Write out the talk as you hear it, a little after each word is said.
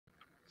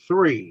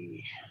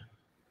3,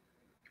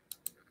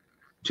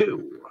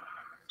 2,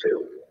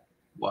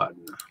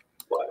 1.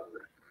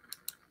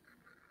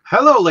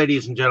 Hello,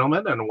 ladies and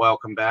gentlemen, and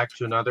welcome back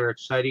to another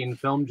exciting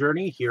film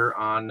journey here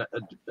on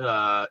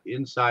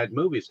Inside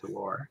Movies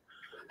Galore.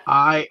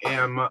 I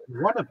am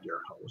one of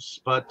your hosts,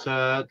 but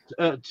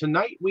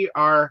tonight we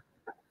are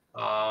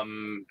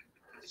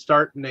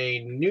starting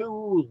a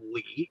new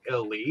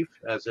leaf,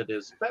 as it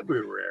is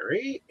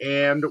February,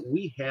 and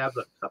we have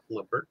a couple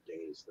of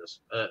birthdays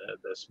this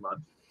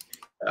month,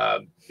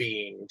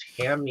 being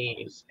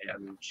Tammy's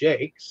and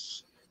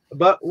Jake's.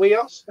 But we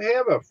also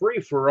have a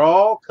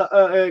free-for-all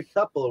a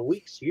couple of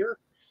weeks here,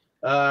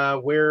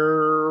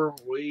 where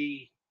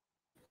we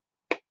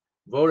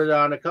voted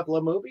on a couple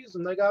of movies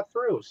and they got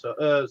through. So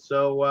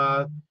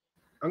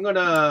I'm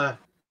gonna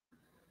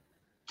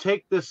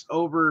take this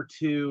over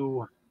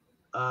to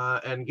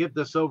and give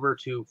this over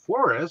to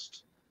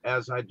Forrest,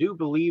 as I do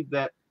believe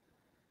that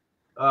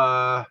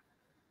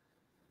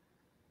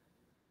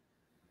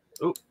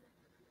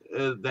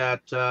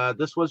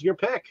this was your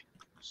pick.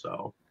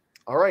 So.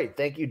 All right,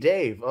 thank you,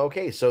 Dave.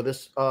 Okay, so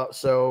tonight we're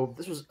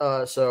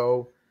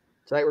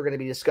going to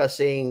be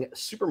discussing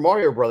Super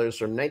Mario Brothers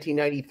from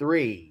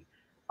 1993.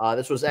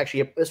 This was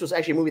actually a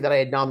movie that I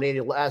had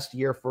nominated last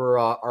year for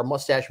our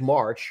Mustache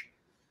March,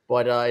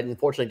 but it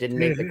unfortunately didn't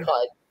make the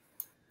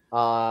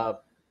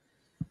cut.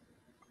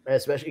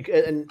 Especially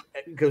because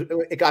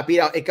it got beat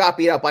out. It got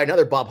beat out by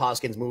another Bob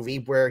Hoskins movie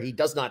where he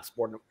does not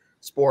sport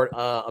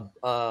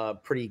a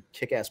pretty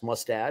kick-ass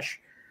mustache.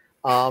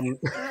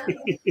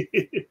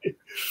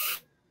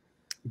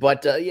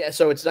 But yeah,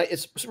 so it's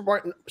Super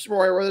Mario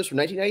Brothers from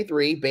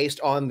 1993, based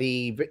on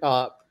the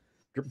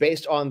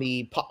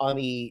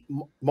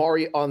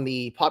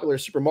popular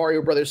Super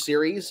Mario Brothers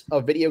series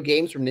of video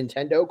games from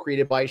Nintendo,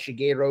 created by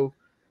Shigeru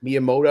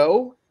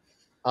Miyamoto,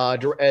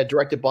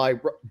 directed by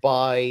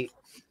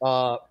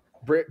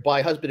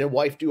husband and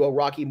wife duo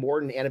Rocky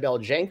Morton and Annabel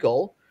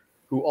Jankel,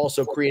 who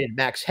also created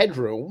Max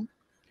Headroom.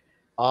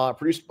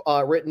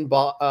 Written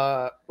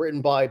by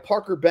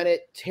Parker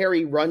Bennett,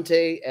 Terry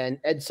Runte, and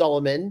Ed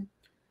Solomon.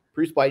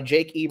 Produced by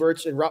Jake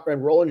Eberts and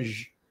Roland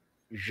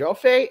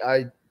Joffe.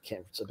 I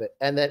can't. It's a bit.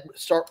 And then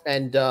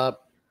got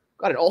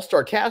an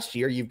all-star cast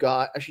here. You've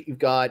got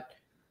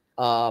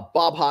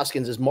Bob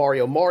Hoskins as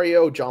Mario,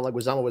 John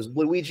Leguizamo as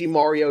Luigi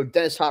Mario,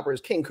 Dennis Hopper as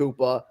King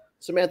Koopa,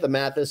 Samantha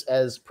Mathis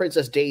as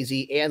Princess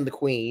Daisy and the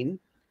Queen,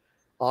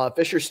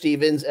 Fisher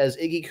Stevens as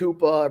Iggy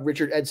Koopa,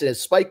 Richard Edson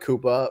as Spike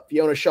Koopa,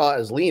 Fiona Shaw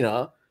as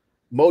Lena,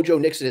 Mojo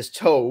Nixon as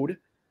Toad,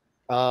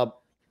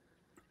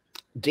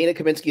 Dana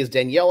Kaminsky as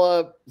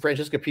Daniela,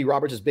 Francesca P.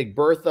 Roberts as Big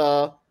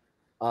Bertha,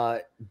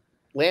 and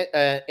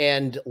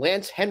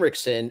Lance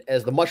Henriksen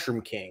as the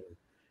Mushroom King,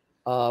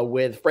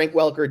 with Frank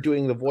Welker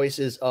doing the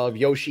voices of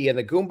Yoshi and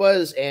the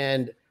Goombas,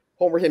 and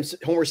Homer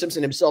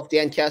Simpson himself,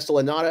 Dan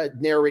Castellaneta,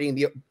 narrating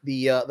the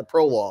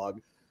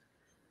prologue.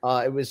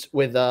 It was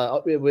with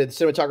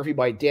cinematography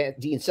by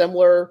Dean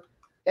Semler,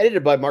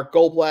 edited by Mark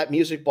Goldblatt,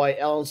 music by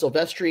Alan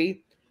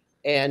Silvestri,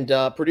 and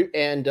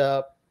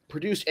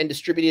produced and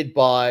distributed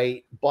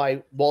by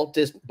Walt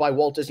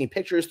Disney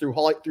Pictures through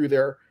Hollywood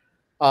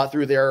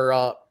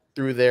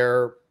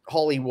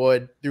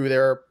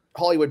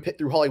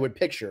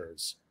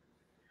Pictures.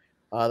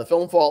 The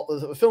film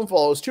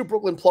follows two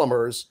Brooklyn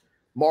plumbers,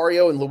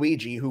 Mario and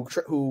Luigi,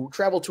 who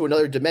travel to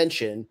another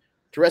dimension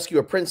to rescue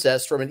a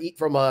princess from an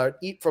evil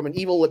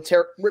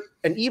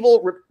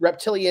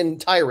reptilian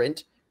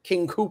tyrant,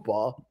 King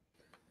Koopa,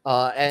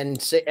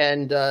 and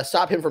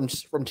stop him from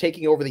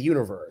taking over the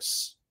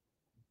universe.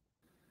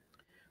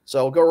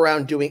 So we'll go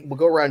around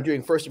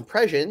doing first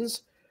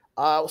impressions.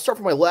 We'll start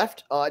from my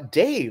left.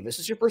 Dave, this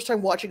is your first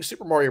time watching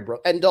Super Mario Bros.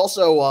 And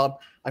also,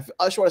 I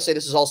just want to say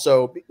this is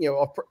also,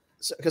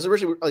 because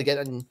originally,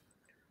 again,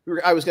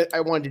 I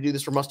wanted to do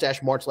this for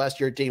Mustache March last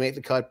year. It didn't make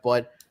the cut,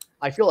 but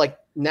I feel like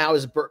now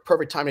is a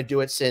perfect time to do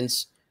it,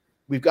 since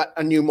we've got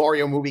a new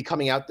Mario movie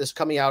coming out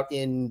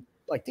in,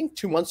 I think,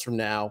 2 months from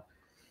now,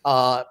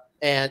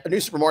 and a new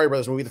Super Mario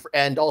Bros. Movie,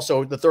 and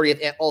also the 30th,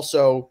 it's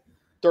also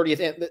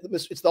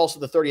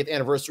the 30th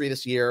anniversary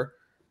this year.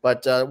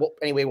 But we'll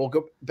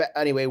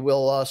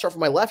start from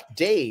my left.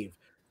 Dave,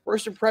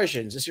 first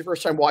impressions. Is this your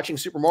first time watching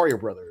Super Mario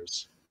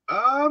Brothers?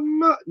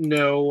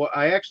 No,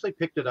 I actually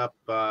picked it up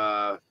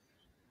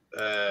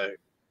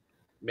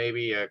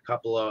maybe a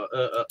couple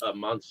of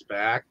months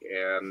back,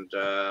 and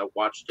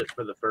watched it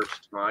for the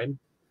first time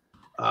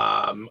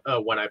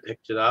when I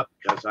picked it up,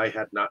 because I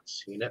had not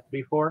seen it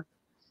before.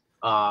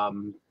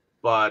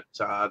 But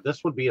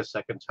this would be a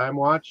second time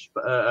watch.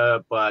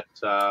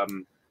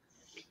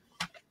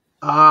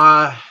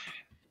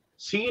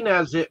 Seeing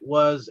as it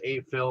was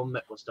a film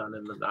that was done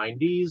in the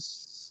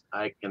 90s,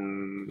 I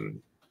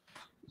can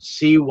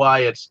see why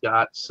it's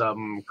got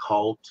some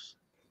cult,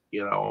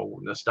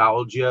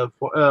 nostalgia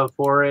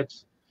for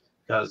it,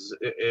 because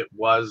it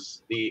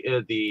was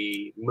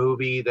the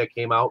movie that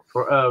came out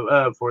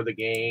for the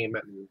game,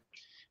 and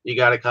you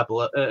got a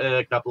couple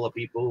of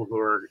people who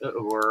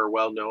are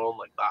well known,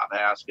 like Bob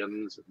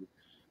Hoskins and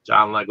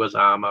John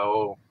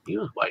Leguizamo. He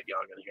was quite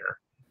young in here.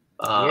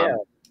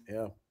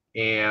 Yeah.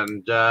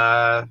 And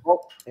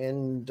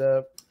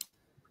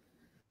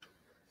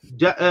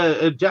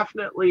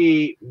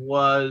definitely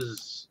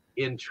was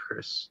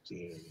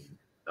interesting.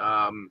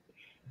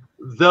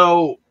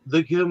 Though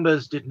the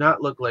Goombas did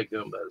not look like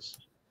Goombas.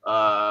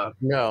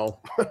 No.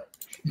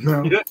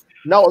 No.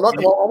 No,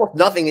 almost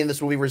nothing in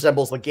this movie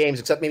resembles the games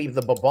except maybe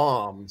the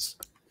bombs.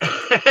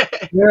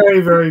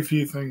 Very, very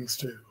few things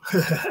too.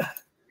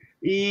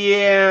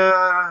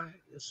 Yeah.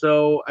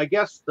 So I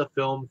guess the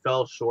film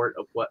fell short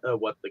of what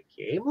the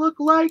game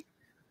looked like,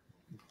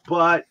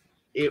 but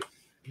it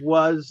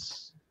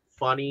was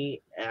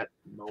funny at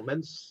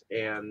moments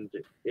and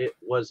it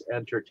was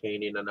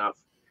entertaining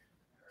enough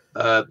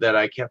that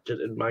I kept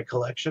it in my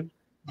collection.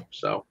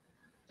 So,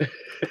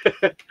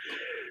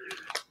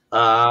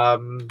 I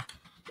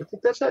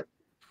think that's it.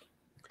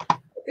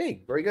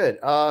 Okay, very good.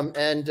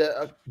 And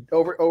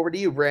over to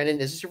you, Brandon.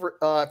 Is this your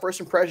first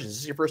impressions? Is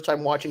this your first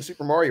time watching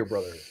Super Mario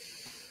Brothers?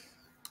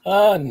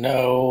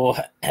 No.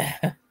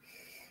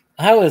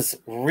 I was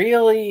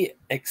really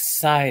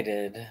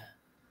excited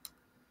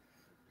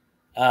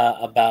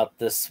about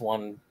this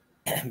one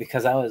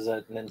because I was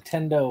a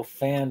Nintendo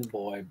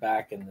fanboy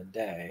back in the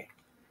day.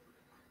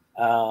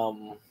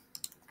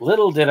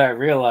 Little did I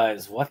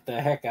realize what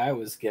the heck I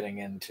was getting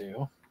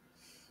into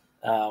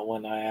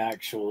when I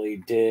actually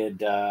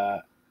did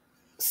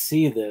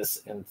see this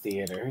in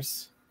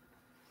theaters.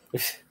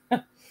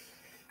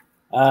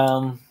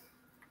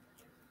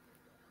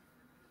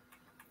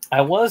 I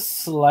was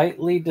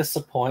slightly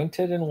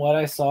disappointed in what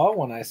I saw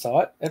when I saw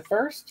it at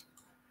first,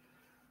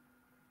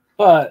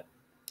 but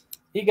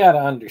you got to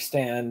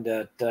understand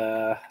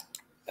that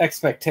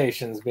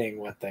expectations being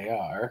what they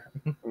are.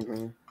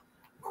 Mm-hmm.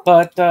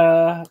 But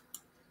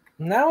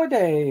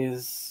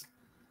nowadays,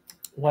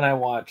 when I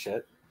watch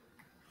it,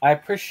 I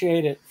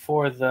appreciate it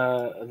for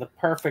the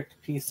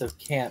perfect piece of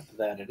camp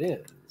that it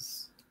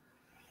is.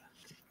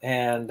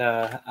 And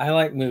I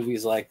like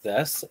movies like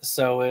this,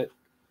 so it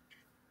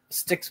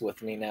sticks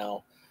with me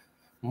now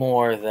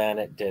more than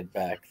it did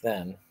back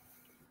then.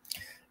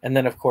 And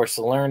then, of course,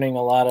 learning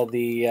a lot of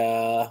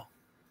the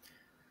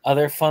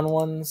other fun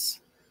ones.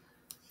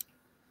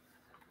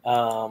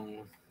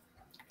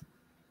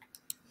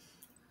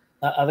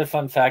 Other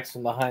fun facts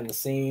from behind the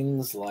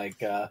scenes,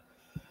 like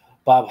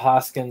Bob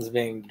Hoskins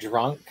being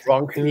drunk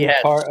through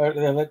yes. part of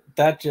it.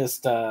 That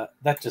just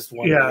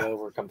won me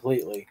over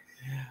completely.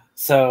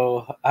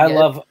 So I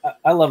love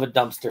a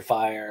dumpster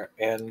fire,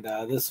 and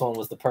this one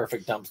was the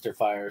perfect dumpster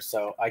fire.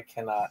 So I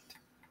cannot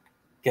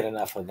get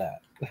enough of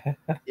that.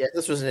 Yeah,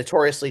 this was a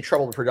notoriously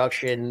troubled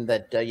production.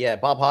 That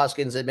Bob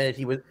Hoskins admitted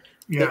he was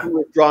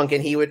drunk,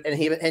 and he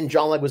and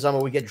John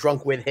Leguizamo would get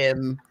drunk with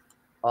him.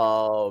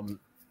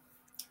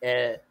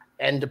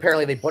 And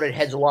apparently they butted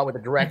heads a lot with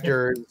the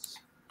directors.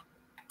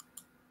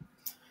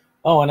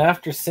 Oh, and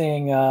after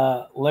seeing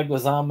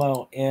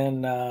Leguizamo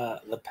in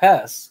The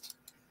Pest,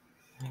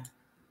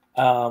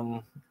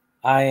 I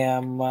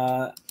am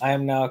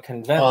now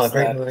convinced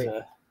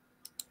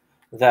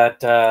that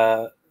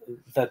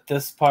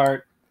this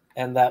part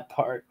and that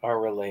part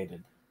are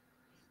related.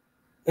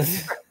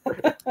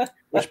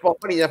 Which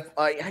funny enough,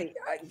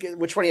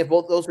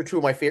 both those were two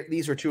of my favorite.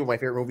 These were two of my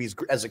favorite movies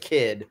as a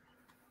kid.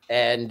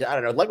 And I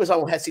don't know,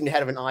 Leguizamo seemed to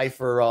have an eye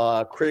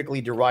for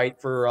critically derided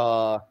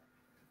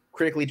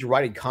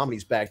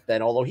comedies back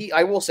then. Although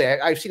I will say,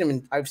 I've seen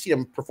him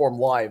perform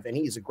live, and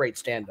he's a great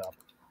stand-up.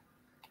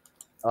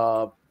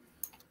 Over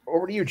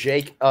to you,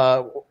 Jake.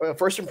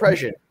 First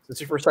impression. This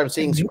is your first time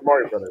seeing Super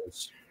Mario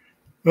Brothers.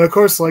 Well, of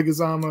course,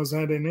 Leguizamo's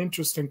had an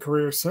interesting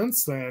career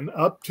since then,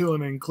 up to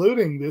and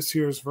including this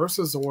year's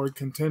Versus Award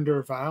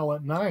contender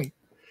Violent Night,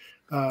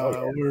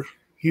 where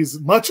he's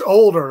much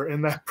older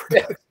in that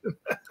production.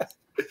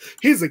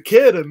 He's a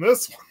kid in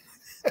this one.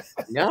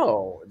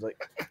 No, it's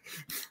like,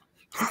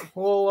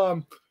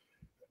 well,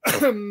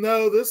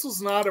 no, this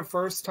was not a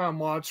first-time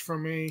watch for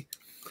me.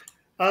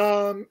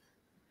 I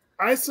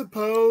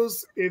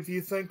suppose if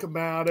you think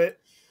about it,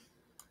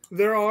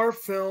 there are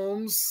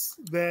films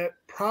that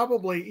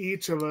probably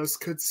each of us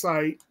could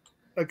cite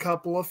a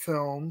couple of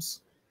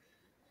films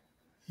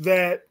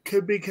that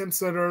could be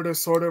considered a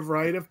sort of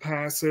rite of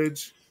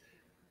passage,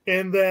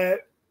 and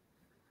that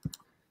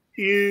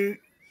you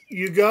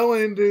go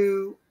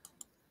into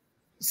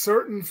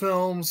certain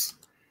films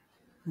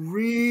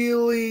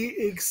really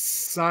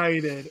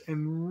excited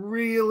and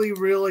really,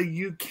 really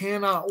you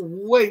cannot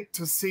wait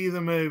to see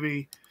the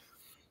movie,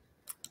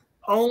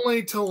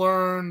 only to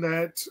learn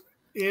that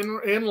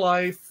in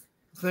life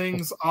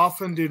things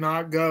often do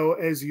not go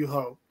as you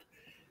hoped.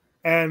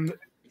 And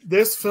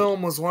this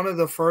film was one of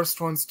the first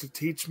ones to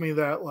teach me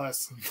that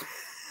lesson.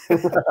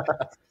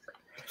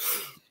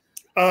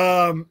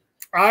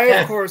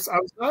 I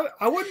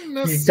wouldn't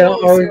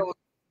necessarily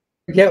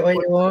get what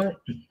you want.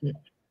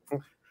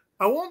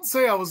 I won't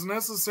say I was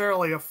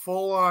necessarily a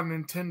full-on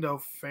Nintendo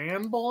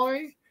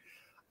fanboy.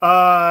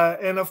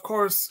 And of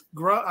course,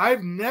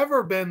 I've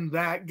never been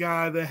that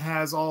guy that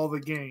has all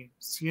the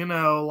games.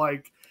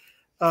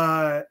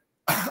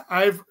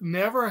 I've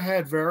never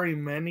had very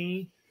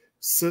many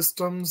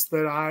systems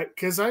that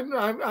because I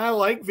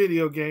like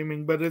video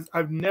gaming, but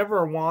I've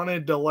never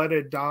wanted to let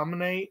it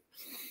dominate.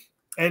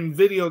 And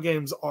video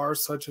games are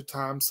such a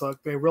time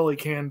suck; they really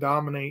can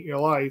dominate your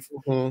life.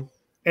 Mhm.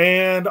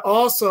 And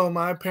also,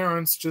 my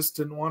parents just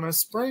didn't want to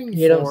spring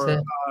You don't for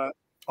say.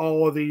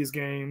 all of these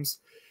games.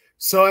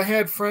 So I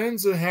had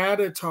friends who had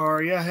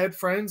Atari. I had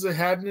friends who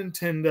had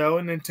Nintendo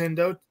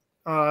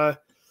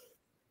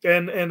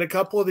and a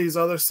couple of these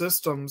other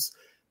systems.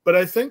 But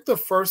I think the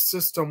first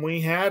system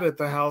we had at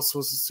the house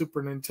was a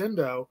Super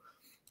Nintendo.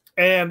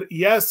 And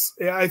yes,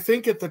 I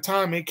think at the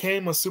time it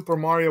came with Super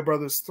Mario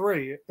Brothers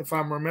 3, if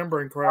I'm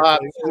remembering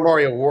correctly.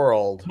 Mario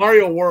World.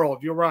 Mario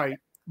World, you're right.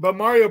 But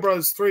Mario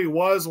Bros. 3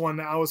 was one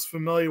that I was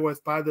familiar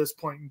with by this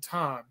point in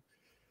time.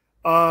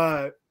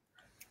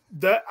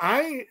 That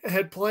I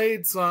had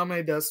played some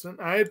I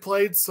had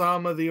played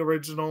some of the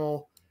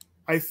original,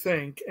 I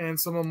think, and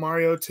some of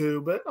Mario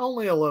 2, but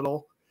only a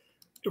little.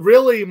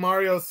 Really,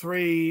 Mario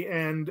 3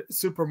 and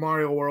Super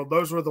Mario World,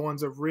 those were the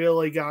ones that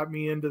really got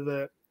me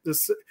into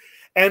this.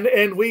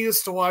 And we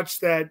used to watch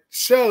that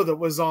show that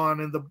was on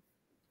in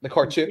The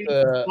cartoon.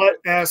 butt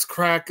ass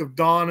crack of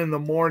dawn in the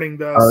morning.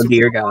 Oh,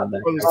 dear God.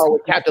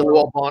 With Captain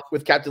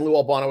Lou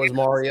Albano as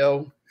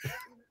Mario.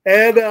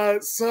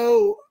 And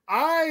so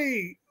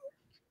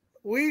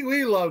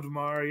we loved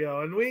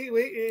Mario, and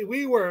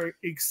we were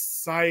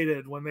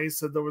excited when they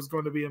said there was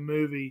going to be a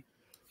movie,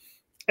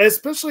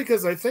 especially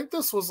because I think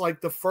this was like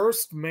the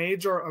first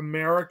major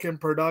American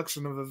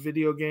production of a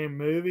video game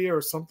movie or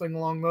something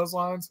along those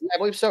lines. Yeah, I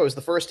believe so. It was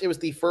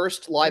the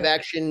first live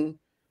action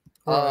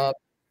Right.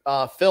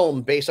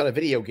 film based on a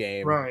video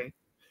game. Right.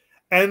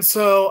 And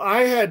so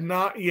I had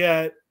not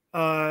yet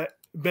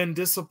been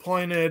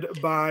disappointed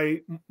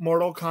by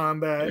Mortal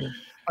Kombat.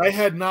 I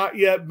had not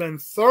yet been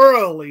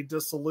thoroughly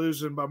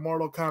disillusioned by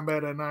Mortal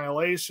Kombat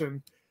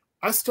Annihilation.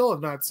 I still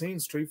have not seen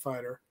Street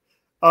Fighter.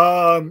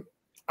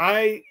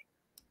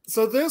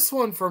 So this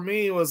one for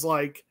me was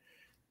like,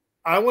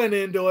 I went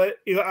into it.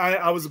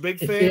 I was a big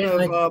fan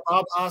of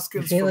Bob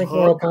Hoskins from like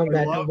Hook. Mortal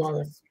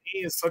Kombat, He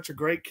is such a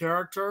great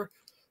character.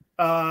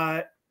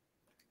 I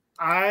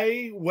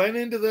went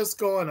into this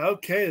going,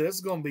 okay, this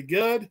is going to be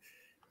good.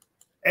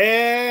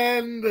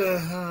 And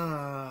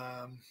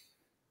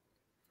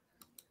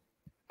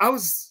I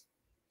was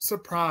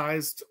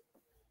surprised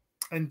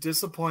and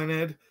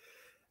disappointed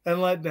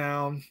and let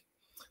down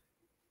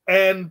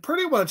and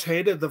pretty much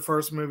hated the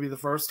first movie the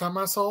first time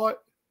I saw it.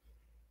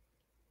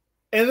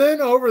 And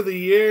then over the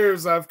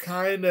years, I've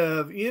kind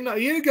of,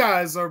 you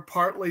guys are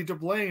partly to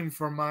blame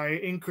for my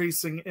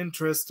increasing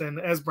interest in,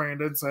 as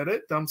Brandon said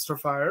it, dumpster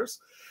fires.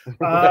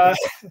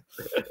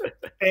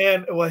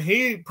 And well,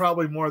 he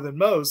probably more than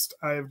most,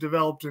 I've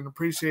developed an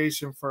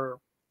appreciation for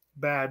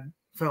bad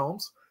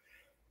films.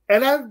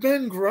 And I've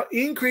been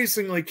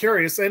increasingly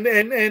curious.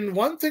 And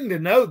one thing to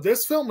note,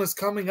 this film is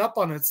coming up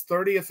on its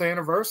 30th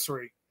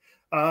anniversary.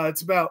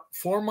 It's about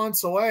 3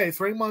 months away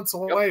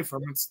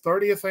from its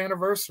 30th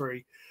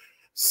anniversary.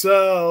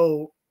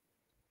 So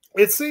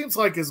it seems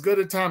like as good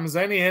a time as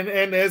any. And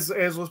as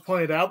was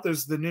pointed out,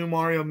 there's the new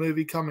Mario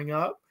movie coming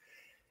up.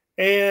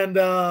 And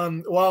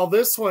while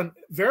this one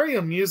very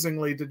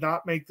amusingly did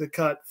not make the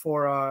cut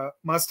for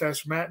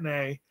Mustache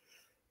Matinee,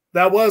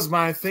 that was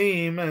my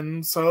theme.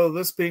 And so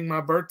this being my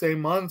birthday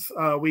month,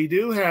 we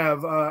do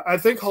have, I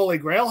think Holy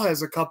Grail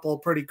has a couple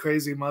of pretty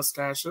crazy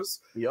mustaches.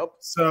 Yep.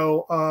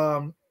 So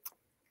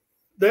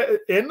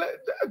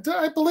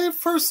I believe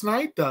First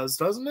Night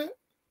doesn't it?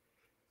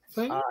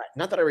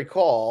 Not that I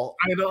recall.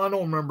 I don't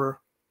remember.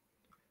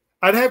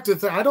 I'd have to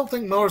think. I don't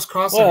think Miller's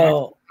Crossing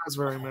has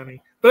very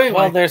many. But anyway.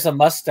 Well, there's a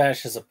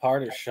mustache as a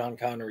part of Sean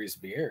Connery's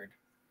beard.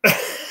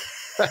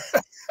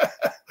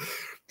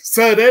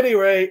 So at any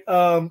rate,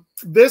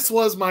 this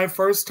was my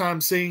first time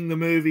seeing the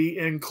movie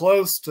in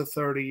close to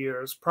 30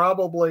 years,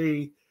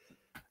 probably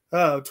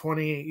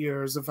 28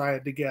 years if I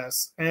had to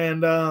guess.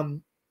 And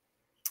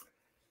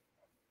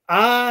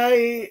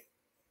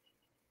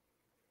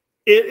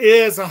it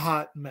is a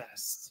hot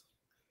mess.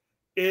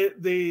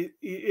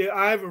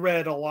 I've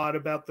read a lot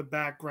about the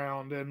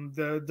background and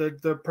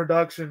the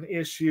production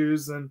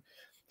issues and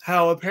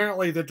how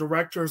apparently the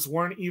directors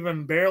weren't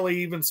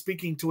barely even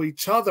speaking to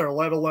each other,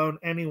 let alone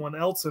anyone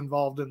else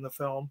involved in the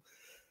film.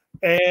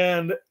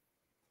 And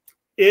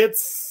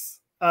it's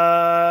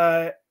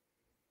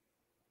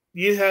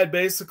you had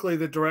basically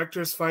the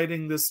directors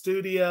fighting the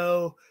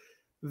studio.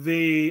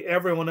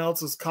 Everyone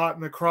else is caught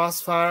in the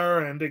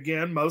crossfire, and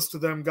again, most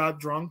of them got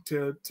drunk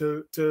to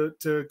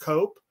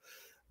cope.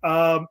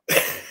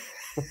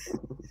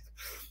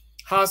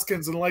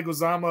 Hoskins and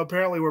Leguizamo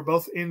apparently were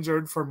both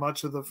injured for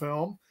much of the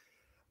film.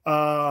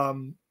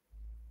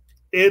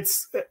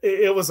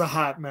 It was a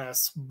hot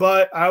mess,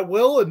 but I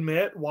will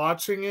admit,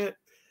 watching it,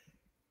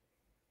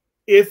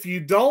 if you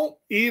don't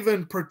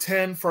even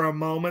pretend for a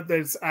moment that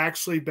it's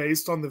actually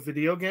based on the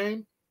video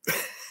game,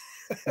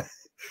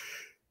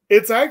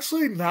 it's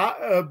actually not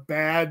a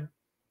bad.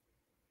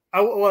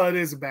 Well, it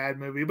is a bad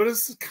movie, but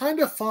it's kind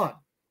of fun.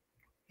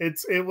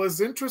 It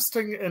was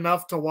interesting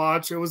enough to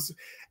watch. It was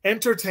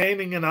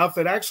entertaining enough.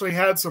 It actually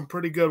had some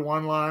pretty good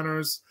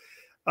one-liners.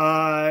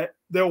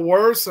 There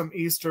were some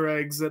Easter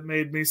eggs that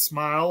made me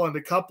smile, and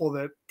a couple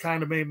that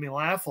kind of made me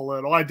laugh a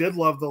little. I did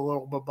love the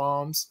little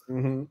bombs.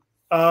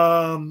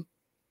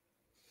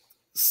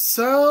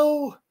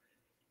 So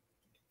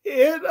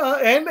it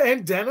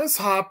and Dennis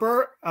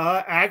Hopper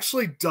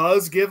actually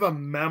does give a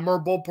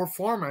memorable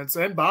performance,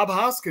 and Bob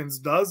Hoskins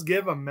does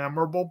give a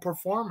memorable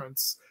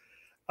performance.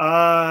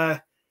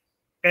 And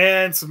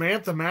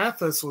Samantha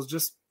Mathis was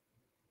just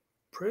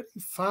pretty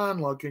fine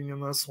looking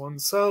in this one.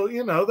 So,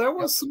 there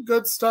was some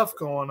good stuff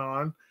going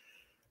on.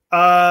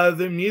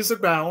 The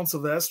music balance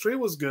of Estrie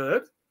was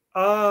good.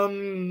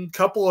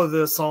 Couple of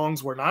the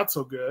songs were not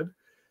so good.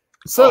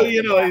 So,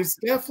 it's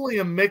definitely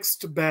a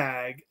mixed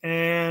bag.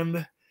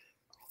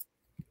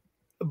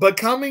 But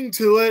coming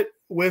to it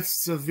with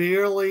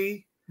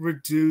severely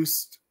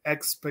reduced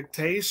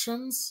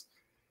expectations,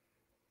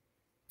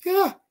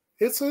 yeah,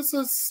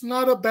 it's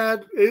not a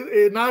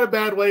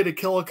bad way to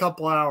kill a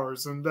couple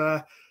hours, and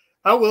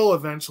I will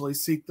eventually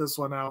seek this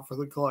one out for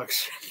the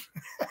collection.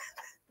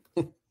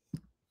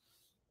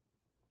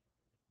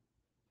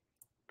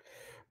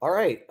 All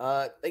right,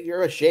 thank you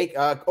very much, Jake.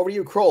 Over to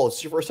you, Kroll.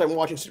 It's your first time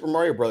watching Super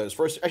Mario Brothers.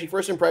 First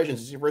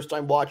impressions. It's your first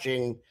time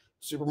watching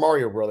Super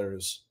Mario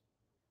Brothers.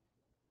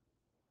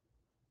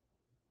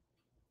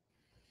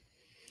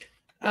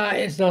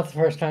 It's not the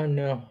first time,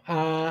 no.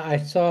 I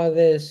saw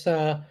this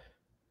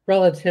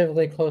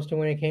relatively close to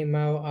when it came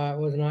out. It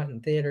was not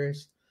in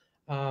theaters,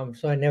 so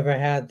I never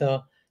had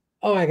the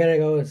I gotta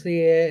go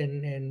see it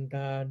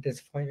and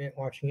disappointment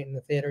watching it in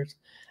the theaters.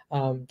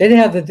 Didn't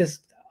have the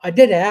I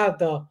did have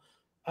the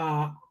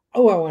I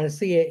want to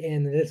see it,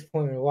 and the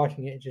disappointment of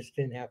watching it just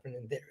didn't happen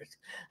in theaters.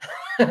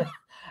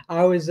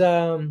 I was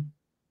I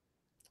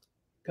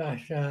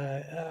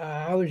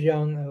was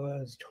young. I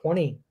was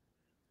 20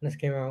 when this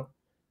came out,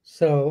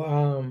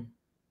 so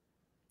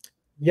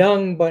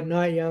young, but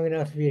not young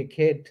enough to be a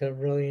kid to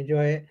really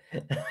enjoy it.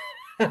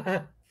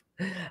 I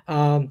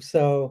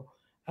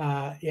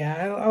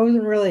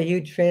wasn't really a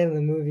huge fan of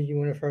the movie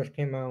when it first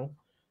came out.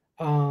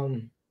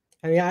 I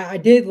mean, I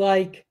did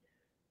like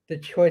the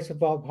choice of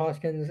Bob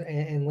Hoskins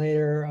and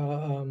later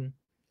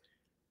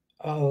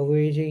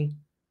Luigi.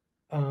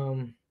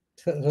 So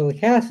the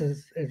cast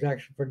is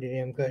actually pretty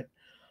damn good.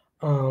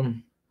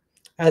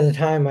 At the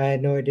time, I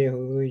had no idea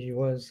who Luigi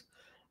was.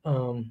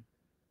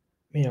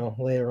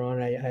 Later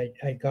on, I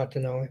got to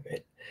know him,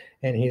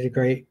 and he's a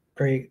great,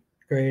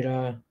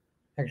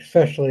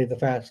 especially the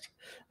Fast.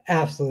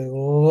 Absolutely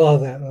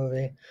love that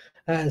movie.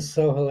 That is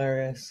so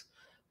hilarious.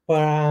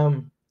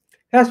 But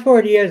fast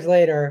forward years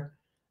later,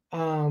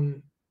 I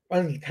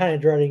was kind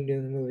of dreading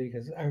doing the movie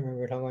because I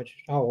remembered how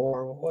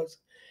horrible it was,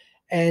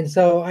 and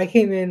so I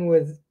came in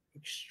with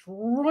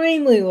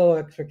extremely low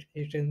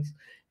expectations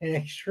and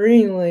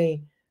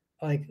extremely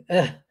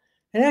and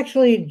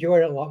actually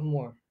enjoyed it a lot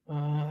more.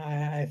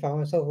 I found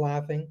myself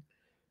laughing,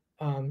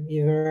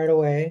 even right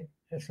away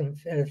at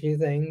a few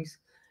things,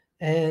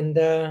 and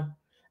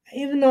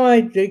even though I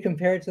did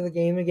compare it to the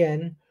game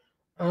again,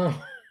 I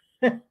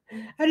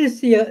just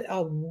see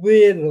a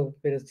little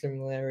bit of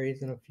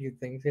similarities in a few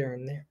things here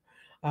and there,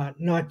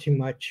 not too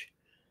much,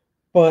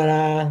 but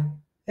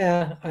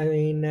yeah, I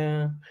mean,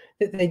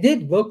 they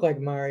did look like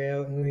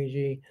Mario and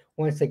Luigi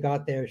once they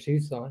got their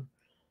suits on,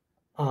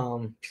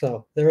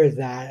 so there is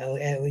that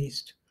at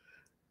least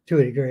to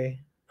a degree.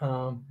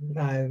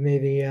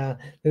 Maybe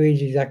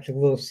Luigi's actually a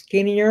little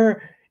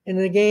skinnier in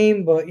the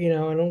game, but I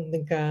don't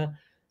think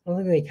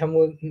they come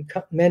with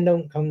men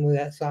don't come with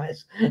that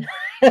size.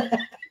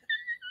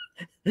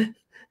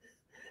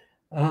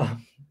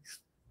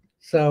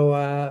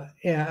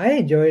 Yeah, I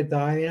enjoyed it though.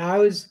 I mean, I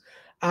was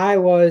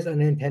a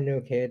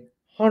Nintendo kid,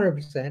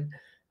 100%.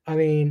 I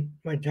mean,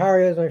 my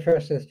Atari was my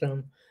first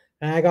system,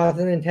 and I got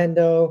the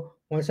Nintendo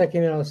once I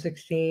came out. I was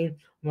 16.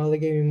 My mother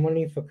gave me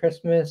money for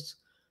Christmas,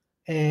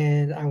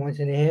 and I went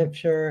to New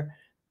Hampshire,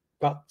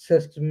 got the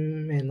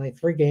system and like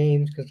 3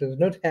 games because there was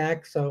no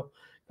tax, so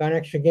got an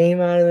extra game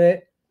out of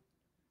it.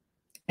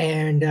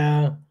 And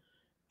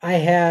I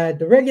had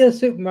the regular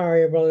Super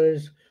Mario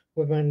Brothers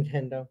with my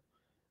Nintendo.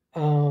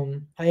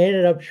 I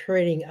ended up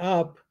trading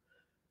up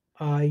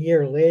a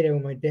year later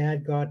when my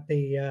dad got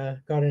a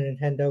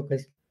Nintendo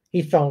because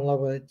he fell in love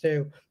with it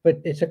too.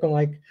 But it took him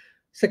like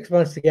 6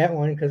 months to get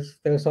one because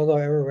they were sold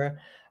out everywhere.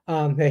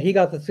 He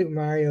got the Super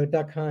Mario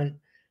Duck Hunt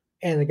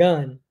and the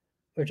gun,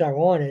 which I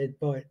wanted,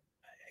 but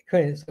I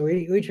couldn't. So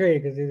we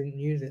traded because he didn't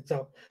use it.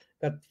 So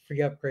got the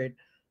free upgrade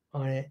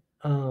on it.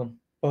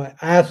 But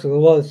I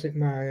absolutely love the Super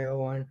Mario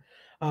one.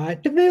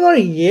 It took me about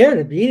a year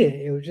to beat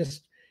it. It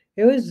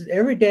was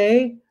every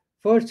day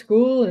for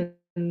school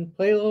and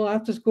play a little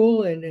after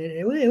school, and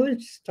it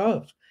was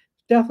tough.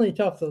 Definitely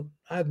tough. So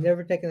I've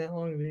never taken that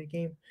long to beat a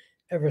game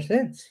ever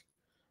since.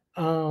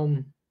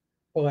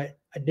 But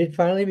I did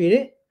finally beat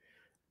it.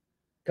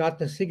 Got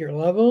the secret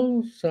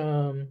levels,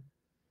 the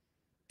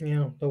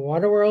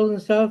water world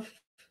and stuff.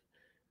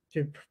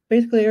 Did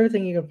basically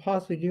everything you could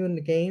possibly do in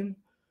the game.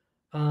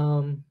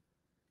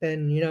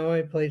 then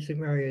I played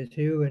Super Mario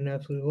 2 and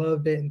absolutely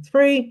loved it. And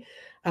 3,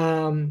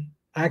 I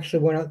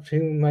actually went up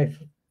to my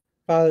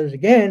father's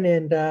again,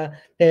 and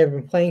they had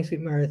been playing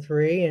Super Mario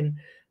 3 and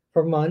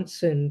for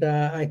months, and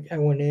I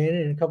went in,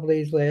 and a couple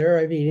days later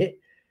I beat it,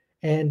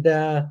 and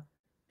they're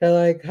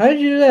like, "How did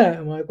you do that?"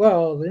 I'm like,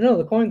 "Well,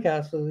 the coin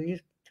castle, you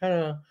kind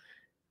of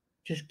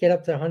just get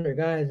up to 100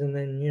 guys, and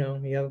then you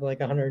have like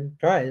 100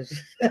 tries."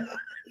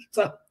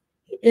 So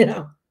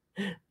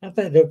not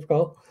that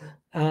difficult.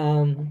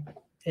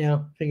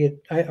 Figured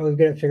I was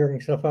good at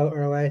figuring stuff out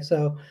right away,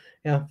 so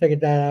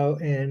figured that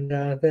out, and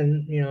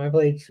then I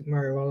played Super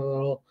Mario World a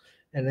little,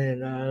 and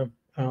then I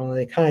don't know,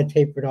 they kind of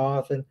tapered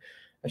off, and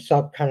I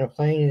stopped kind of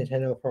playing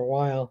Nintendo for a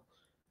while.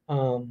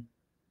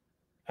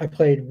 I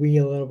played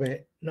Wii a little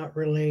bit, not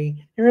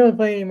really, didn't really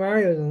play any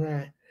Mario's on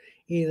that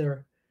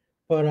either,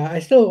 but I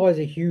still was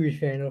a huge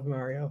fan of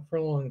Mario for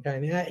a long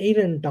time.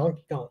 Even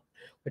Donkey Kong,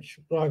 which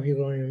a lot of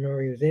people don't even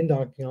remember he was in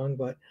Donkey Kong,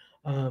 but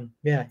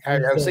yeah. I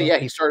would say,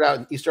 he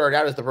started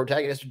out as the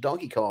protagonist of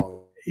Donkey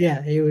Kong.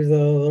 Yeah, he was the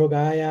little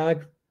guy,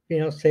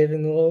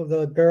 saving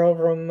the girl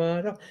from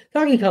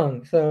Donkey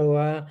Kong.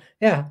 So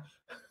yeah,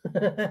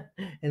 and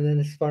then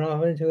it spun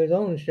off into his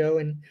own show,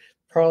 and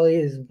probably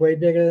is way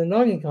bigger than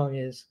Donkey Kong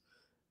is.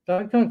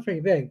 Donkey Kong's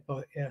pretty big,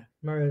 but yeah,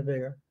 Mario's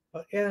bigger.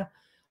 But yeah,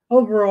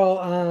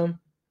 overall,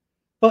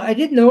 but I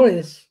did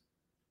notice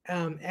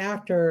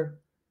after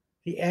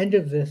the end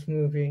of this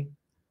movie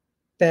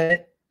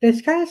that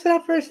it's kind of set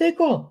up for a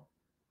sequel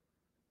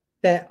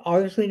that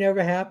obviously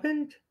never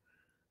happened.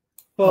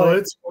 But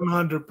it's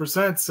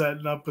 100%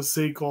 setting up a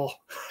sequel.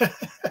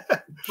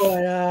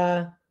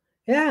 But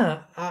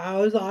yeah, I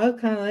was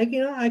kind of like,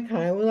 I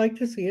kind of would like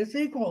to see a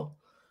sequel.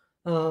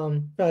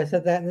 So I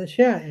said that in the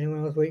chat, and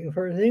I was waiting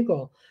for a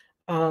sequel.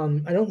 I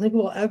don't think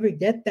we'll ever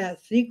get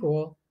that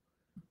sequel,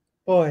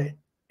 but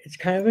it's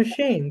kind of a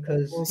shame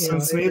because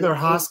since neither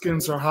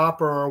Hoskins or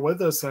Hopper are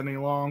with us any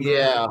longer.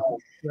 Yeah.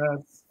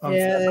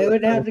 They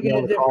would have to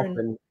get a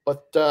different.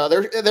 But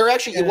there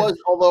actually it was,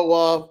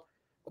 although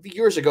a few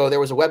years ago there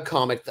was a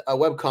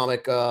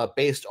webcomic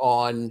based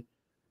on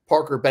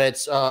Parker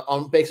Bennett's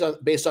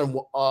based on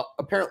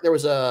apparently there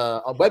was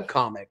a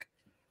webcomic,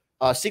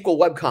 sequel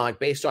webcomic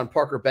based on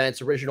Parker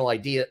Bennett's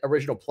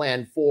original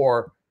plan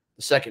for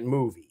the second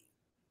movie.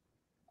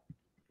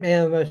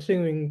 And I'm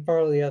assuming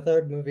probably a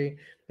third movie,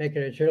 make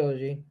it a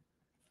trilogy.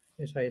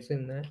 Yes, I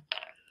assume that.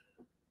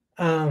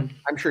 I'm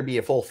sure it'd be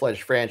a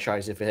full-fledged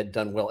franchise if it had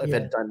done well. If it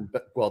had done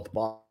well at the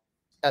bottom.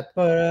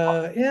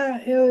 But yeah,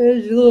 it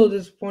was a little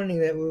disappointing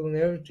that we will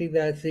never see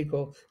that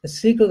sequel. A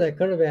sequel that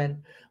could have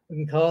been, we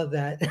can call it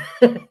that,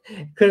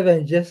 could have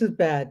been just as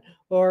bad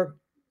or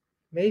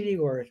maybe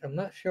worse. I'm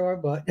not sure,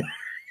 but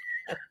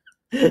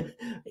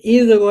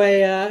either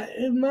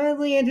way,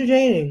 mildly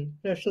entertaining,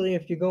 especially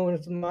if you go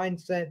into the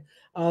mindset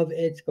of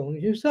it's going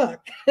to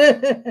suck.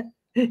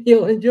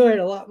 You'll enjoy it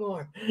a lot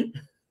more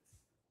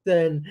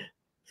than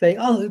saying,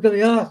 "Oh, this is going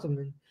to be awesome,"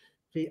 and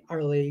be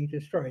utterly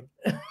destroyed.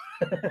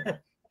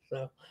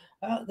 So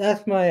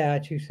that's my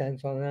 2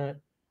 cents on that.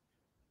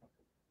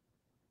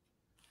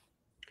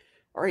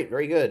 All right,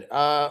 very good.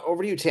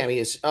 Over to you, Tammy.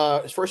 Is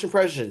first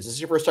impressions? This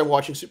is your first time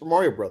watching Super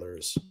Mario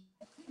Brothers?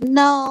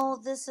 No,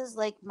 this is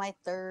like my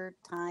third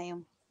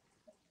time.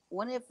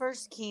 When it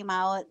first came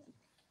out,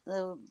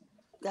 the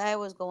guy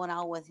was going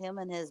out with him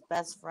and his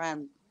best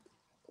friend.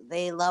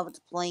 They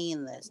loved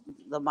playing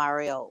the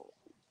Mario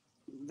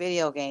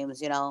video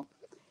games,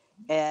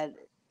 And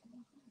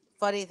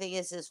funny thing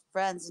is, his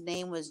friend's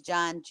name was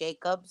John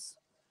Jacobs,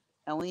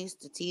 and we used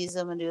to tease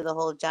him and do the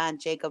whole John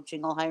Jacob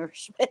Jingleheimer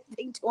Schmidt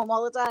thing to him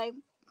all the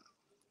time.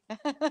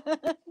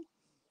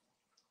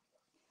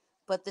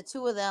 But the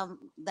two of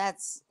them,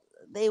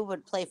 they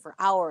would play for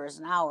hours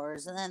and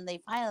hours, and then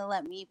they finally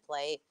let me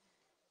play,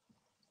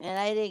 and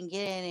I didn't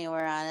get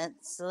anywhere on it.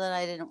 So then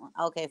I didn't.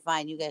 Okay,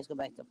 fine, you guys go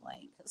back to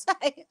playing because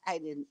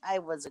I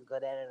wasn't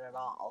good at it at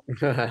all.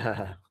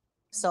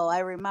 So I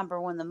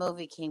remember when the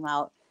movie came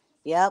out.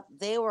 Yep,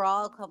 they were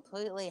all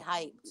completely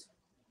hyped.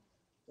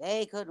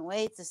 They couldn't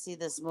wait to see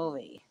this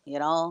movie,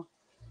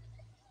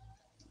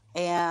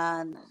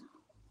 and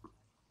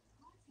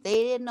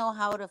they didn't know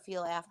how to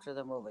feel after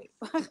the movie.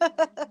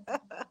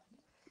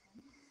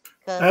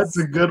 That's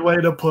a good way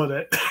to put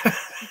it.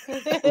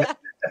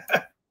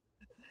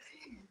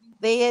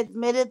 They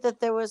admitted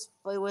that it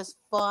was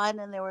fun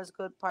and there was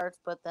good parts,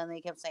 but then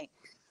they kept saying,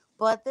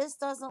 "But this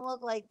doesn't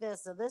look like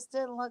this, and this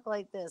didn't look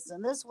like this,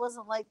 and this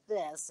wasn't like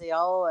this,"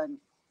 and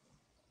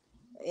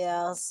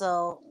yeah,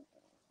 so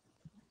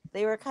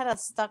they were kind of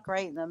stuck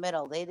right in the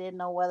middle. They didn't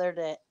know whether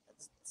to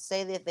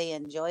say that they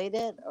enjoyed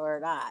it or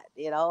not,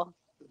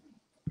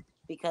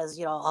 because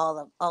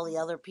all the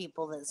other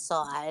people that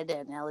saw it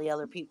and all the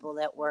other people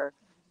that were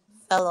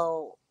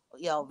fellow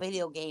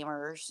video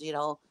gamers,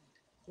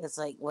 it's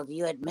like, well, do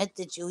you admit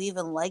that you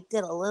even liked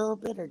it a little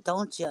bit or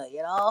don't you?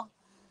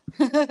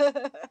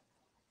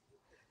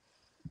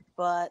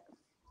 But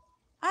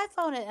I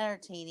found it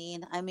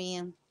entertaining. I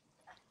mean,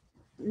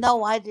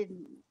 no, I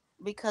didn't,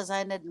 because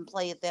I didn't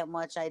play it that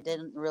much. I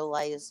didn't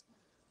realize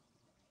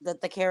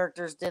that the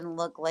characters didn't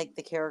look like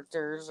the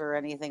characters or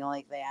anything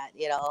like that,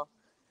 you know.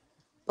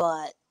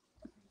 But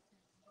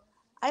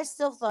I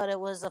still thought it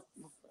was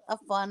a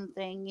fun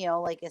thing, you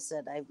know. Like I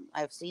said,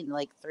 I've seen it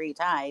like 3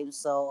 times,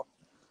 so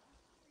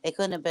it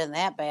couldn't have been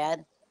that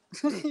bad.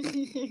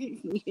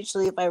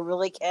 Usually, if I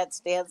really can't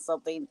stand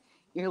something,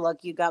 you're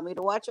lucky you got me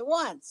to watch it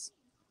once.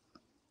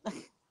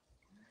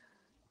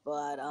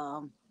 But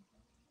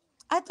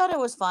I thought it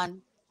was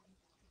fun.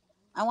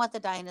 I want the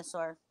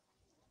dinosaur.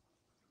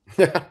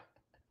 Which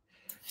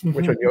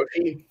one,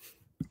 Yoshi?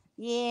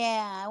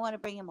 Yeah, I want to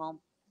bring him home.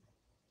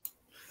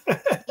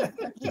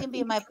 He can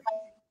be my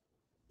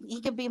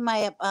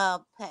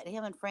pet.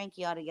 Him and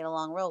Frankie ought to get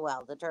along real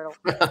well. The turtle.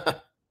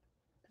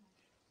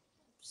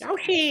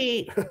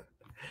 Yoshi.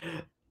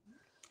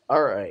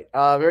 All right.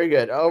 Very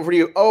good. Over to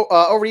you.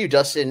 Over to you,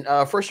 Dustin.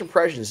 First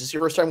impressions. This is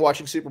your first time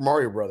watching Super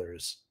Mario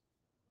Brothers.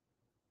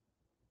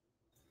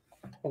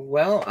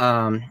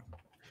 Well,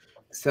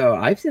 so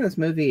I've seen this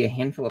movie a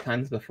handful of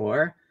times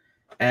before,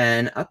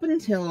 and up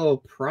until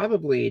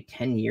probably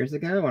 10 years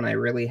ago, when I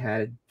really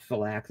had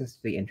full access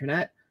to the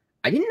internet,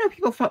 I didn't know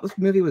people thought this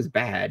movie was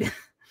bad.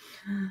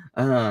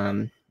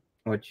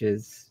 Which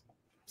is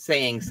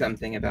saying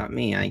something about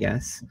me, I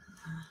guess.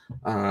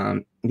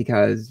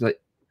 Because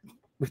like,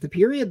 with the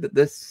period that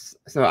this,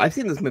 so I've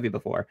seen this movie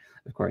before,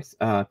 of course.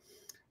 I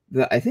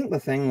think the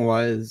thing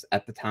was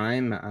at the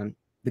time,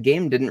 the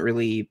game didn't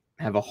really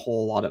have a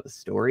whole lot of a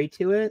story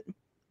to it.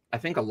 I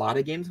think a lot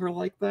of games were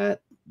like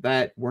that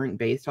weren't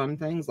based on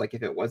things. Like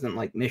if it wasn't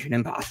like Mission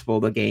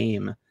Impossible, the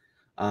game,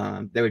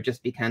 there would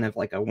just be kind of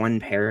like a 1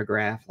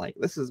 paragraph, like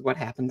this is what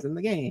happens in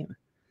the game.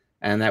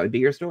 And that would be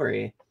your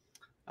story,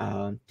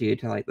 due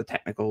to like the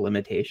technical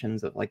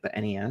limitations of like the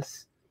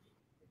NES.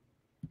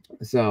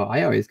 So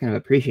I always kind of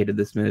appreciated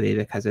this movie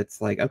because it's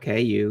like,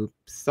 okay, you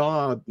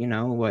saw, you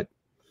know, what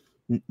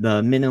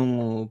the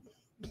minimal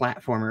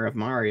platformer of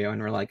Mario,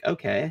 and we're like,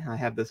 okay, I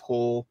have this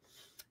whole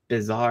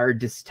bizarre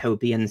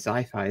dystopian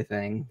sci-fi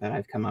thing that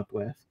I've come up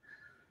with.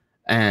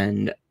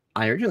 And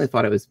I originally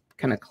thought it was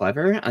kind of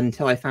clever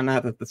until I found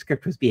out that the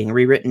script was being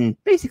rewritten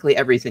basically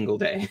every single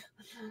day.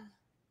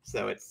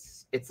 So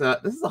this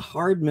is a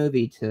hard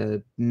movie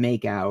to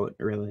make out,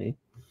 really.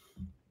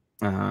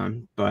 But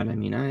I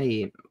mean,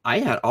 I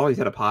had always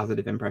had a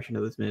positive impression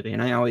of this movie,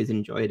 and I always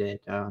enjoyed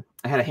it. I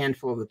had a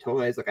handful of the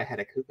toys, like I had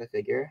a Koopa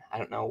figure. I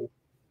don't know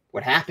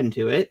what happened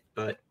to it,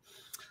 but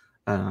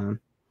I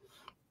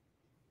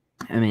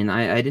mean,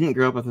 I didn't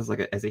grow up with this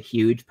like as a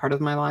huge part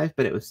of my life,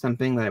 but it was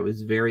something that I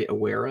was very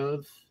aware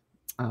of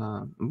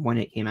when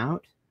it came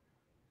out.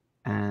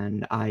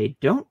 And I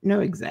don't know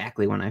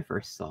exactly when I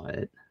first saw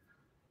it.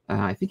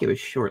 I think it was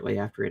shortly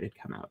after it had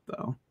come out,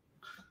 though.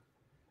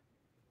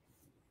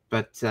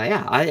 But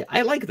yeah,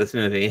 I like this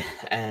movie,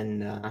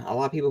 and a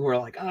lot of people who are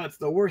like, oh, it's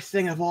the worst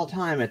thing of all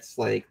time. It's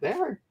like,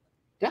 there are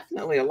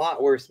definitely a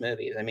lot worse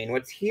movies. I mean,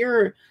 what's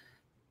here,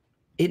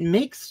 it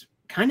makes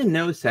kind of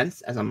no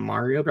sense as a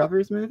Mario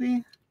Brothers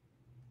movie,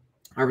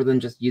 other than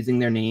just using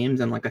their names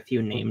and like a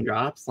few name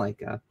drops.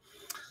 Like,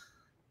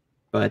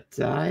 but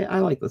I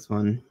like this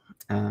one.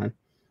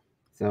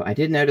 So I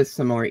did notice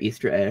some more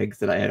Easter eggs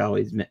that I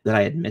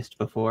had missed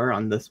before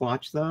on this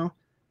watch, though.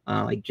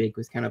 Like Jake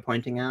was kind of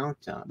pointing out,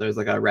 there's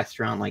like a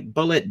restaurant like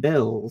Bullet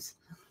Bill's.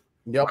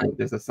 Yep. Like,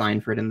 there's a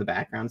sign for it in the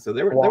background. So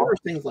there were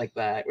things like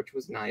that, which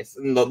was nice.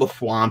 And the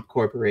Thwomp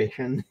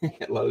Corporation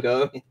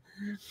logo.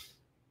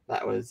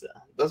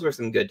 Those were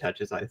some good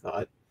touches, I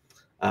thought.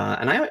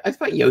 And I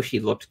thought Yoshi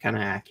looked kind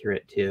of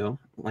accurate too,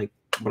 like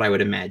what I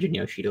would imagine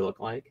Yoshi to look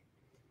like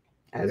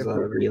as a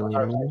real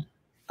animal.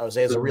 I would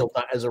say as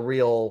a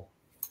real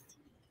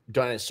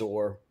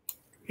dinosaur.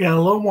 Yeah, a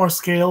little more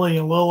scaly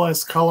and a little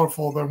less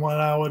colorful than what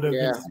I would have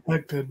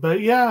expected.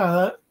 But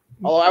yeah,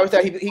 although I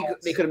thought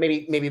they could have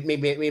maybe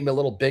made him a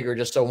little bigger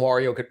just so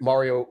Mario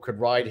could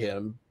ride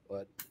him.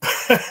 But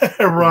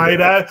right,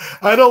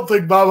 I don't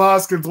think Bob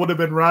Hoskins would have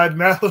been riding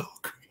that little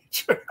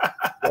creature.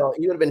 Well,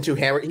 he would have been too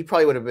hammered. He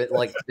probably would have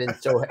been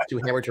too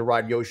hammered to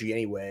ride Yoshi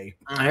anyway.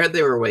 I heard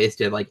they were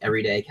wasted like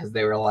every day because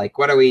they were like,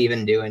 "What are we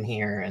even doing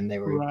here?" And they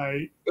were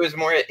right. It was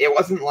more. It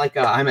wasn't like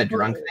I'm a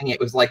drunk thing. It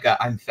was like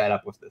I'm fed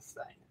up with this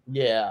thing.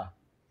 Yeah.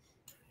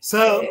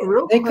 So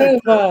real they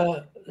quick,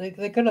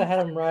 they could have had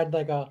him ride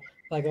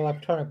like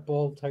electronic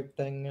bull type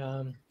thing,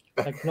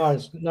 like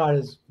not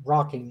as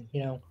rocking,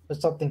 you know, or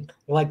something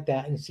like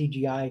that, and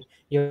CGI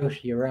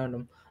Yoshi around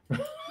him.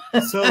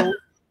 So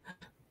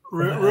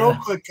real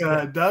quick,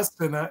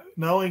 Dustin,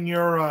 knowing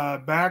your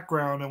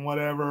background and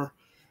whatever,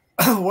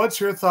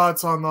 what's your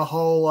thoughts on the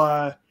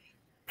whole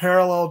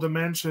parallel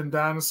dimension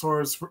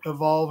dinosaurs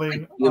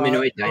evolving?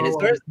 Humanoid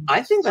dinosaurs?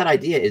 I think that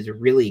idea is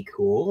really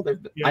cool.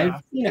 Yeah.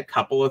 I've seen a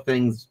couple of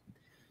things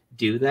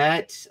do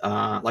that.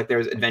 Like there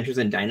was Adventures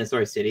in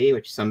Dinosaur City,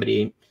 which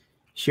somebody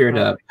shared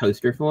a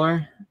poster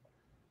for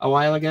a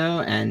while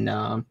ago. And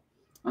oh,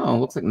 it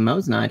looks like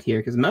Mo's not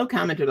here because Mo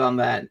commented on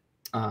that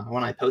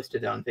when I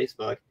posted it on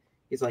Facebook.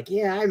 He's like,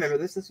 yeah, I remember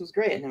this. This was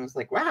great. And I was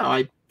like, wow,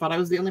 I thought I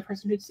was the only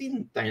person who'd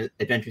seen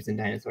Adventures in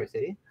Dinosaur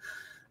City.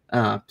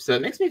 So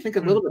it makes me think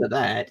a little bit of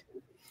that.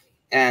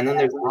 And then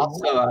there's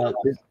also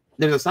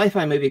there's a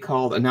sci-fi movie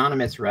called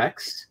Anonymous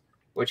Rex,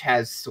 which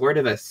has sort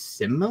of a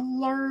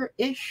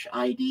similar-ish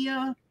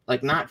idea.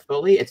 Like, not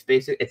fully.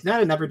 It's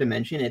not another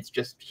dimension. It's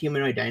just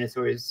humanoid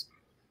dinosaurs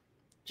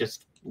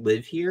just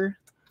live here.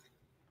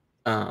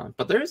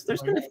 But there's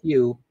been a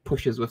few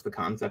pushes with the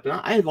concept, and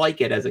I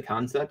like it as a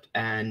concept,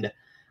 and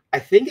I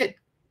think it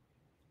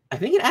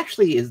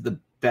actually is the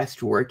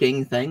best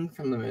working thing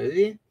from the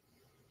movie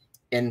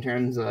in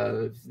terms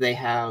of they've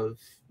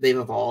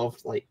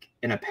evolved like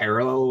in a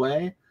parallel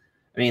way.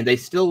 I mean, they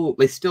still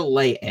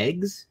lay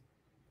eggs,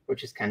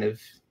 which is kind of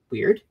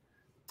weird,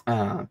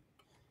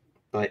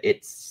 but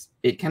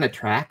it kind of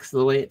tracks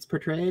the way it's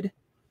portrayed,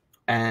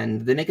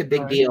 and they make a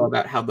big deal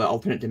about how the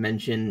alternate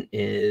dimension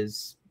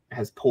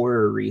has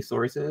poorer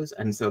resources,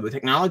 and so the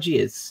technology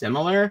is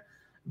similar,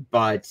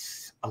 but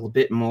a little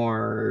bit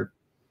more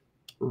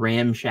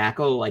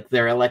ramshackle. Like,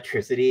 their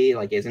electricity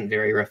like isn't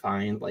very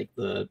refined. Like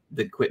the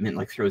equipment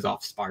like throws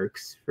off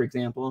sparks, for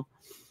example.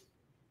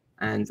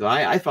 And so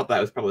I thought that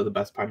was probably the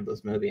best part of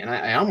this movie, and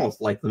I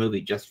almost like the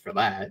movie just for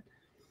that,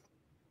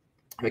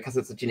 because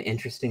it's such an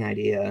interesting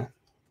idea.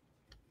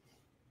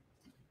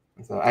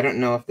 So I don't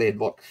know if they'd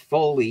look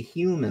fully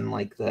human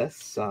like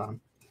this,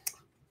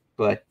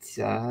 but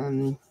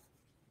yeah,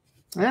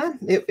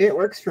 it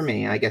works for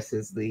me, I guess,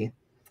 is the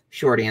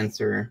short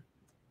answer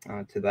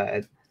to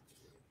that.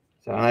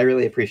 So I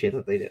really appreciate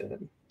that they did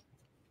it.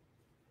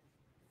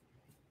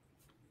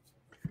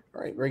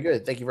 All right, very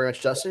good. Thank you very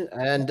much, Justin.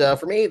 And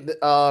for me,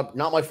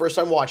 not my first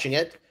time watching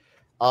it.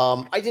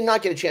 I did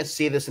not get a chance to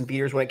see this in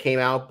theaters when it came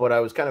out, but I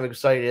was kind of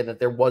excited that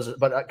there was.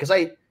 But because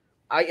I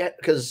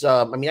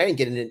didn't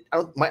get it.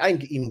 I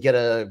didn't even get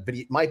a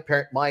video. I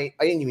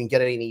didn't even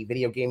get any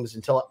video games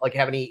until my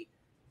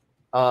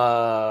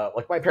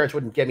parents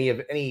wouldn't get me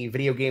any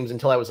video games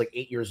until I was like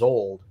 8 years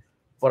old.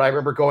 But I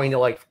remember going to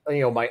my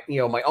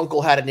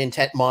uncle had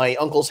my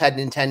uncles had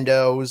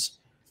Nintendos,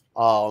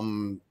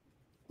 my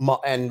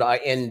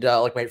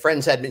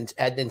friends had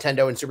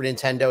Nintendo and Super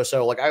Nintendo.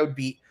 So I would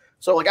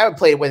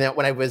play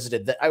when I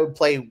visited. I would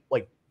play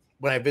like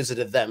when I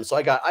visited them. So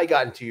I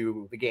got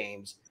into the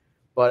games.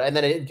 And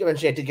then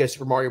eventually I did get a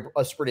Super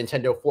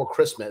Nintendo for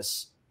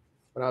Christmas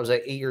when I was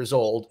like 8 years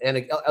old,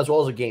 and as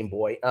well as a Game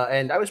Boy.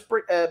 And I was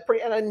I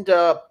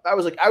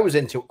was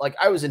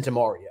into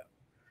Mario.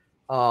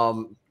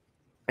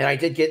 And I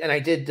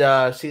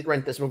did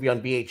rent this movie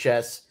on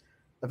VHS.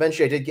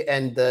 Eventually I did get,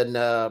 and then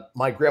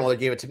my grandmother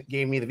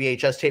gave me the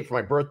VHS tape for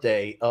my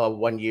birthday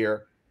one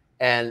year.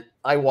 And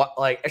I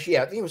I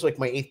think it was like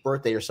my 8th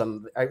birthday or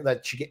something.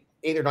 8th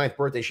or 9th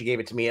birthday, she gave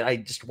it to me, and I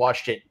just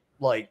watched it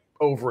like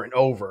over and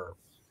over.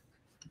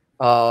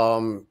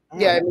 It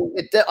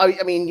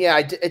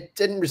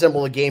didn't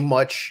resemble the game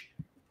much.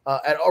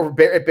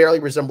 It barely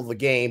resembled the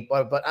game,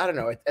 but I don't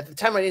know. At the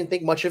time, I didn't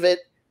think much of it.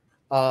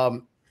 I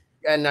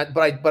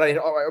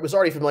was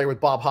already familiar with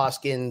Bob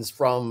Hoskins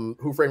from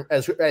Who Framed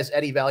as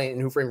Eddie Valiant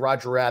and Who Framed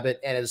Roger Rabbit,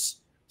 and as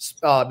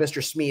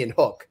Mr. Smee and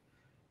Hook.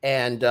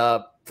 And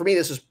for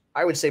me,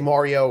 I would say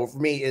Mario for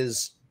me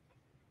is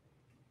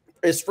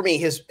his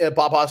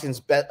Bob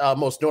Hoskins'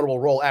 most notable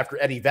role after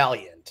Eddie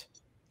Valiant.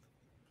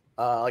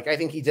 I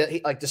think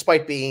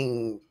despite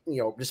being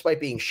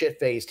shit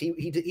faced,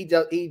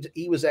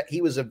 he was a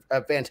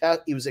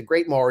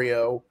great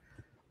Mario.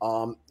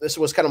 This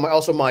was kind of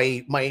also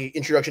my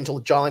introduction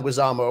to John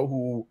Leguizamo,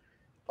 who,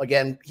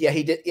 again,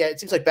 it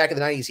seems like back in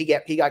the 90s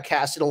he got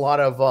cast in a lot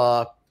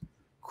of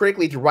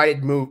critically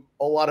derided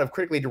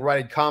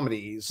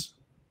comedies,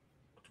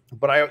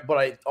 but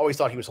I always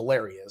thought he was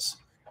hilarious.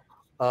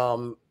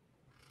 I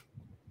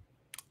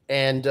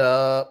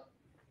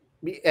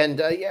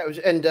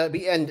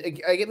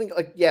think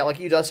like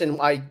you, Dustin,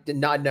 I did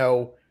not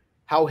know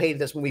how hated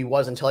this movie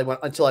was until I went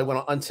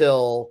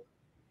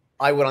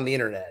on the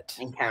internet.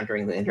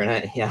 Encountering the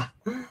internet, yeah.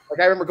 Like,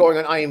 I remember going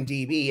on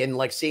IMDb and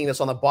like seeing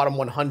this on the bottom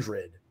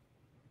 100,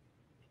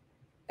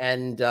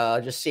 and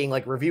just seeing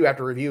like review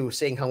after review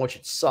saying how much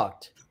it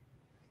sucked.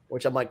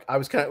 Which I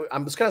was kind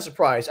of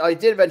surprised. I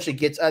did eventually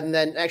and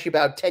then actually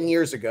about 10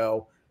 years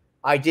ago,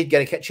 I did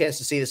get a chance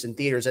to see this in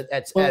theaters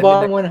at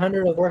bottom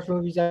 100 of worst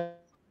movies. It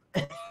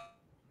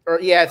was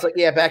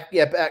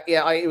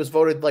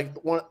voted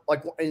on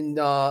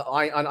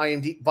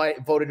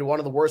IMDb, voted one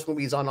of the worst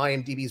movies on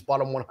IMDb's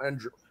bottom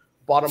 100.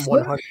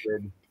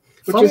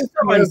 Funny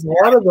thing is, a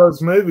lot of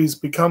those movies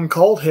become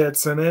cult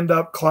hits and end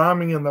up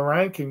climbing in the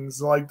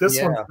rankings. Like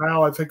this one's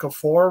now, I think, a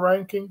 4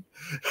 ranking.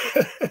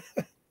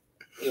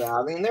 Yeah,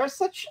 I mean, there's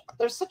such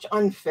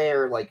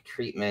unfair like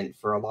treatment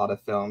for a lot of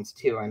films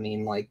too. I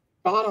mean, like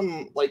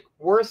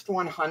worst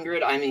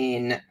 100. I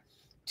mean,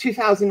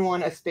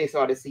 2001: A Space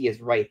Odyssey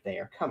is right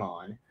there. Come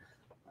on,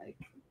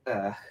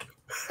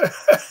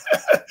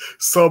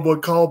 Some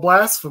would call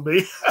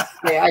blasphemy.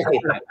 Yeah, I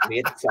hate that movie.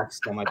 It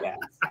sucks so much ass.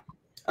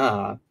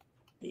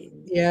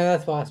 Yeah,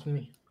 that's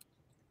blasphemy.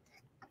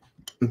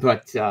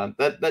 But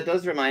that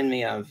does remind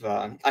me of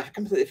I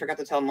completely forgot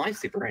to tell my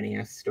Super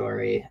NES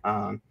story.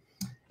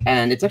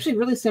 And it's actually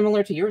really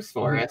similar to yours,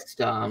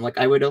 Forrest.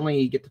 I would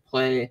only get to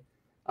play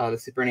the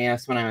Super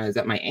NES when I was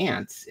at my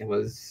aunt's. It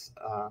was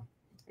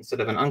instead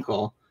of an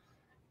uncle.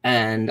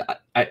 And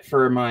I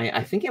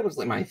think it was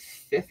like my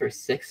 5th or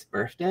 6th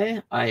birthday,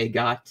 I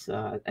got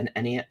an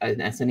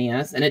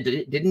SNES, and it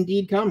did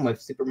indeed come with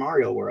Super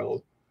Mario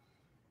World.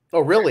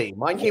 Oh, really?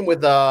 Mine came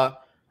with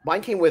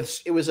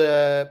it was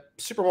a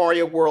Super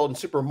Mario World and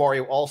Super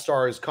Mario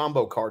All-Stars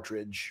combo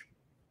cartridge.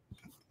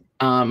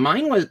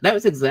 That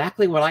was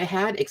exactly what I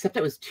had, except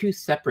it was 2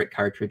 separate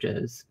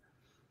cartridges.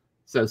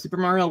 So Super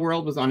Mario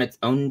World was on its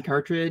own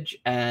cartridge,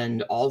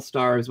 and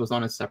All-Stars was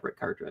on a separate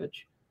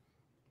cartridge.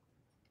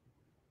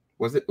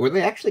 Were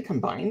they actually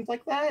combined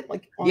like that?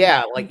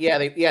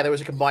 There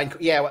was a combined.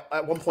 Yeah,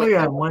 at one point.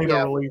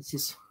 Later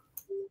releases.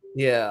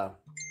 Yeah.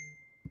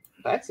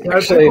 That's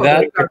actually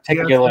that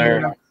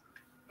particular.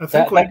 I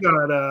think we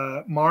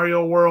got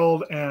Mario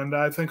World, and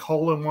I think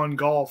Hole-in-One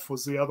Golf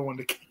was the other one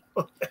to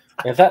kill.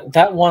 Yeah,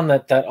 that one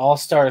that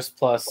All-Stars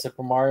plus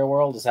Super Mario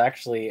World is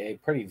actually a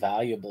pretty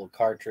valuable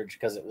cartridge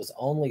because it was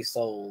only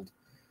sold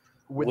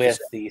with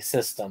the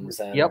systems,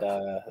 and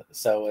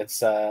so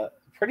it's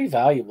pretty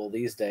valuable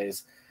these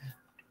days.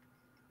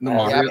 I'm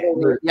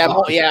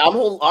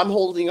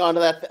holding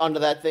onto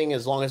that thing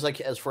as long as I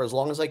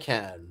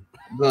can.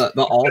 The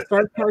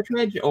All-Stars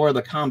cartridge or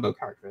the combo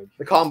cartridge?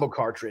 The combo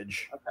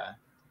cartridge. Okay.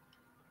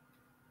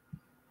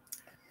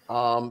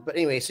 But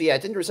anyway, so yeah,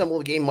 it didn't resemble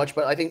the game much,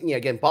 but I think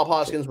again, Bob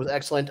Hoskins was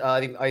excellent.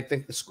 I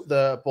think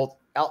both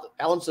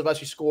Alan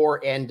Silvestri score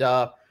and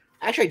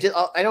actually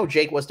I know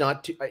Jake was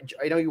not.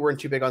 I know you weren't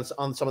too big on some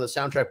of the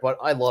soundtrack, but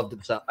I loved the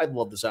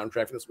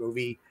soundtrack for this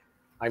movie.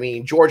 I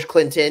mean, George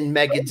Clinton,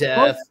 Megadeth.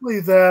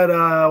 Mostly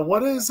that,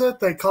 what is it?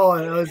 They call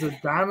it, is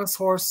it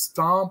Dinosaur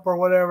Stomp or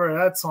whatever?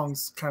 That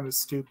song's kind of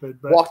stupid.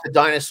 But Walk the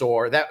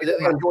Dinosaur.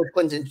 George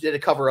Clinton did a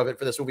cover of it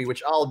for this movie,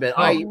 which I'll admit,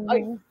 I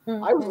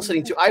was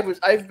listening to.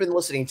 I've been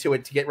listening to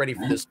it to get ready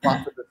for this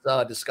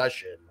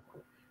discussion.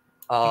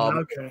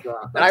 Okay.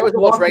 And I was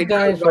almost ready.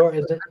 Dinosaur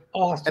is an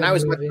awesome and I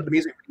was movie. with the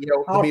music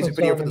video. The music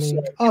video for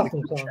the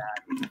awesome song.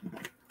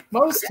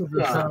 Most of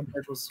the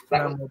soundtrack was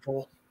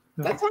memorable.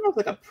 That sounds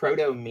like a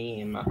proto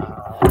meme.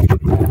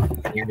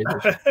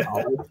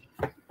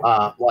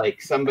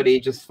 Like somebody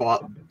just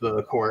thought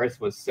the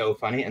chorus was so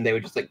funny, and they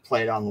would just like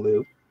play it on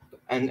loop.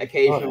 And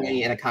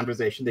occasionally in a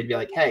conversation, they'd be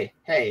like, "Hey,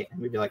 hey," and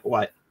we'd be like,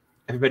 "What?"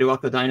 Everybody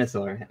walk the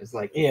dinosaur. It was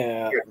like,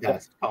 yeah,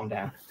 calm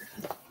down.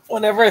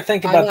 Whenever I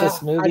think about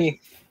this movie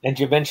and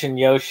you mention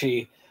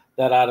Yoshi,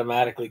 that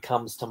automatically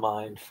comes to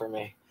mind for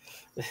me.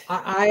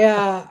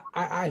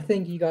 I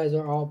think you guys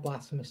are all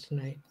blasphemous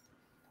tonight.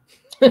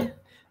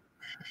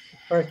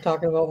 First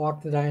talking about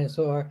Walk the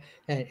Dinosaur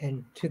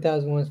and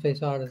 2001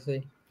 Space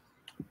Odyssey.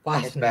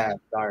 It's bad,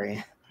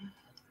 sorry.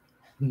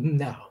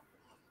 No.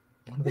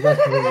 The best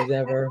movies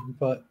ever,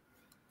 but...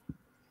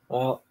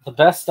 Well, the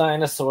best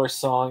dinosaur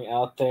song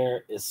out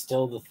there is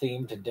still the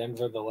theme to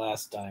Denver the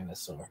Last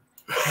Dinosaur.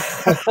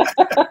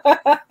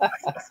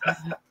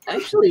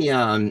 Actually,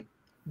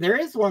 there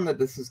is one that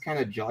this is kind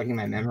of jogging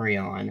my memory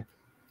on.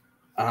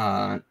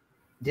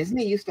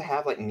 Disney used to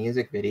have like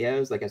music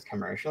videos like as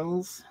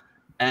commercials.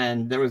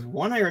 And there was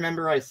one I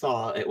remember I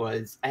saw. It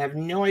was, I have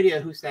no idea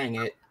who sang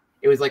it.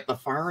 It was like The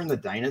Farmer and the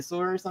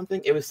Dinosaur or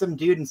something. It was some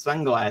dude in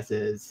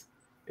sunglasses.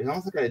 It was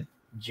almost like a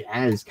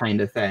jazz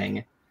kind of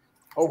thing.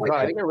 Oh god,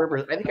 I think I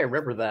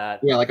remember that.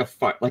 Yeah, like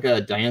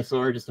a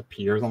dinosaur just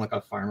appears on like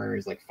a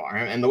farmer's like farm,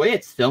 and the way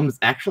it's filmed is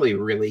actually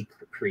really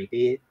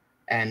creepy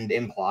and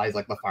implies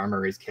like the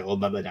farmer is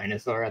killed by the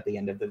dinosaur at the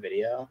end of the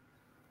video.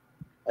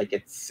 Like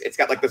it's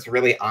got like this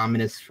really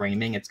ominous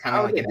framing. It's kind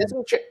of like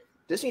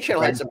Disney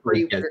Channel had some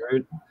pretty.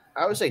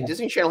 I would say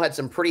Disney Channel had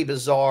some pretty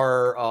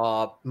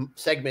bizarre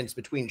segments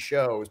between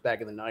shows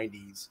back in the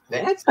 90s. They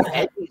had some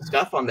edgy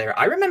stuff on there.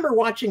 I remember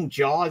watching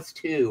Jaws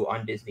 2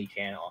 on Disney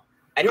Channel.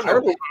 I don't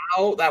know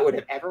how that would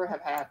have ever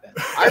have happened.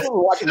 I remember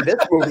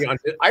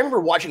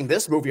watching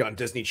this movie on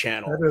Disney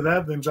Channel. Better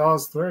that than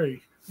Jaws 3.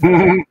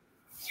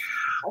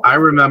 I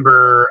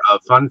remember a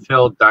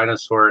fun-filled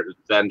dinosaur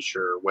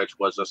adventure, which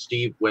was a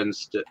Steve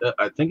Winston.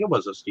 I think it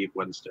was a Steve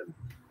Winston.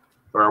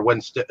 Or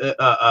Winston,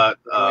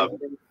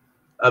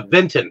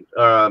 Vinton,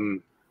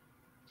 the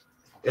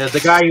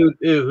guy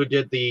who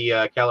did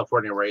the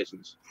California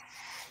Raisins.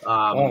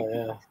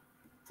 I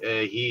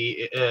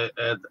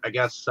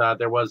guess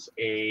there was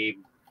a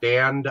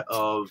band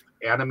of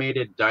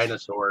animated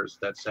dinosaurs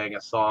that sang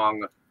a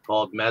song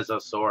called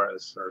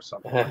Mesosaurus or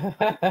something,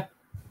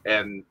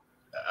 and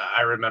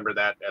I remember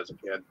that as a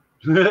kid.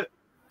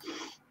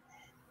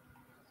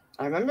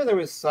 I remember there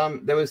was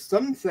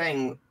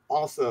something.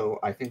 Also,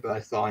 I think that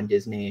I saw on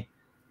Disney,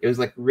 it was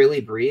like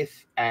really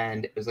brief,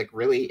 and it was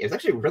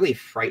actually really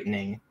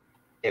frightening.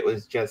 It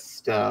was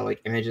just like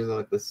images of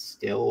like the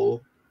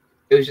still.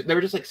 They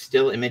were just like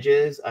still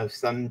images of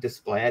some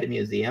display at a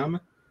museum,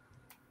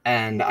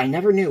 and I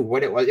never knew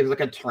what it was. It was like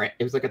a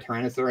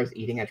Tyrannosaurus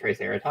eating a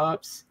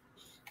Triceratops,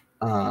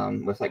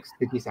 with like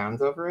spooky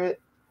sounds over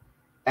it.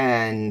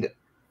 And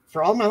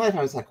for all my life,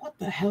 I was like, "What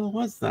the hell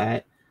was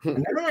that?" And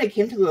then when I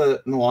came to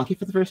the Milwaukee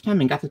for the first time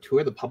and got to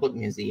tour the public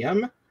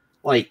museum,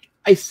 like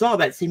I saw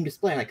that same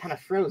display and I kind of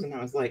froze, and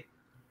I was like,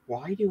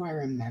 why do I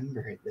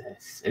remember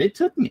this? And it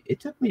took me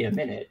a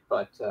minute,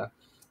 but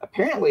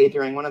apparently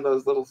during one of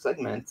those little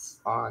segments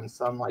on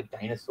some like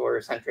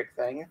dinosaur-centric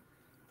thing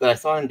that I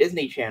saw on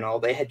Disney Channel,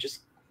 they had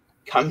just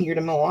come here to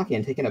Milwaukee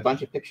and taken a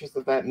bunch of pictures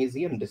of that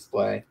museum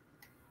display,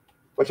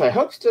 which I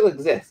hope still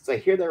exists. I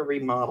hear they're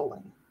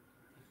remodeling.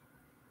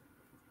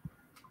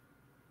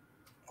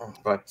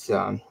 But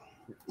so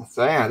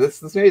yeah,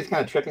 this movie is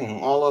kind of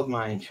tripping all of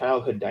my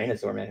childhood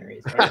dinosaur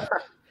memories.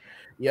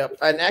 Yep,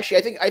 and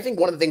actually, I think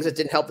one of the things that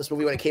didn't help this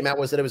movie when it came out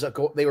was that it was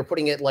they were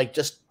putting it like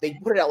they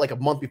put it out like a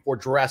month before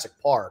Jurassic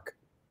Park.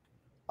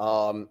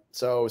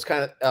 So it was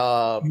kind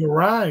of You're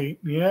right.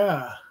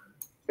 Yeah.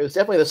 It was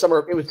definitely the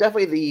summer. It was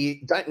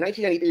definitely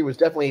 1993 was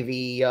definitely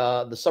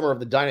the summer of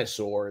the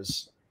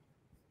dinosaurs.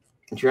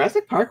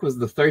 Jurassic Park was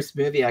the first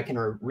movie I can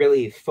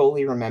really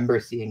fully remember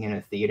seeing in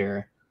a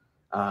theater.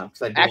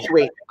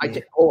 Actually,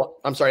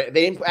 I'm sorry.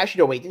 They didn't actually.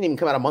 No, wait. It didn't even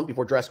come out a month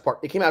before Jurassic Park.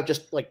 It came out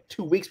just like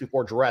 2 weeks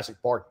before Jurassic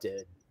Park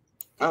did.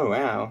 Oh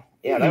wow!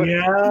 Yeah,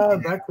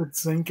 that could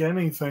sink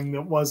anything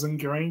that wasn't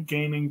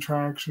gaining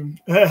traction.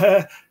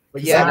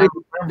 But yeah,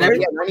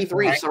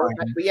 93. Summer,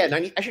 but yeah,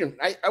 90. Actually,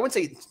 I wouldn't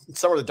say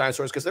Summer of the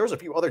Dinosaurs because there was a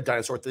few other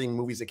dinosaur thing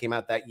movies that came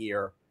out that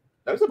year.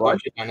 There was a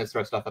bunch of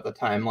dinosaur stuff at the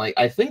time. Like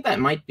I think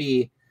that might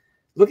be,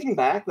 looking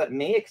back, that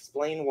may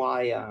explain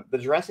why the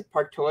Jurassic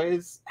Park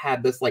toys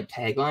had this like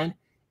tagline: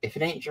 "If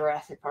it ain't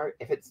Jurassic Park,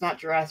 if it's not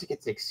Jurassic,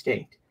 it's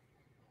extinct."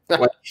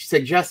 Which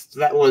suggests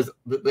that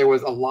there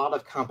was a lot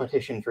of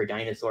competition for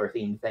dinosaur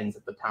themed things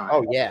at the time.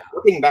 Oh yeah.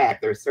 Looking back,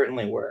 there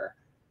certainly were.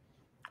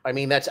 I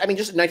mean, just in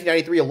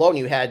 1993 alone,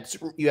 you had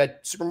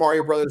Super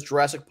Mario Brothers,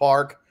 Jurassic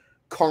Park,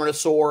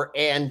 Carnosaur,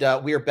 and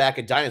We're Back,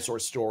 a Dinosaur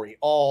Story,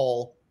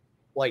 all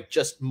like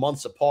just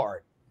months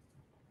apart.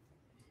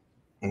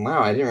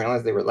 Wow, I didn't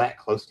realize they were that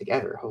close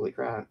together. Holy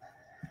crap.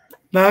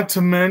 Not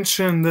to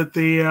mention that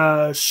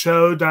the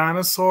show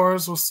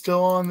Dinosaurs was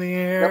still on the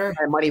air. Yep,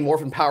 and Mighty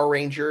Morphin Power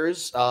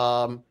Rangers.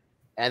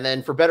 And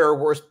then for better or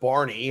worse,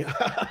 Barney.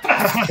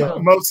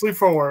 Mostly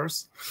for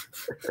worse.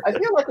 I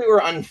feel like we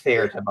were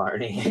unfair to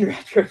Barney in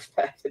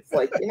retrospect. It's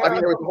like, you know, I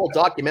mean, there was a whole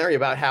documentary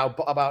about how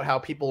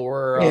people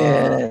were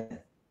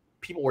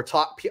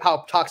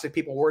how toxic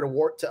people were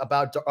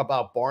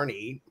about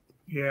Barney.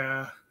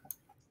 Yeah.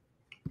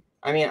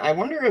 I mean, I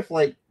wonder if,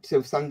 like,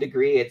 to some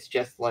degree, it's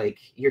just like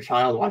your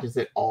child watches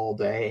it all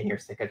day and you're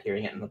sick of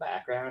hearing it in the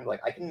background. Like,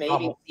 I can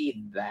maybe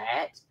see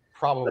that.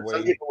 Probably. But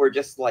some people were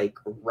just like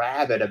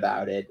rabid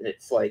about it.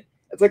 It's like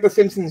the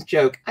Simpsons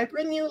joke. I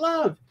bring you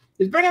love.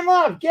 He's bringing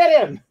love.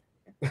 Get him.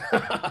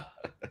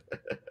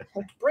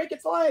 Break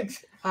its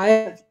legs.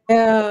 I had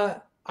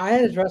to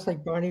dress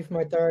like Barney for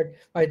my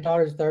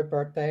daughter's third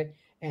birthday,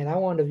 and I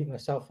wanted to beat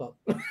myself up.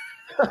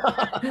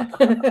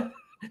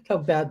 How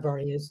bad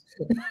Barney is.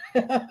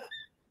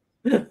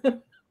 We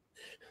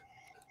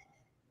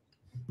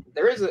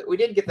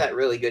did get that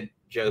really good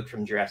joke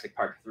from Jurassic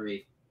Park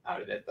 3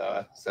 out of it,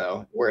 though,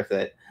 so worth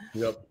it.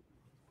 Yep.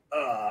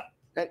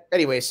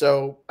 Anyway,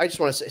 so I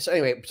just want to say. So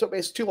anyway, so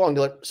it's too long.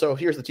 So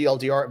here's the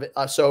TLDR of it.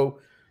 So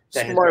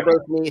Super Mario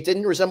Bros. Me, it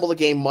didn't resemble the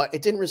game.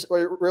 It didn't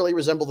really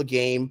resemble the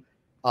game.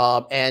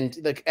 And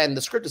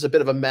the script is a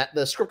bit of a mess.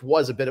 The script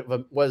was a bit of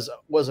a was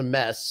a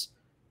mess.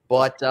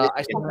 But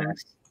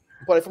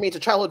but for me, it's a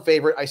childhood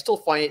favorite. I still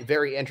find it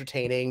very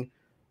entertaining.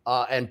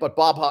 But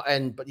Bob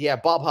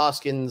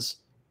Hoskins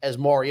as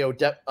Mario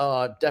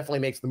definitely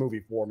makes the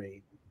movie for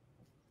me.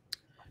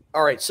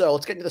 All right, so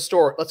let's get into the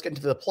story. Let's get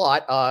into the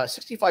plot.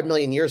 65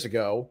 million years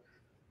ago,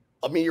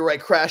 a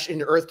meteorite crashed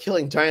into Earth,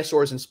 killing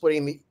dinosaurs and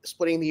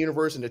splitting the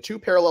universe into two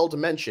parallel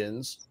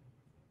dimensions.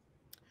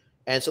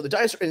 And so the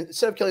dinosaur,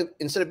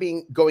 instead of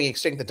going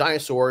extinct, the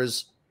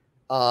dinosaurs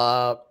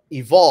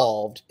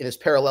evolved in this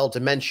parallel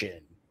dimension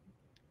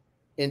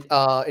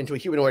into a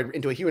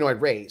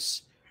humanoid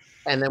race.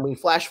 And then we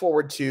flash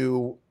forward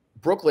to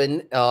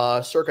Brooklyn,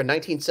 circa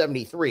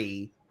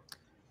 1973.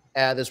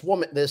 This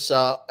woman, it's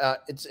a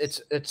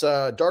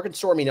dark and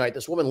stormy night.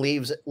 This woman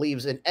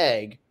leaves an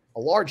egg, a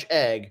large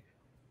egg,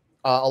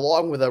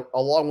 along with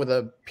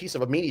a piece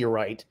of a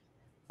meteorite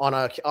on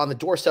the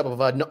doorstep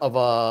of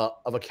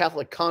a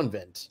Catholic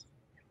convent.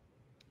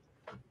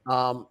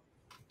 The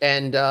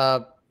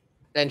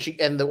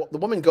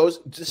woman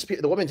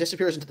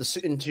disappears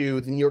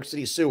into the New York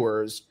City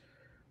sewers,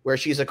 where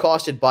she's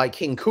accosted by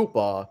King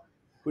Koopa,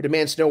 who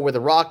demands to know where the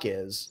rock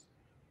is,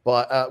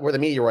 but where the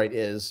meteorite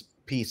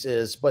piece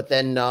is. But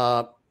then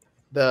the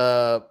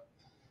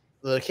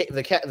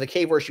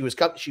cave where she was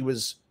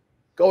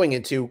going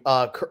into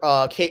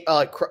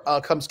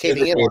comes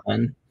caving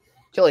in,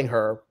 killing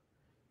her,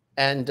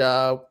 and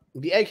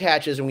the egg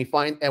hatches, and it's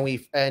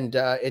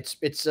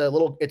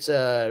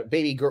a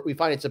baby girl. We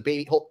find it's a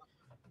baby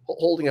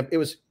holding a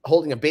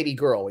baby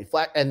girl.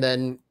 And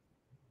then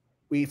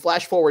we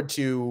flash forward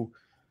to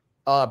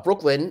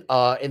Brooklyn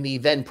in the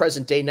then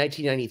present day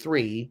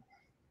 1993,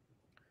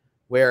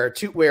 where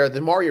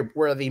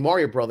the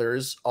Mario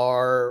brothers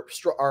are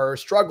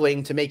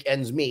struggling to make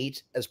ends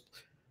meet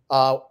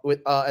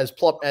with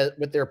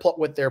their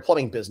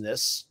plumbing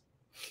business.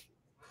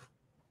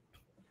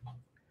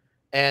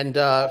 and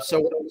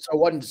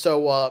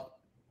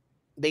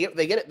they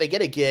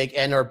get a gig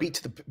and are beat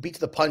to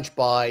the punch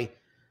by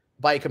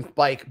a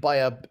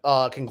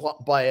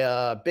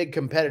big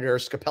competitor,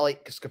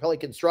 Scapelli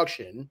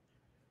Construction,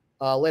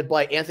 led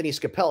by Anthony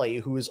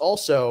Scapelli, who has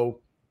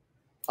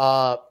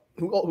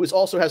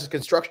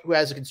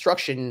a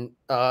construction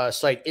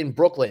site in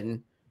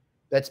Brooklyn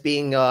that's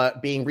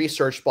being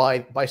researched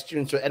by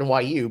students at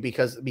NYU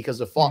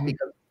because of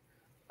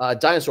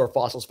dinosaur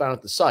fossils found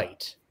at the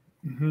site.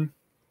 Mm-hmm.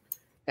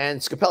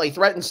 And Scapelli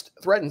threatens,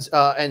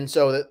 and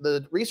so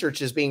the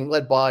research is being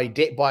led by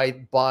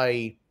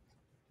the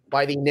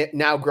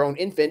now grown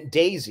infant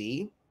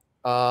Daisy,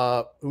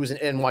 who's an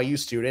NYU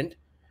student,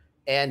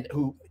 and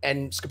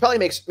Scapelli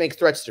makes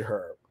threats to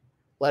her.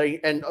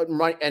 There's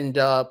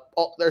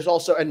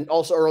also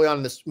early on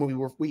in this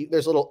movie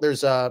there's a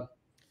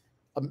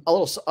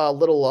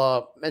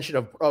little mention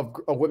of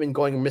women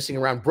going missing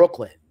around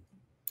Brooklyn.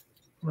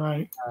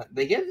 Right.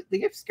 They give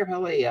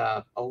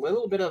Scapelli a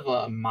little bit of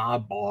a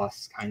mob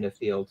boss kind of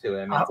feel to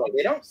him. It's like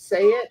they don't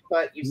say it,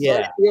 but you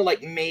sort of feel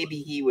like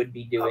maybe he would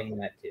be doing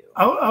that too.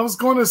 I was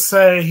going to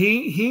say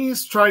he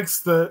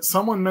strikes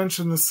someone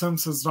mentioned The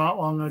Simpsons not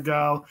long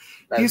ago.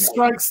 He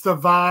strikes the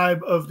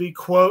vibe of the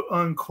quote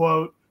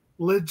unquote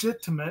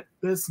legitimate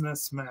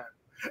businessman.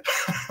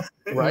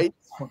 Right?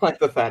 Like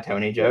the Fat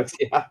Tony jokes,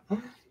 yeah.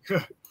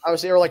 I would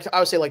say like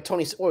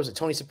Tony. What was it?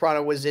 Tony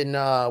Soprano was in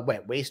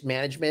Waste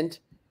Management.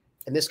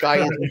 And this guy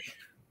is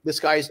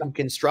in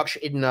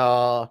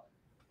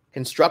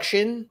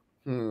construction.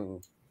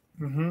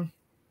 Mm-hmm.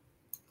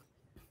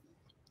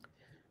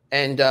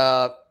 And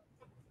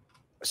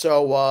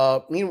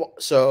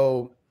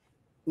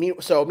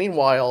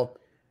meanwhile,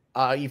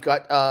 you've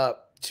got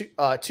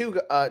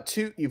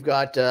you've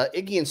got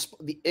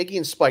Iggy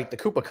and Spike, the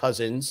Koopa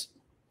cousins,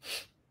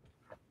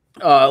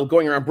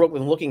 going around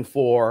Brooklyn looking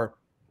for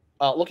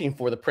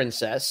the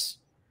princess.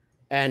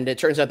 And it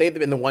turns out they've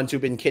been the ones who've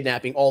been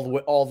kidnapping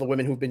all the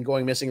women who've been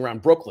going missing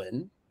around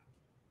Brooklyn.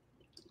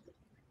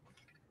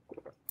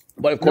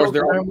 But of course,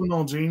 they're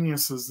criminal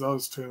geniuses.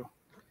 Those two.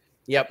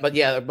 Yeah, but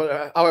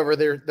however,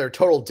 they're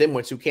total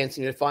dimwits who can't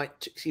seem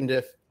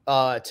to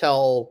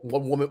tell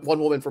one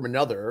woman from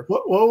another.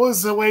 What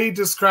was the way he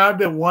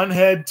described it? One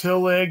head, two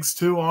legs,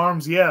 two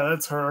arms. Yeah,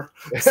 that's her.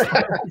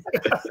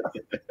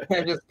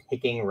 They're just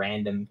picking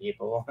random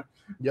people.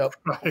 Yep.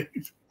 Right.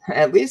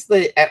 At least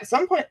at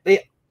some point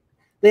they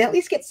at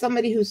least get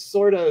somebody who's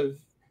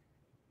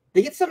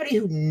they get somebody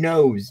who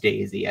knows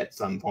Daisy at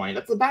some point.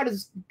 That's about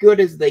as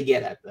good as they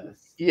get at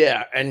this.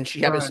 Yeah, and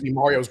she happens to be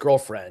Mario's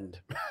girlfriend.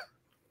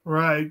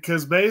 Right,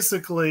 because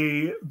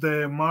basically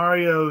the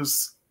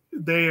Marios,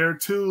 they are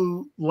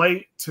too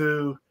late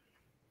to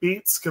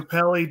beat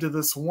Scapelli to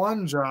this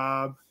one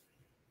job,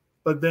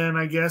 but then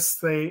I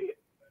guess I'm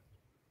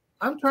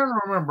trying to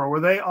remember,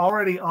 were they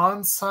already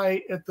on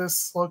site at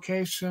this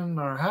location,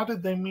 or how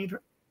did they meet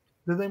her?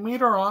 Did they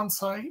meet her on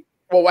site?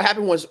 Well, what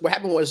happened was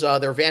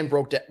their van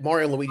broke down.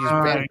 Mario and Luigi's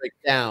van broke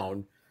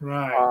down.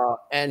 Right.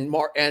 And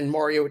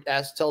Mario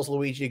tells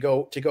Luigi to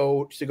go to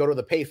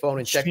the payphone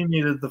and check. She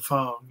needed the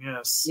phone.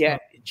 Yes. Yeah.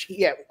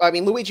 Yeah. I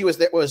mean, Luigi was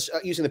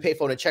using the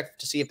payphone to check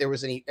to see if there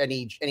was any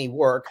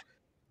work.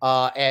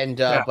 But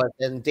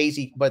then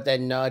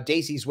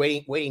Daisy's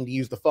waiting to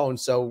use the phone,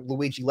 so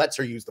Luigi lets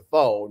her use the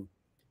phone.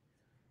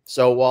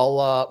 So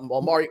while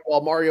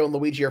Mario and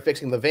Luigi are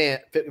fixing the van,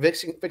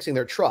 fixing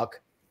their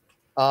truck,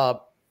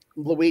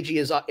 Luigi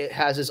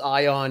has his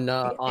eye on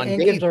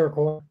gives her a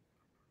call.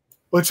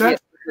 Which it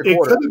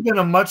could have been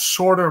a much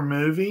shorter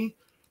movie,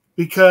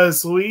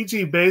 because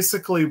Luigi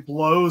basically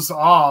blows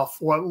off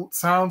what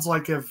sounds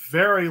like a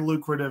very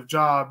lucrative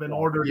job in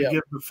order to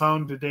give the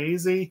phone to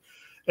Daisy.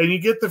 And you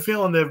get the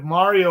feeling that if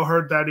Mario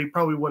heard that, he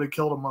probably would have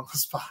killed him on the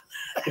spot.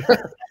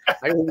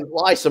 I mean,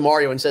 lies to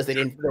Mario and says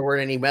there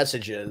weren't any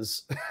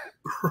messages.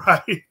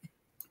 Right.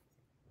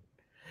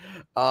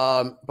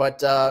 So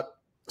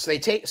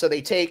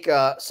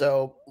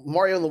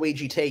Mario and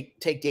Luigi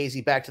take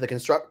Daisy back to the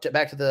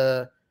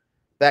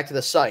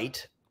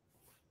site.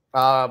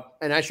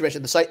 And I should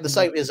mention the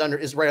site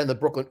is right on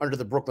under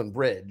the Brooklyn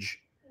Bridge.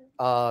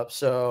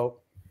 So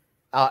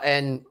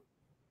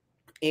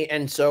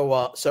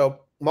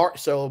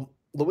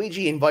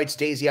Luigi invites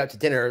Daisy out to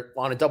dinner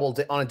on a double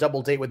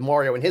date with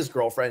Mario and his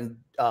girlfriend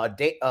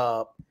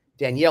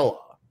Daniela.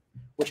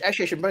 Which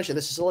actually I should mention,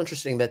 this is so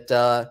interesting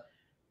that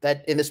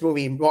in this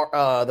movie,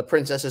 the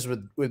princess is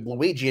with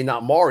Luigi and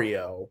not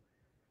Mario.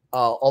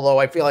 Although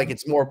I feel like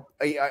it's more,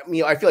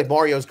 I feel like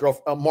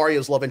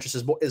Mario's love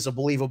interest is a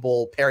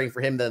believable pairing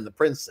for him than the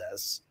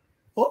princess.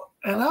 Well,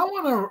 and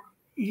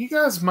you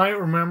guys might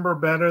remember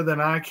better than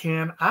I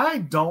can. I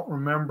don't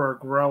remember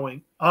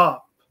growing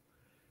up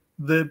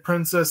the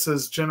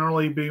princesses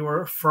generally being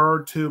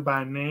referred to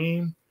by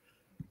name.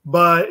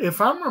 But if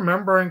I'm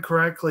remembering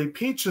correctly,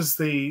 Peach is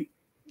the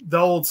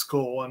old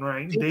school one,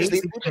 right? Daisy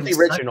is the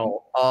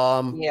original.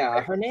 Her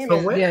name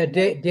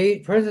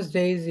Princess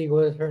Daisy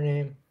was her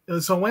name.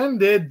 So when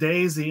did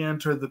Daisy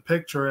enter the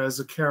picture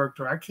as a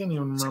character? I can't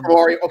even remember.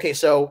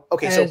 So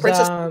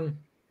Princess.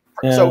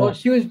 Well,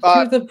 she was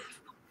the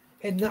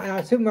And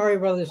Super Mario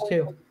Brothers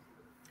too.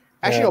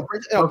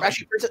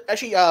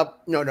 Actually, Yeah.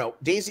 no, no.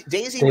 Daisy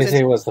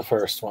was the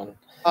first one.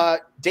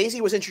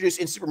 Daisy was introduced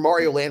in Super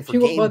Mario Land for She,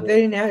 Game but Boy.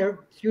 they didn't have her.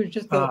 She was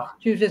just the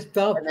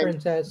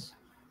princess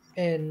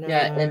in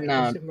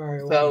Super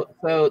Mario.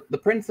 So the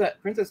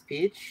Princess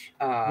Peach.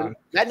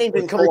 That name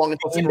didn't come along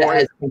until Super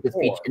Mario Princess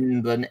Peach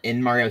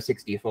in Mario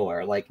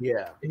 64. Like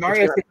yeah, in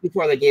Mario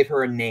 64, they gave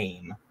her a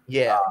name.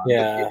 Yeah,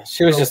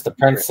 she was just the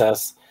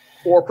princess.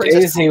 Or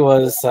Princess Daisy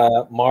was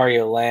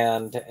Mario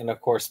Land, and of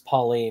course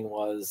Pauline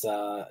was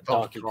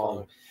Donkey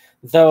Kong.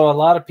 Though a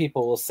lot of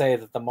people will say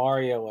that the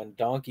Mario and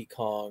Donkey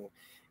Kong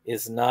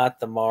is not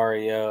the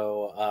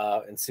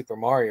Mario in Super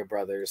Mario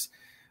Brothers,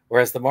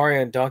 whereas the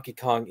Mario and Donkey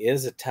Kong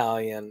is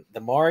Italian. The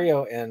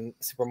Mario and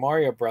Super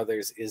Mario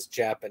Brothers is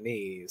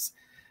Japanese,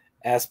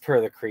 as per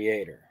the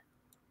creator,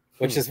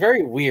 which is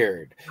very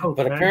weird.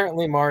 Okay. But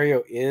apparently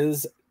Mario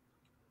is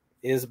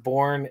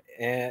born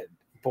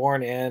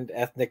and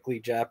ethnically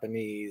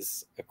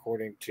Japanese,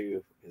 according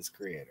to his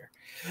creator.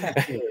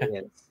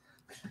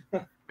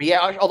 But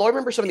yeah, although I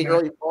remember some of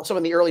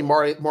the early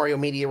Mario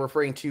media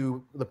referring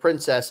to the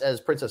princess as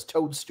Princess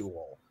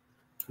Toadstool.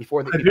 I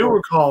do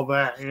recall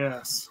that.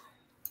 Yes.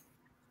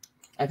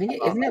 I think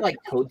isn't it like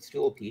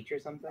Toadstool Peach or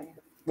something?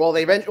 Well,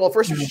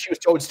 first she was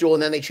Toadstool,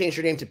 and then they changed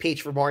her name to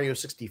Peach for Mario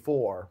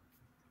 64.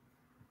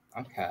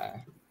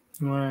 Okay.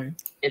 Right.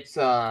 It's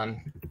a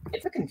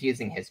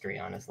confusing history,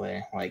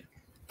 honestly. Like,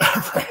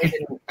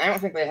 I don't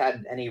think they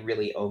had any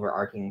really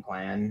overarching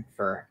plan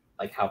for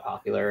like how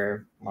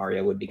popular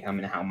Mario would become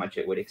and how much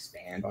it would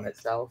expand on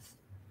itself.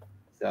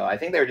 So I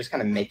think they were just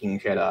kind of making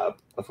shit up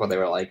before they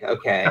were like,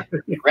 okay,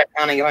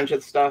 retconning a bunch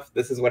of stuff.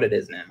 This is what it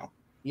is now.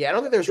 Yeah, I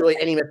don't think there's really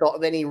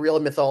any real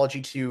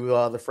mythology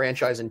to the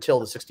franchise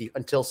until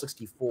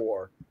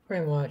 64.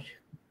 Pretty much.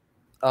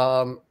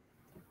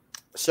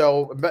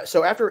 So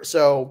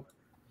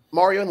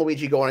Mario and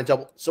Luigi go on a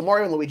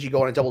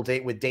double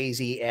date with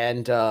Daisy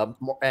and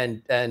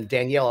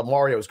Daniela,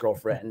 Mario's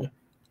girlfriend,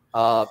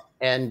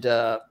 and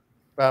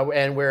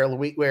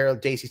where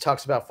Daisy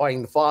talks about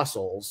finding the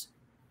fossils,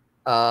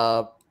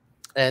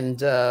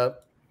 and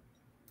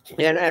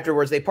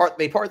afterwards they part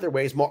their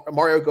ways.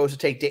 Mario goes to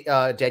take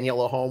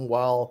Daniela home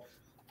while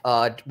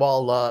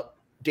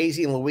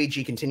Daisy and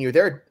Luigi continue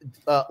their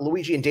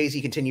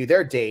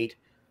date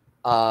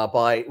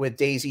with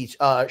Daisy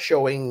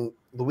showing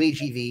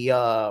Luigi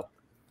the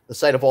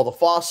site of all the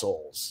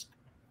fossils.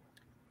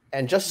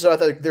 And just as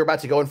they're about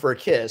to go in for a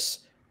kiss,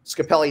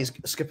 two of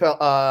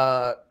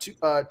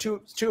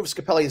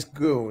Scapelli's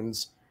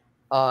goons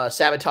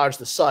sabotage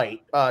the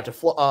site to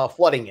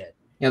flooding it.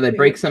 Yeah, they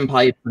break some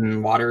pipe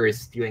and water is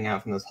spewing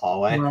out from this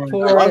hallway.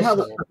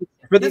 Forrest,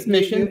 for this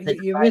mission,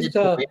 you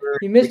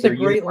missed a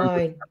great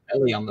line.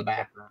 On the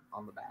back.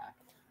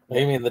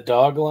 You mean the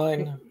dog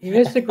line? You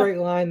missed a great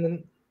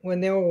line when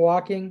they were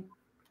walking.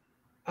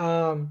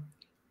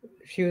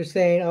 She was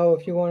saying, "Oh,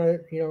 if you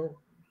want to,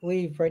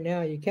 leave right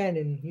now, you can."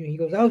 And he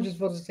goes, "I was just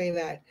supposed to say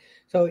that."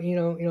 So if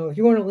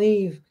you want to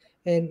leave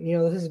and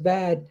this is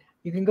bad,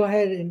 you can go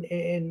ahead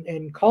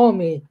and call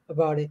me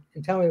about it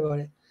and tell me about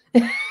it.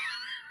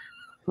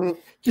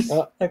 Just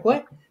like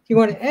what? You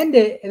want to end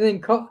it and then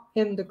call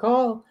him to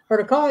call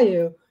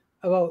you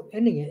about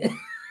ending it.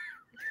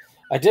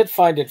 I did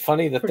find it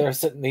funny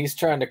that he's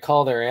trying to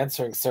call their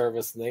answering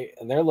service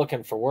and they're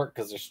looking for work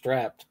because they're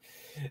strapped.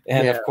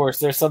 And of course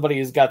there's somebody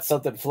who's got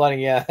something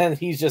flooding and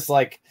he's just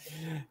like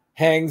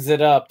hangs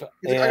it up.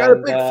 I got a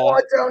big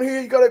flood down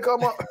here, you gotta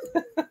come up.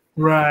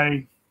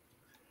 Right.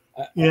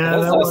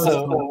 Yeah.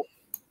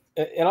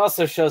 It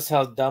also shows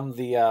how dumb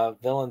the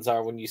villains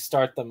are when you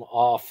start them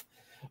off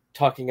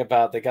talking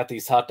about they got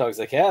these hot dogs.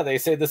 Like, yeah, they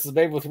say this is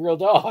made with real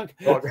dog.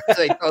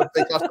 They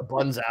toss the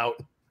buns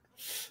out.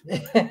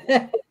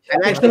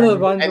 And actually, the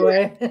buns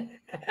away.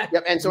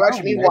 Yep. And so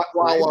actually,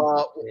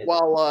 while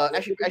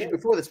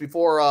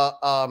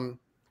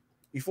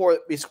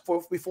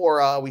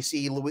we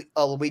see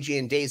Luigi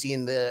and Daisy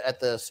at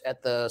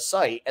the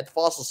site of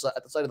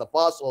the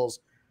fossils,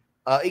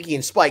 Iggy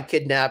and Spike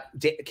kidnap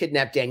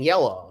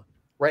Daniela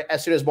right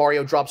as soon as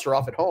Mario drops her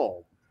off at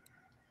home.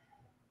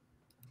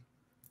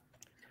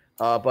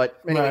 But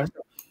anyway,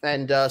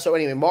 so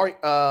anyway,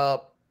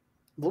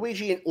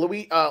 Luigi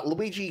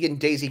and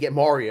Daisy get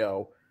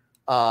Mario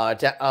down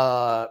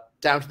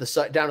to the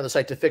site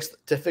to fix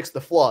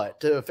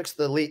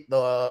the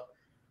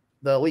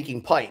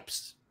leaking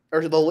pipes or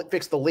to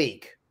fix the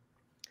leak.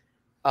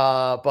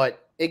 But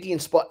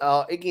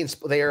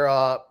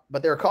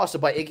they're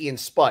accosted by Iggy and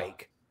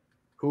Spike,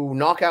 who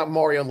knock out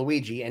Mario and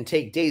Luigi and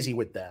take Daisy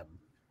with them.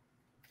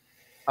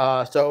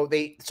 So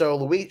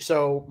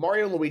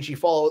Mario and Luigi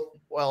follow.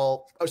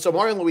 So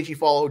Mario and Luigi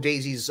follow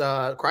Daisy's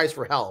cries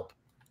for help,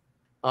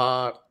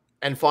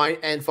 and find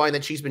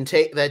that she's been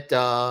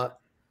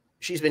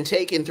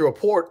taken through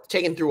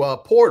a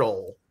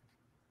portal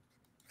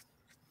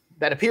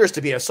that appears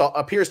to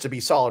be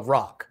solid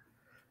rock.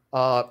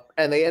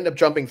 And they end up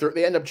jumping through.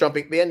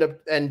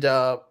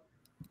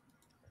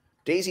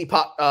 Daisy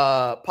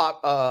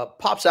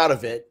pops out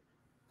of it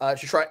to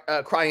try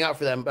crying out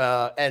for them,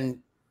 and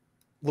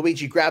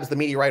Luigi grabs the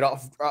meteorite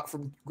off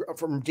from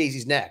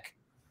Daisy's neck.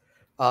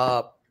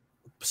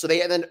 So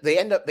they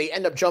end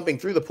up jumping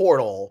through the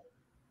portal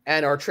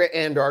and are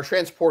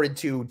transported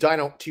to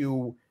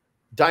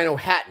Dino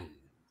Hatton,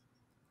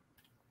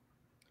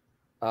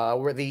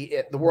 where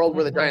the world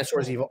where the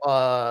dinosaurs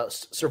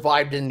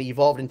survived and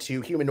evolved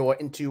into humanoid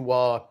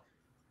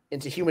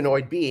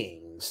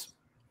beings.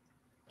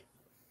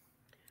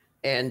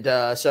 And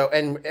so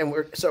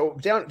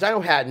Dino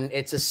Hatton,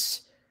 it's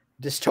this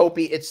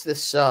dystopia. It's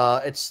this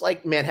it's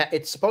like Manhattan.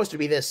 It's supposed to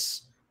be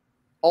this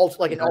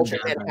like an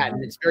alternate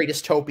Manhattan. It's very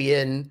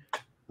dystopian.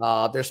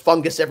 There's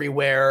fungus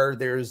everywhere.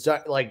 There's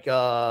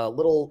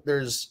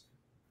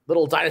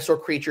little dinosaur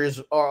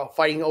creatures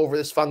fighting over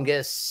this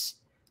fungus.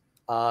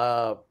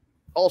 All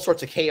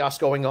sorts of chaos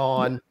going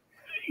on.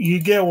 You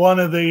get one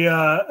of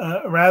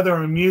the rather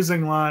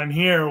amusing line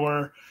here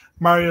where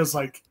Mario's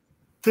like,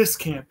 "This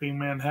can't be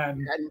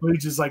Manhattan."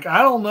 Luigi's like,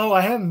 "I don't know.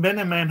 I haven't been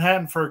in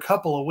Manhattan for a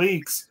couple of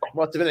weeks.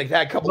 Must have been a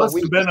bad couple of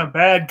weeks. Must have been a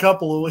bad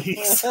couple of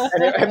weeks."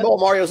 and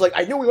Mario's like,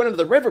 "I knew we went into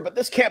the river, but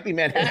this can't be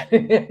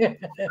Manhattan."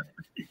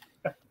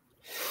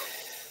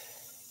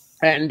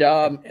 And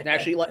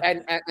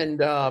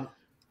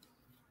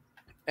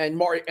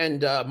Mario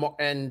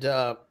and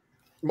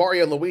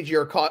Luigi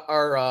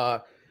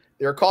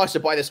they're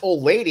accosted by this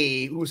old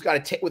lady who's got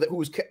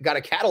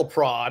a cattle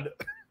prod.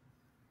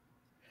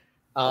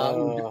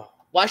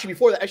 Actually,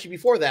 before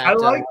that, I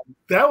like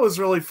that was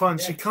really fun.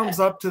 She comes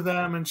up to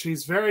them and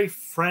she's very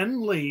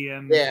friendly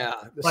and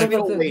sweet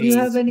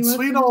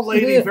old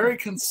lady, very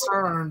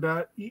concerned.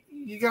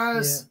 You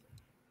guys,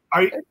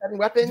 are you having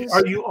weapons?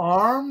 Are you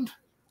armed?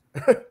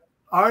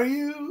 Are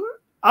you?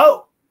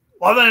 Oh,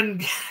 well then,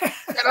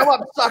 get them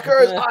up,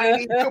 suckers! I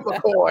need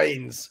Koopa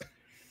coins.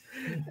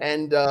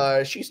 And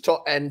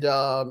and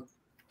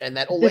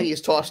that old lady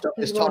is tossed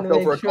over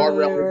a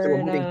guardrail into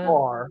a moving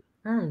car.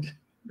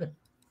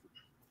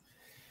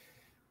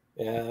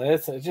 Yeah,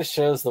 it just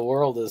shows the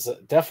world is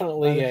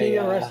definitely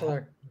a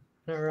wrestler.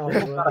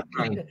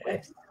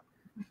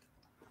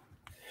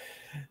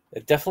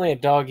 Definitely a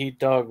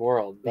dog-eat-dog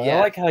world. But I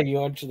like how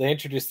they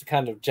introduced the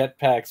kind of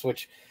jetpacks,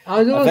 which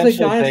I was going to say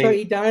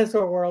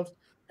dinosaur-eat-dinosaur world.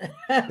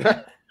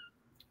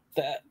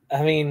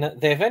 I mean,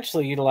 they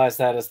eventually utilized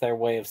that as their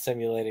way of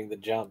simulating the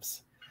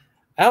jumps.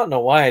 I don't know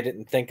why I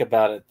didn't think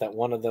about it, that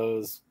one of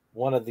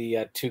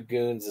the two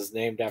goons is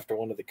named after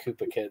one of the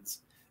Koopa kids.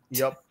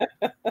 Yep.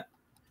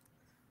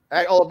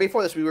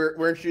 Before this,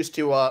 we're introduced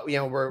to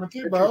we're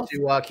introduced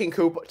to King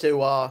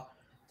Koopa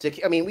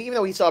even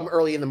though we saw him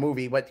early in the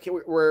movie, but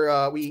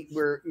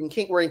we're in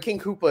King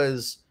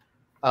Koopa's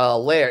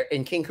lair.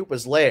 In King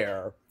Koopa's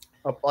lair,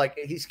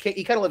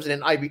 he kind of lives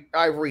in an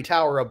ivory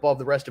tower above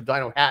the rest of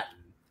Dino Hatton,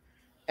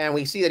 and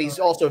we see that he's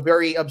also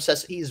very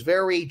obsessive. He's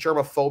very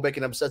germophobic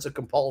and obsessive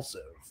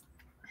compulsive.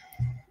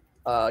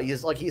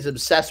 He's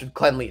obsessed with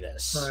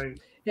cleanliness. Right.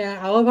 Yeah,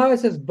 I love how it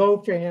says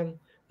vote for him,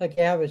 like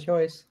you have a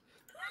choice.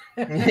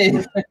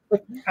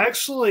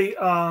 Actually,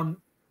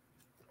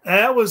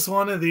 that was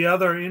one of the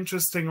other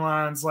interesting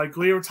lines. Like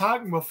we were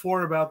talking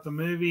before about the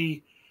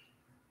movie.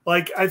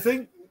 Like I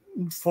think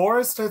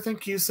Forrest,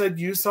 you said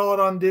you saw it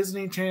on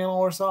Disney Channel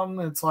or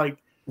something. It's like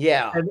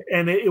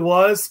and it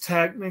was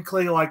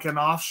technically like an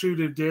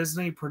offshoot of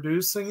Disney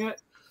producing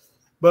it.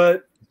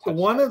 But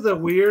one of the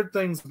weird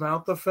things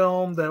about the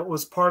film that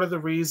was part of the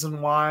reason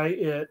why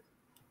it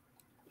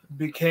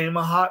became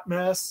a hot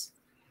mess,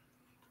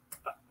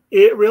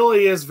 it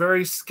really is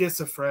very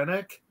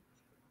schizophrenic.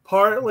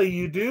 Partly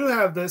you do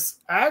have this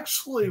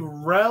actually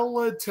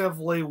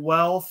relatively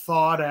well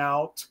thought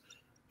out,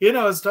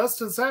 as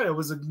Dustin said, it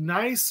was a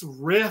nice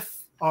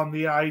riff on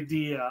the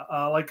idea,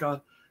 like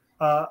a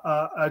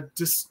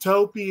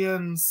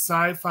dystopian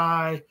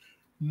sci-fi,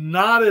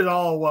 not at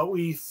all what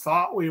we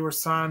thought we were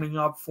signing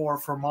up for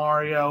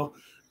Mario.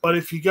 But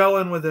if you go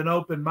in with an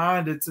open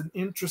mind, it's an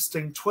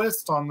interesting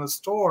twist on the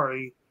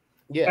story.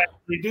 Yeah, and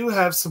we do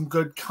have some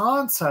good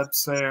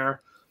concepts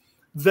there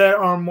that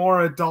are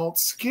more adult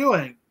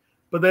skewing.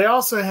 But they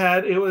also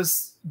it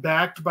was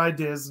backed by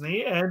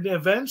Disney, and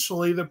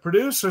eventually the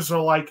producers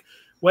are like,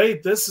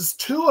 wait, this is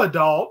too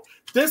adult.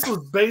 This was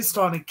based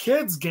on a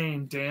kid's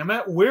game, damn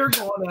it. We're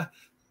going to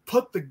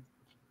put the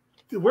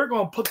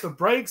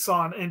brakes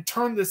on and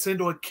turn this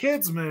into a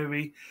kid's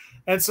movie.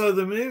 And so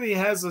the movie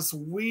has this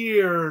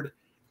weird,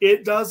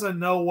 it doesn't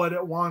know what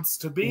it wants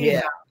to be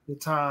half the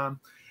time.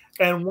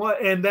 And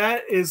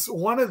that is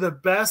one of the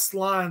best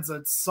lines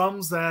that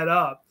sums that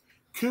up.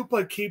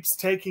 Koopa keeps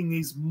taking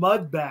these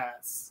mud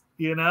baths,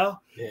 You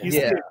see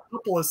a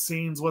couple of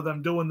scenes with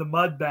him doing the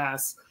mud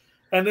baths.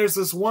 And there's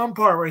this one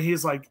part where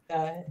he's like,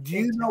 do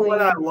you know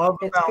what I love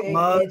about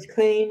mud? It's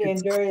clean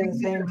and dirty at the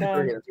same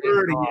time.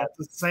 Dirty at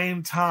the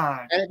same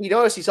time. And if you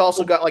notice, he's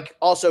also got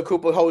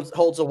Koopa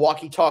holds a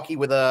walkie-talkie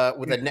with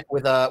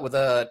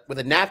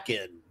a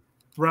napkin.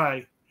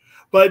 Right.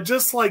 But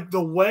just like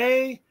the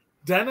way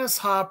Dennis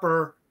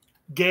Hopper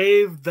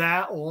gave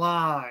that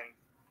line,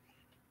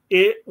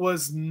 it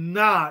was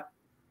not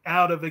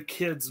out of a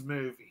kid's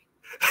movie.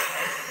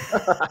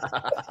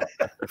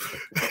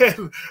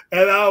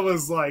 and I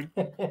was like,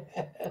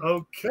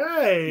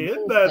 okay,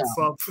 isn't that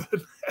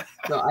something?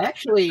 So I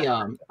actually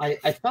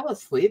I fell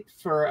asleep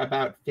for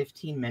about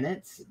 15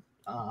 minutes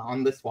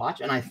on this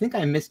watch, and I think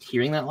I missed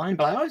hearing that line,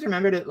 but I always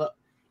remembered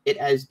it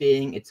as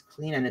being it's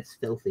clean and it's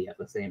filthy at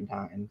the same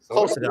time. So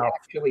Close what did he enough.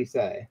 actually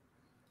say?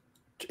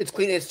 It's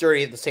clean and it's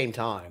dirty at the same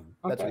time.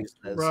 That's Okay. what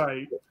he says.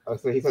 Right. Oh,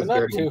 so he says not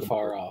dirty too and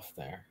far off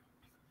there.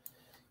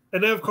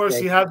 And then, of course,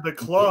 Okay. you have the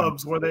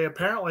clubs where they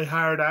apparently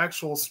hired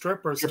actual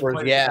strippers to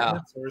play yeah.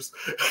 dancers.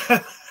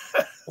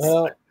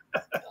 Well,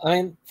 I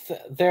mean,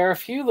 there are a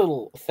few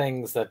little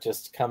things that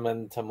just come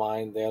into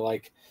mind. They're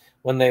like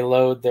when they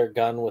load their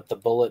gun with the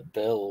bullet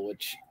bill,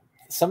 which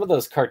some of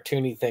those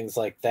cartoony things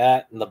like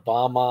that, and the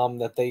bomb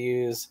that they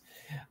use,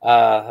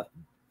 though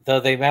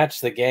they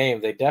match the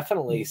game, they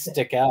definitely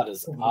stick out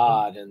as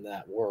odd in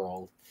that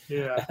world.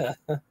 Yeah.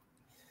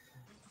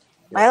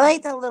 I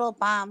like the little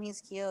bomb.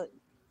 He's cute.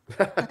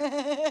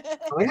 I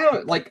like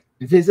how like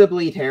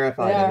visibly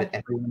terrified Yeah. of it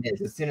everyone is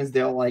as soon as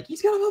they're like,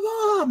 he's got a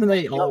bomb, and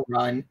they all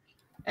run.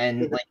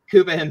 And like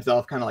Koopa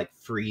himself kind of like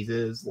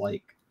freezes,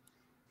 like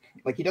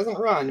he doesn't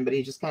run, but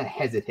he just kind of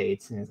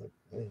hesitates, and he's like,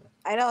 ugh.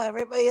 I know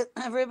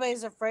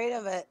everybody's afraid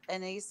of it,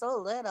 and he's so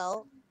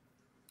little.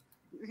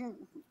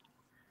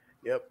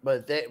 Yep,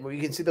 but we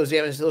can see those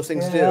things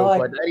Yeah, do. like-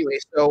 But anyway,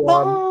 so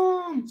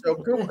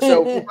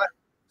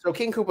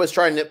King Koopa is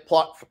trying to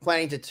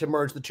planning to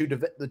merge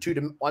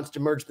wants to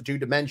merge the two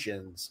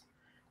dimensions.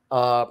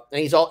 And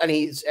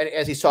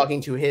as he's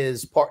talking to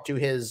his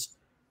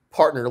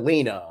partner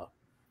Lena,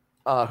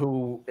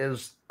 who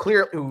is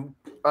pretty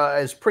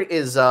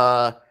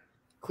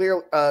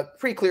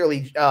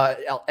clearly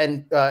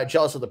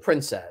jealous of the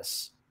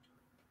princess.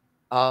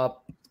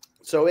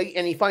 So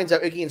he finds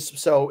out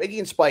Iggy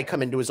and Spike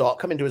come into his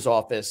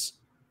office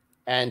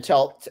and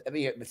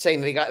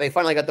saying they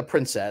finally got the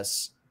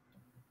princess,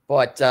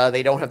 but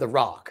they don't have the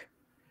rock.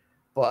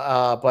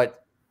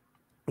 But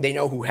they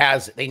know who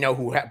has it. They know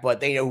who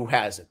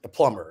has it. The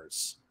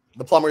plumbers.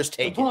 The plumbers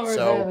take The plumbers it.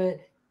 So have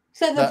it.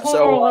 Send the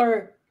plumber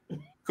alert.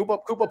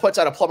 Koopa puts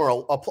out a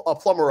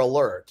plumber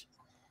alert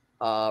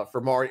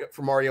for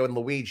Mario and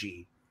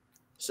Luigi.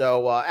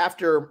 So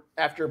after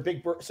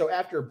Big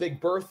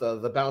Bertha,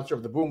 the bouncer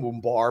of the Boom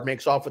Boom Bar,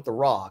 makes off with the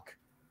rock,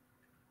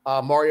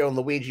 Mario and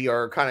Luigi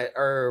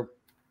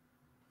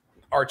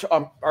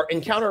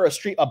encounter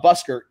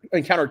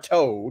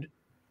Toad,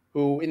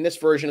 who in this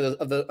version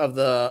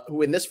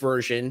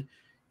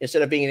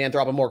instead of being an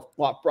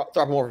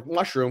anthropomorphic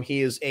mushroom,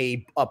 he is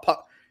a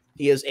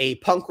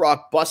punk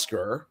rock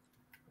busker.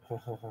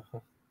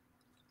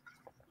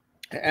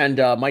 And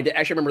my dad,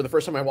 actually, remember the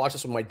first time I watched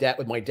this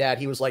with my dad,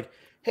 he was like,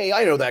 "Hey,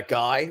 I know that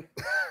guy."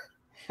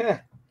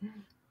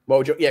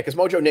 Mojo, yeah, because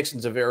Mojo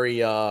Nixon's a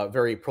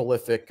very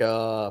prolific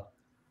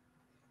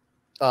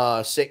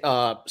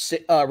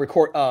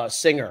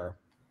singer.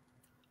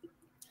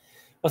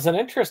 It was an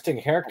interesting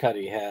haircut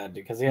he had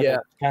because he had Yeah.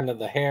 kind of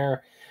the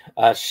hair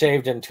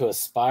shaved into a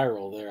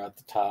spiral there at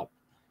the top.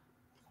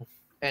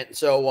 And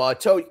so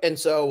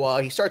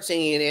he starts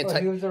singing an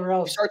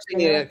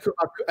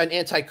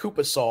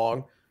anti-Koopa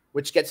song,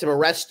 which gets him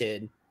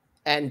arrested.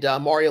 And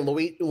Mario and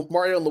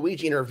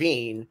Luigi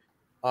intervene,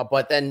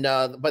 but then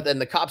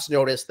the cops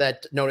notice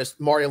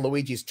Mario and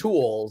Luigi's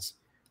tools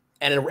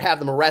and have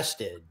them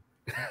arrested.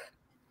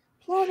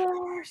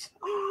 Plumbers!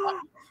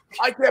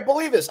 I can't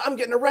believe this! I'm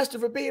getting arrested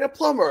for being a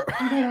plumber.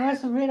 I'm getting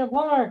arrested for being a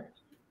plumber.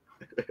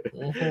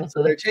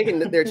 So they're taken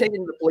to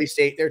the police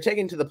station. They're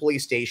taken to the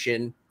police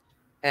station,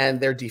 and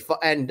they're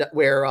when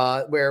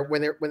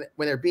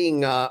they're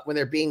being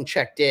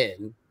checked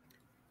in,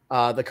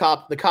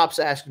 the cops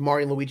ask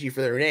Mario and Luigi for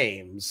their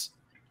names,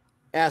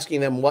 asking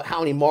them how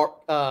many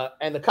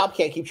and the cop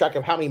can't keep track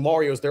of how many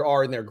Marios there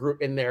are in their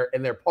group in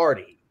their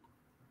party.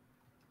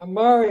 I'm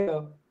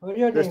Mario. What's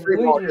your There's name? three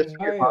Luigi.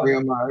 Mario, How many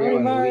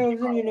and Marios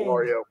Luigi. in your name?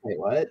 Mario. Wait,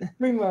 what?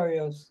 3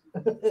 Marios.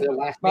 The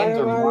last names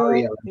are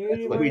Mario.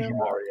 Luigi, Luigi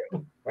Mario.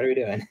 Mario. What are we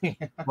doing?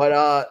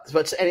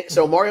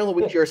 So Mario and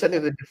Luigi are sent to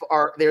they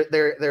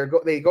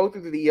go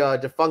through the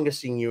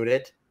defungusing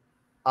unit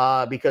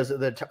because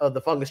of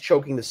the fungus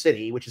choking the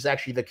city, which is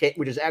actually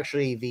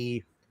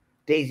the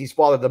Daisy's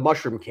father, the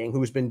Mushroom King,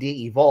 who's been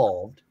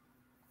de-evolved.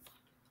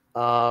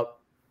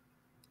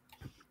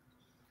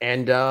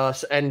 And they're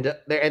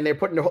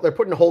put in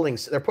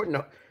holdings.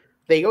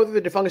 They go through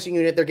the defungusing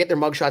unit. They get their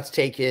mugshots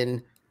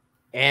taken,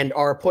 and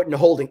are put in a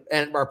holding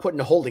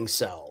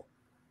cell.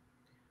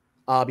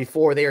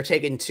 Before they are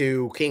taken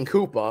to King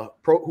Koopa,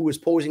 who is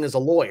posing as a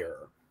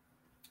lawyer,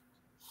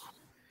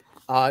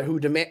 for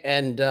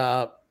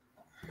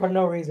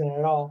no reason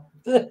at all.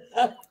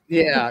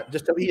 Yeah,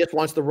 he just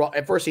wants the rock.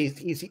 At first,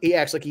 he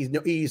acts like he's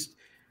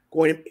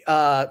going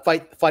to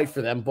fight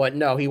for them, but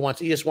no, he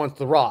just wants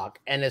the rock.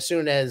 And as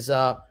soon as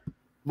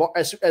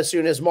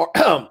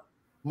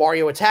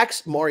Mario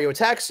attacks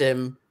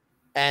him,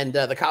 and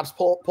the cops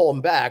pull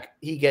him back,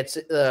 he gets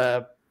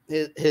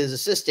his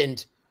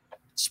assistant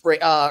sprays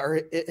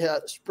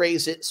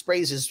his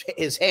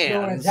hands.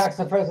 No one attacks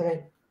the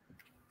president.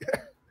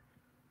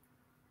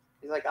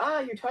 He's like,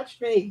 you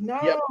touched me. No.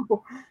 Yep.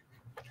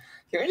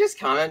 Can we just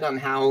comment on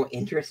how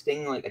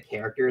interesting like the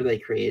character they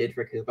created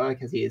for Koopa?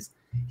 Because he's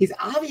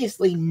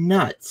obviously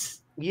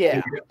nuts.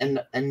 Yeah.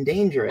 And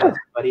dangerous,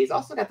 but he's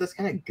also got this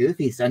kind of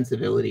goofy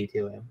sensibility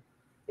to him.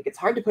 Like it's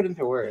hard to put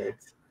into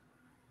words.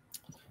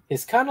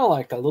 He's kind of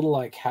like a little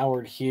like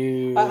Howard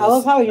Hughes. I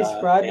love how he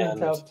described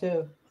himself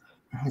too.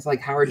 It's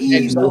like Howard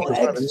Hughes.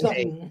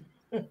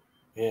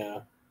 Yeah.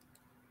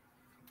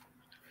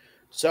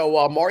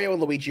 So Mario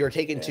and Luigi are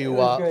taken to.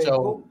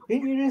 Well,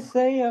 didn't you just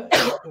say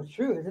it's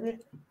true, isn't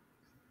it?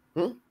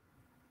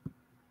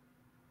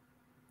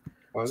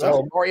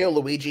 So Mario,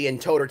 Luigi, and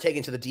Toad are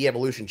taken to the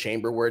de-evolution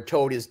chamber, where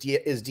Toad is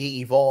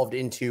de-evolved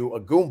into a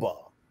Goomba.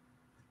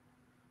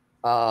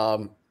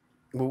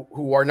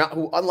 Who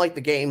unlike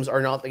the games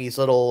are not these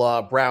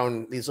little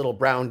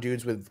brown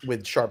dudes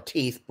with sharp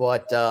teeth,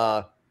 but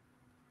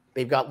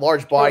they've got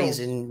large bodies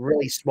and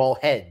really small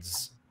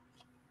heads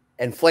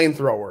and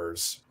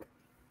flamethrowers.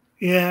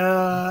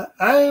 Yeah,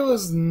 I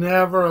was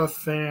never a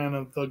fan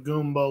of the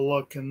Goomba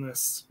look in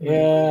this movie.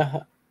 Yeah,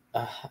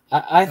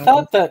 I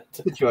thought that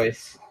the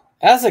choice.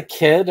 As a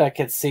kid, I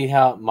could see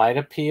how it might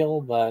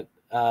appeal, but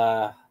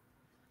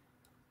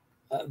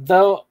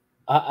though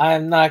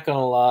I'm not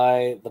gonna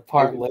lie, the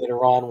part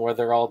later on where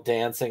they're all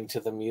dancing to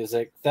the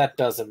music, that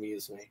does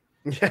amuse me.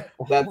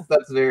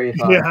 That's very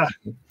fun. Yeah.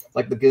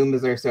 Like the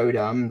Goombas are so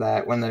dumb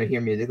that when they hear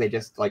music, they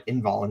just like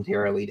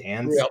involuntarily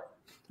dance. Yep.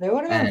 They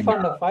would have been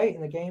fun to fight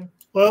in the game.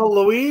 Well,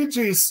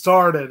 Luigi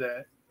started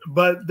it,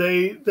 but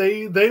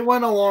they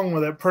went along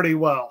with it pretty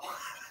well.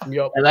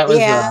 Yep. And that was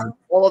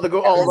although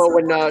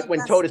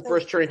when Toad is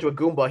first turned into a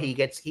Goomba,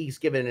 he's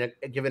given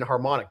a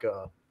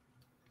harmonica.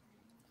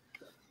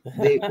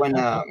 When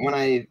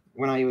I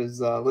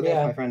was living with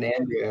my friend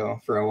Andrew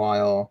for a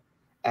while,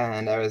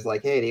 and I was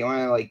like, "Hey, do you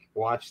want to like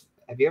watch?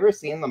 Have you ever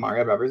seen the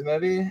Mario Brothers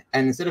movie?"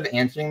 And instead of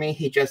answering me,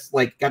 he just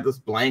like got this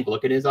blank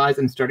look in his eyes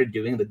and started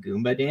doing the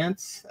Goomba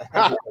dance.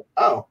 I was like,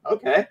 oh,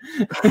 okay.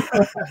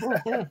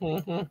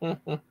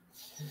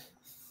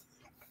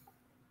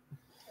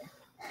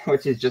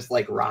 Which is just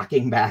like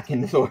rocking back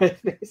and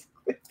forth,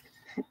 basically.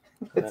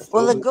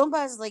 Well, the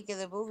Goombas, like in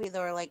the movie,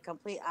 they're like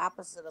complete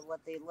opposite of what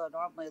they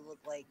normally look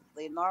like.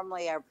 They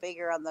normally are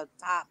bigger on the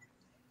top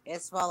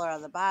and smaller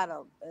on the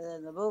bottom. And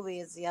in the movie,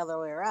 it's the other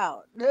way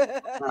around.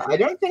 I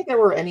don't think there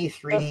were any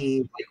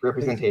 3D like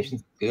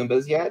representations of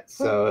Goombas yet,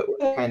 so it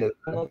was kind of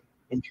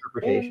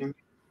interpretation.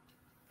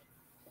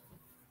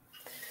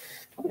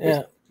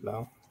 Yeah.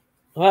 No.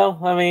 Well,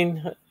 I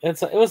mean,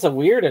 it was a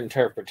weird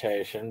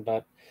interpretation,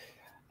 but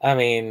I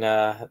mean,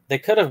 they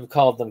could have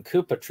called them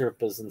Koopa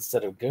Troopas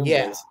instead of Goombas.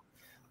 Yeah.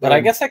 But I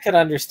guess I could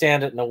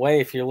understand it in a way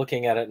if you're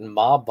looking at it in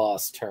mob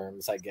boss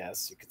terms, I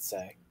guess you could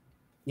say.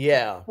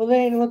 Yeah. Well,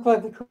 they didn't look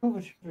like the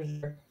Koopa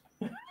Troopers.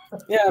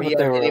 Yeah, but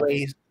they were.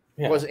 Anyways,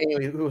 was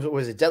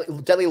it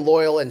Deadly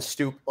Loyal and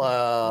Stoop?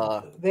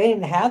 They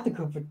didn't have the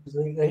Koopa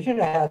Troopers. They should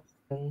have had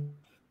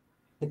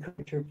the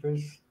Koopa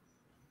Troopers.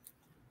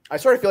 I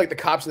sort of feel like the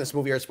cops in this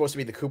movie are supposed to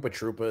be the Koopa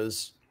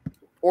Troopas,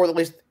 or at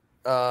least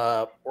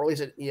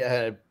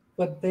yeah.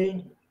 But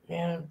they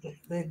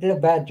did a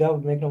bad job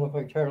of making them look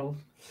like turtles.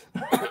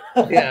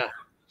 Yeah.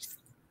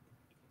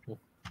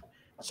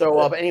 So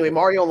anyway,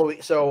 Mario and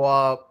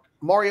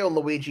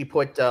Luigi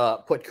put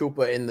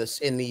Koopa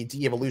in the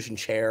de-evolution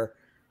chair,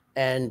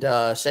 and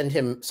send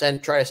him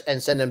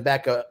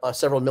back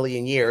several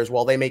million years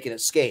while they make an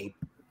escape.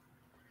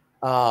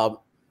 And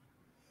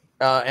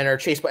are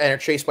chased by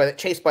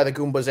the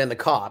Goombas and the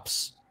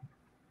cops.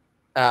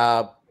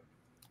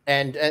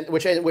 And they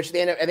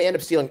end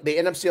up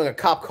stealing a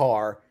cop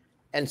car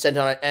and send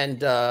on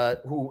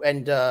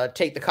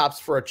take the cops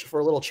for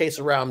a little chase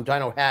around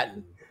Dino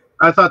Hatton.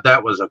 I thought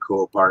that was a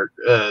cool part.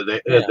 They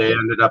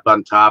ended up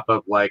on top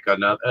of like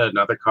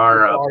another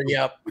car,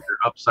 yep, either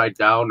upside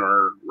down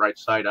or right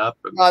side up.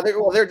 And,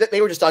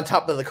 they were just on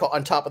top of the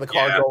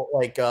car,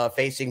 like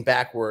facing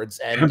backwards.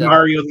 And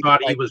Mario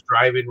thought he was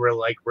driving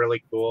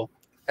really cool.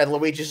 And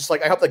Luigi's just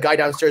like, I hope the guy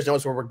downstairs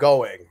knows where we're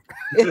going.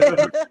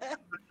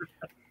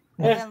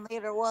 And then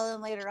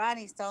later on,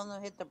 he's telling them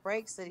to hit the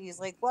brakes, and he's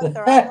like, "What?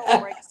 There are no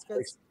brakes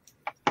because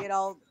they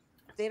don't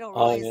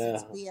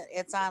realize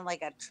it's on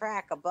like a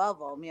track above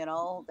them.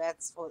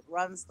 That's what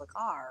runs the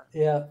car.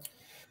 Yeah,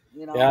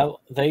 Yeah,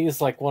 they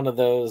use like one of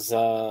those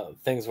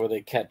things where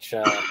they catch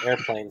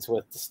airplanes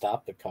with to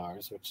stop the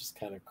cars, which is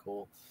kind of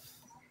cool.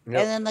 Yep.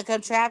 And then the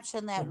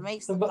contraption that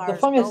makes the cars the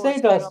funniest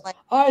saved us. Like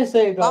I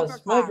saved us.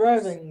 My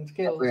driving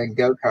skills. Like a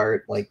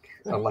go-kart, like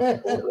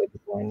electrical.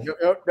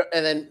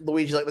 And then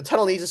Luigi's like, the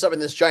tunnel needs us up,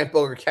 and this giant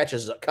booger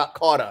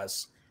caught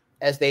us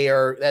as they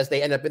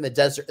end up in the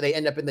desert. They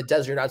end up in the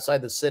desert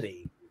outside the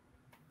city.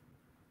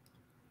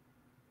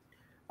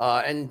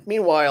 And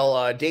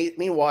meanwhile,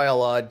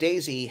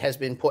 Daisy has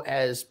been put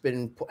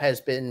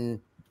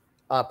in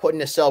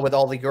a cell with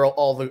all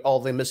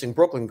the missing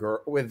Brooklyn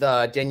girl, with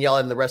Danielle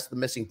and the rest of the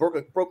missing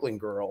Brooklyn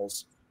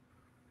girls.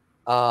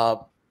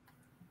 So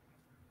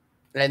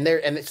they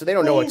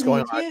don't know what's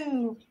going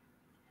on.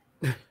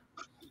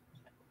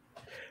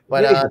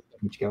 But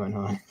what's going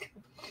on?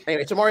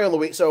 Anyway, so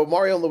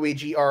Mario and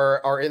Luigi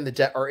are in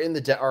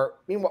the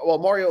meanwhile, while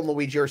Mario and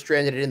Luigi are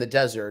stranded in the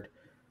desert,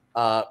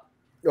 Koopa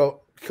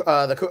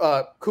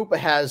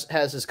has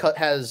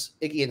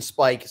Iggy and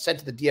Spike sent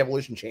to the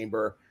de-evolution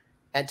chamber,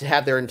 and to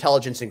have their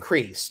intelligence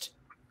increased.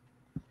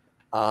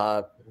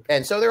 And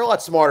so they're a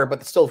lot smarter,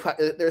 but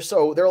they're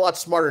a lot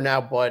smarter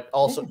now, but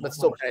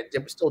still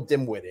still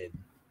dim-witted.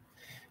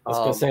 I was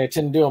gonna say it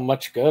didn't do them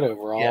much good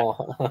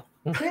overall. Yeah.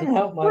 Didn't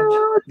help much.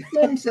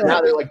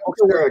 Now they're like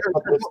they're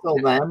still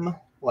them.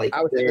 Like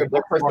their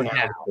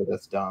personalities are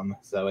just dumb,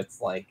 so it's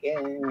like, They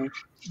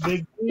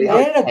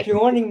ended up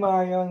joining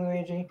Mario and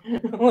Luigi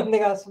when they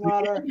got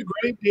smarter. a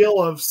great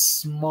deal of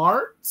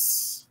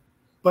smarts,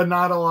 but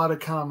not a lot of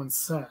common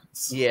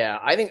sense. Yeah,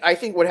 I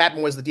think what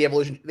happened was the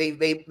de-evolution. They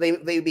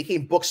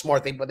became book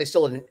smart. But they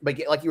still didn't.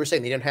 But like you were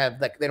saying, they don't have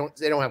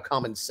have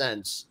common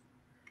sense.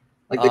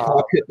 Like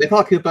they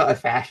call Koopa a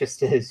fascist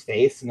to his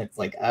face, and it's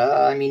like,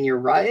 I mean, you're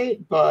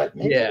right, but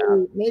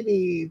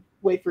maybe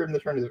wait for him to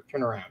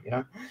turn around, you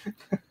know?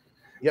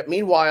 Yep.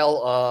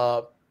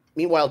 Meanwhile,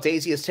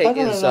 Daisy is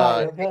taken.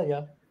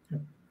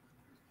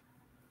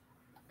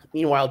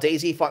 Meanwhile,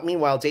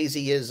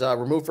 Daisy is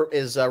removed from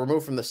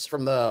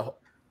the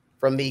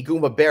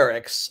Goomba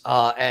barracks,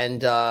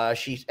 and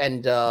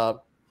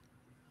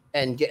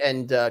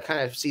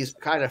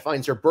kind of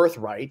finds her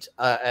birthright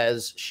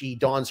as she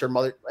dons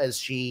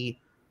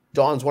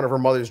one of her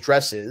mother's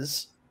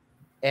dresses,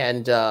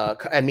 and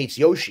meets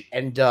Yoshi,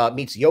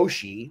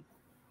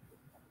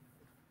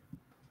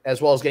 as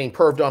well as getting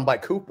perved on by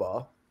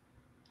Koopa.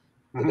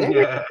 Did they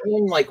ever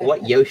explain like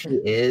what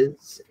Yoshi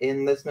is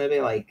in this movie?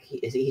 Like,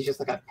 is he just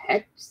like a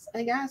pet,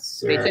 I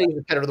guess? Or... They say he's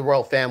the pet of the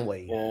royal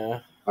family.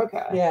 Yeah.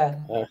 Okay. Yeah.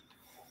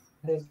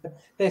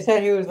 They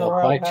said he was the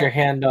royal bite pet. your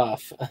hand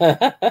off.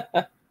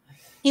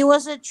 He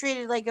wasn't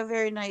treated like a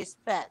very nice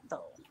pet,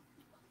 though.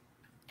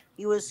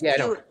 He was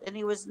cute and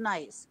he was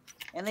nice,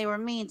 and they were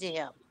mean to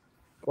him.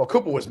 Well,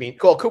 Koopa was mean.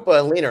 Well, Koopa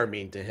and Lena are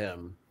mean to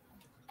him.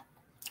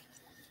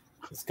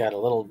 He's got a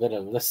little bit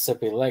of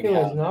Mississippi leg. He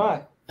was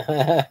not.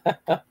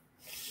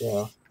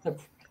 Yeah.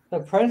 The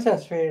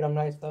princess treated him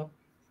nice, though.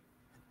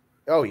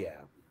 Oh yeah.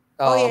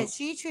 Yeah,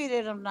 she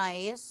treated him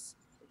nice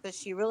because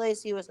she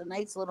realized he was a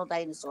nice little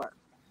dinosaur.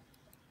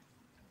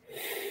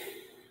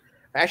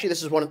 Actually,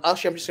 this is one. I'm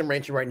just going to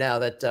mention right now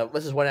that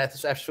this is one of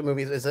the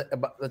movies that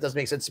doesn't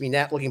make sense to me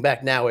now. Looking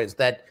back now, is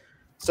that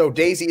so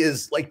Daisy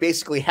is like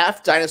basically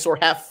half dinosaur,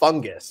 half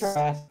fungus.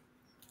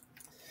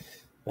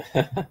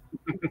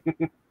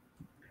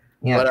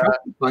 Yeah, but,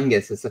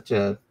 fungus is such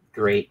a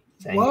great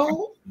thing.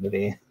 Well,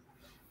 movie.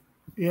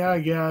 Yeah, I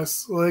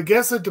guess. Well, I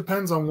guess it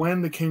depends on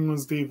when the king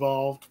was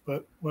devolved,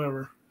 but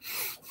whatever.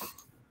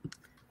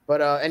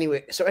 But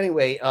anyway,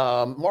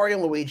 Mario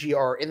and Luigi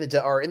are in the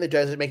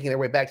desert, making their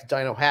way back to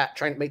Dino Hat,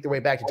 trying to make their way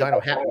back to Dino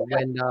Hat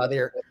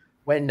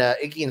when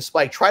Iggy and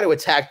Spike try to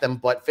attack them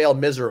but fail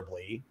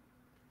miserably,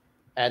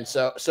 and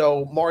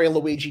so Mario and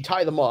Luigi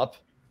tie them up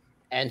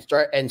and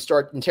start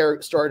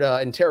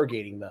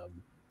interrogating them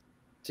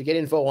to get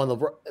info on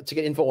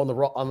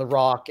the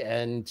rock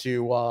and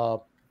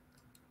to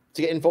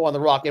get info on the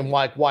rock and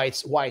why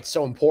it's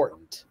so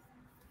important.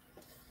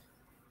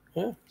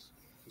 Yeah.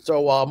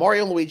 So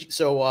Mario and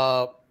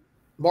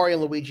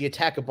Luigi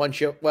attack a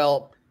bunch of,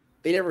 well,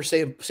 they never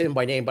say them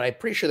by name, but I'm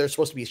pretty sure they're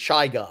supposed to be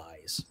Shy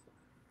Guys.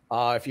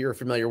 If you're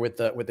familiar with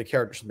the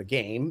characters from the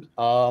game,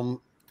 who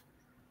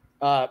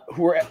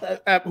are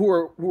at a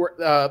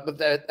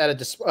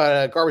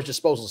garbage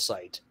disposal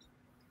site.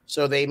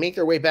 So they make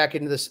their way back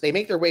into this. They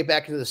make their way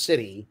back into the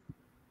city,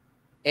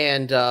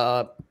 and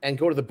go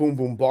to the Boom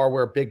Boom Bar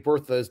where Big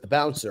Bertha is the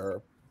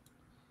bouncer.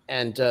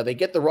 And they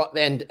get the rock,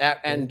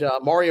 and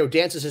Mario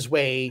dances his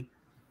way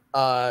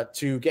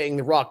to getting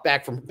the rock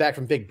back from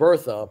Big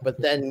Bertha.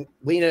 But then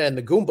Lena and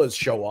the Goombas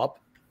show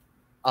up,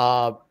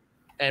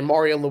 and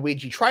Mario and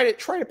Luigi try to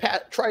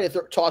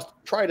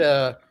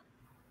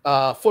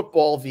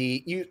football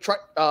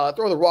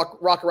throw the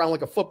rock around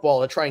like a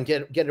football to try and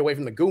get it away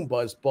from the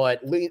Goombas.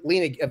 But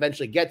Lena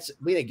eventually gets,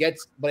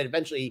 but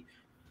eventually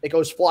it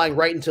goes flying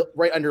right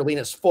under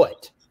Lena's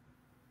foot.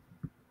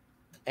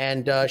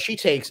 And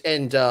she's got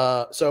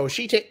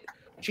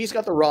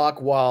the rock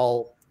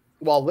while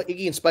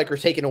Iggy and Spike are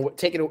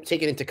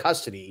taken into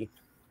custody,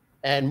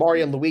 and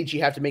Mario and Luigi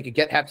have to make a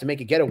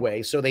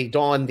getaway. So they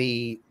don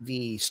the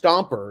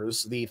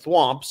stompers, the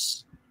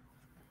thwomps,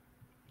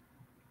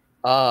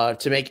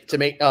 to make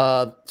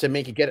a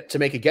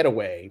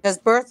getaway. Because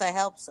Bertha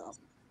helps them.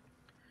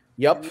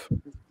 Yep.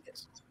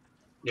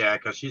 Yeah,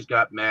 because she's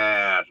got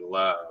mad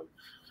love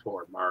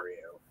for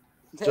Mario.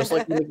 Just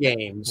like in the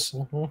games.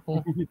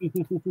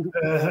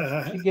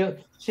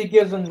 She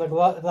gives him the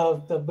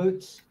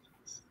boots,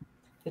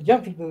 the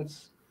jumpy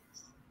boots.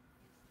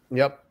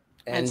 Yep.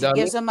 And she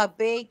gives him a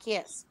big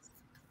kiss.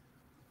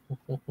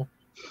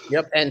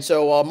 Yep. And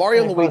so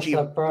Mario and Luigi.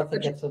 Bertha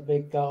gets a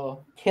big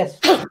kiss.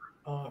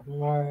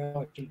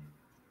 Mario.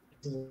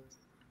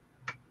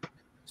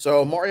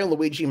 So Mario and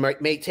Luigi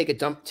may take a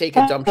dump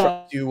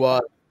truck to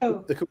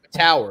the Koopa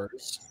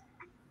Towers.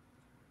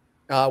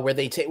 where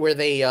they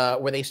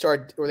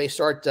start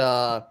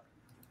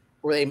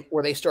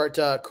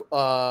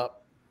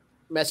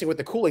messing with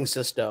the cooling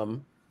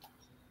system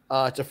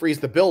to freeze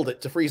the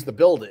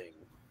building.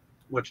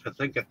 Which I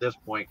think at this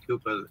point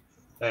Koopa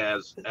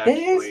has They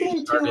didn't actually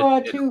seem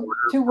started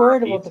too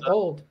worried about the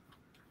cold.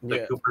 The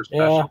Yeah. Cooper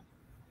special. Yeah.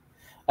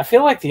 I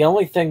feel like the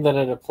only thing that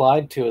it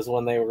applied to is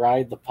when they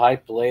ride the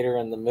pipe later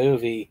in the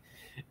movie,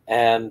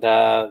 and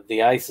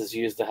the ice is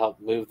used to help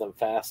move them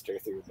faster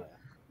through the.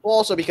 Well,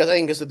 also because I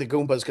think it's the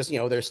Goombas, because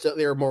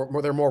they're more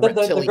But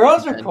the reptilian.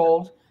 girls are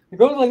cold. The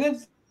girls are like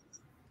this.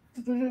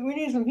 We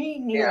need some heat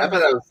in here. Yeah, I thought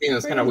that was,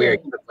 was kind of weird.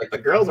 Like the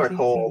girls are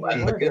cold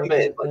and the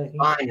Goomba is like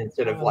fine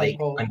instead of like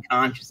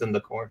unconscious in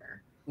the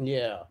corner.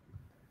 Yeah.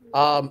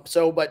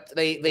 So, but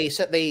they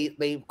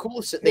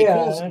cool the They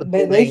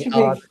building. should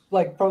be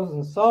like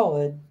frozen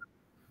solid.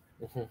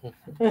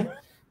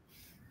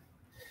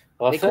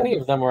 Well, if any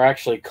of them were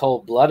actually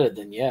cold-blooded,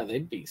 then yeah,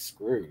 they'd be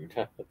screwed.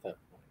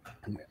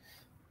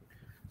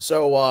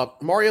 So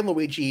Mario and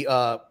Luigi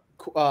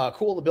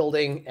cool the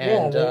building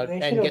and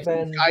get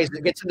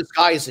some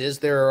disguises.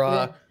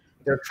 Their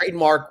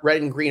trademark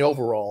red and green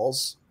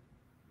overalls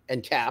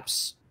and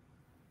caps.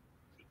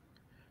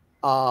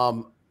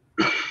 I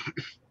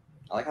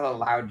like how the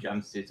loud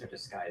jumpsuits are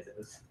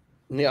disguises.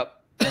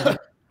 Yep.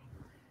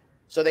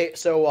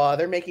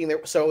 They're making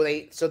their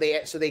they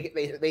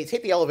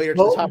take the elevator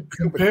to the top.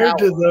 Compared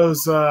to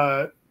those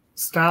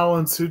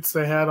Stalin suits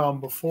they had on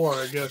before,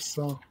 I guess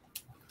so.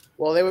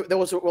 Well,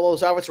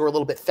 those outfits were a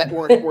little bit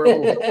were a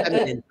little bit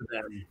feminine to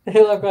them.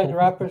 They look like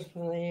rappers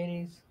from the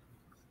 80s.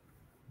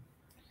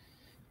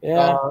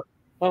 Yeah.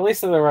 Well, at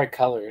least they're the right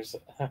colors.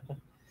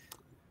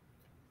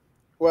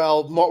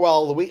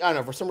 Luigi, I don't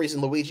know. For some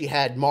reason, Luigi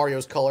had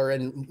Mario's color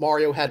and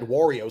Mario had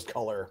Wario's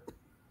color.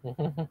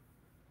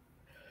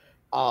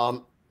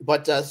 So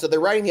they're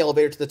riding the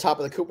elevator to the top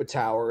of the Koopa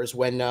Towers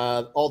when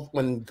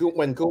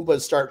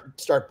Goombas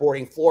start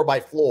boarding floor by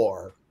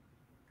floor,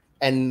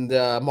 and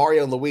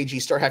Mario and Luigi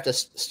have to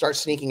start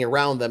sneaking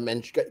around them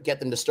and get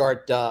them to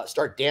start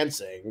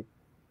dancing.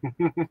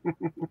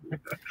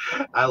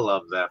 I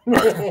love that.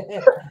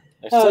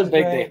 They're so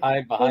big they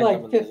hide behind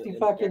like them 50 in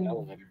fucking the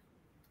elevator.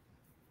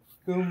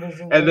 Goombas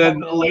And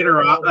then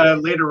later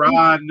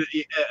on,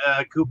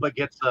 Koopa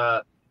gets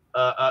a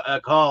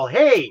call.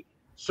 Hey,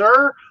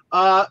 sir,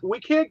 we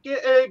can't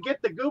get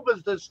the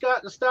Goombas to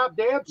stop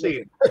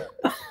dancing.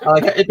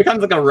 It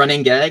becomes like a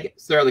running gag.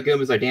 Sir, the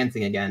Goombas are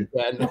dancing again.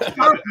 I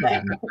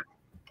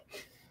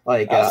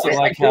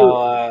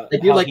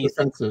do like the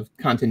sense of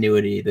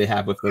continuity they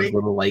have with those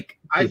little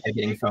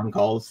getting phone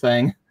calls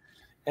thing.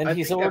 And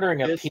he's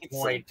ordering a pizza.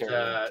 Point,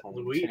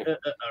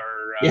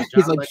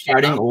 he's like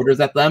shouting orders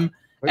at them,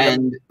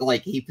 and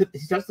like he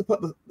starts to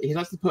put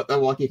the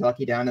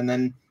walkie-talkie down, and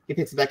then he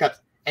picks it back up.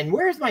 And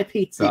where's my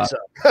pizza?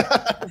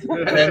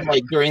 And then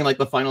like during like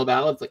the final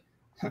battle, it's like,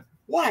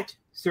 what?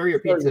 Sir, your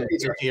pizza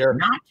is here.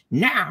 Not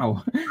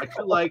now. I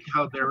feel like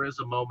how there is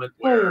a moment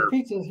where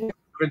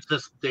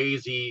Princess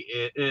Daisy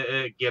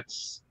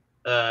gets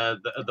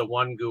the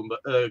one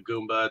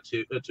Goomba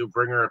to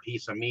bring her a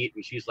piece of meat,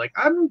 and she's like,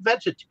 I'm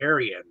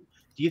vegetarian.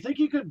 Do you think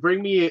you could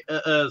bring me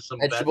some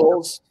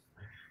vegetables?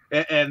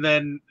 And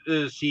then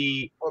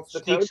she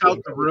sneaks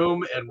out the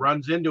room and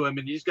runs into him,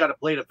 and he's got a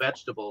plate of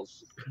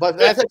vegetables. But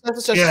that's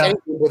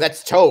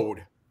that's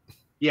Toad.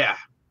 Yeah,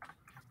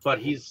 but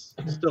he's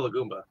still a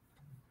Goomba.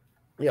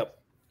 Yep.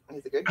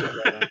 He's a good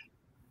Goomba.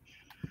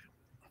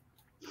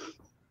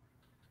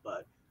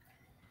 But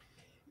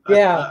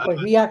but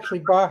he actually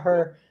brought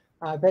her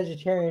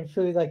vegetarian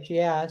food like she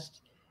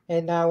asked,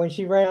 and when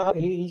she ran out,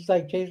 he's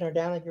like chasing her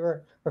down like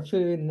her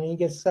food, and then he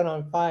gets set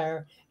on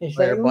fire, and she's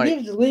like, "We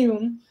need to just leave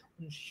him."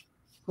 And she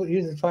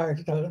uses fire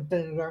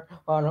vinegar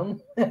on him.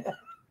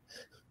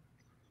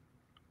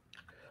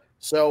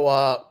 So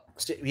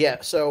as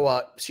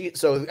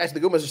the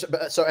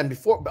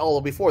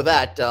Goombas before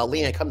that,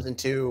 Lena comes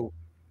into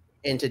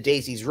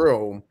Daisy's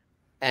room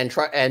and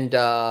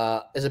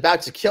is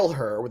about to kill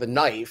her with a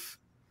knife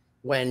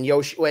when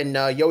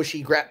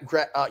Yoshi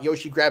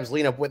grabs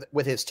Lena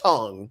with his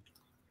tongue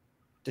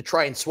to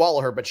try and swallow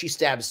her, but she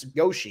stabs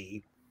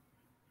Yoshi.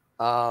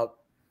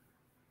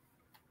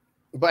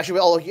 But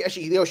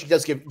actually, Yoshi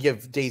does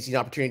give Daisy an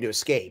opportunity to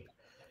escape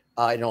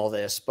in all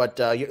this. But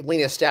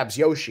Lena stabs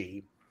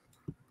Yoshi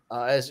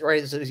as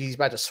he's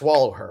about to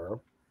swallow her.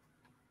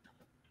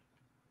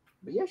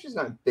 But Yoshi's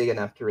not big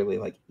enough to really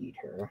like eat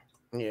her.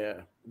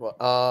 Yeah.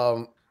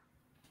 Well,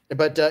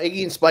 but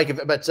Iggy and Spike.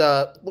 But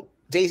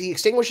Daisy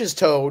extinguishes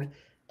Toad,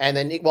 and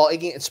then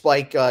Iggy and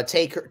Spike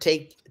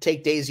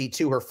take Daisy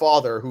to her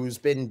father, who's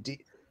been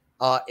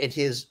in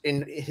his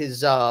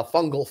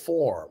fungal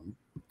form.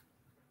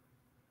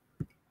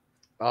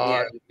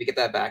 We get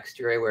that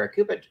backstory where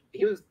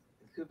he was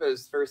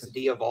Koopa's first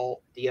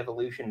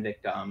de-evolution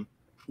victim.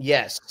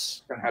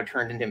 Yes. Somehow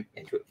turned him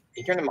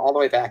all the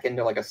way back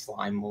into like a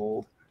slime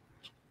mold.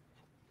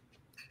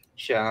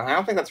 So I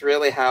don't think that's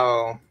really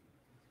how.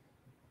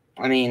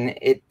 I mean,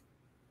 it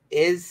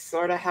is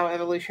sort of how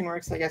evolution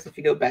works, I guess, if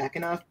you go back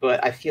enough.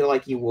 But I feel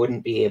like you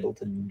wouldn't be able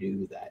to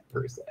do that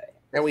per se.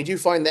 And we do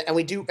find that,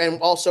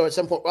 and also at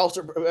some point,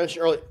 also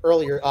mentioned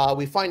earlier,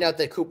 we find out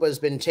that Koopa has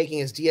been taking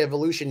his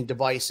de-evolution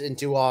device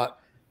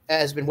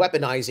has been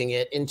weaponizing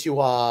it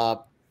into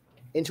a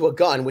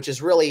gun, which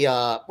is really,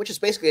 which is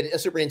basically a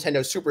Super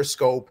Nintendo Super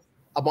Scope,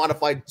 a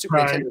modified Super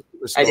Nintendo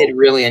Super Scope. I did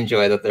really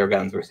enjoy that their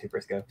guns were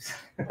Super Scopes.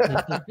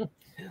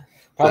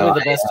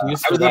 Probably the best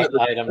use for that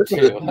item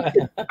too.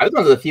 I was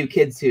one of the few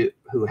kids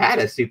who had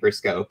a Super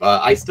Scope.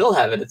 I still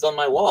have it. It's on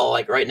my wall,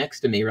 like right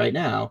next to me right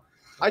now.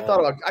 I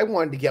thought I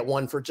wanted to get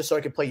one for just so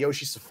I could play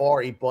Yoshi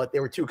Safari, but they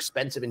were too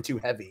expensive and too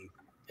heavy.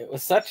 It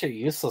was such a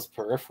useless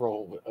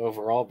peripheral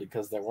overall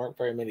because there weren't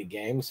very many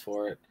games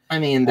for it. I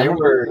mean, there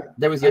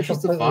was Yoshi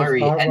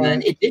Safari, and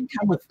then it did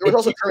come with. There was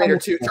also Terminator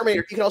 2.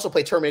 Terminator, you can also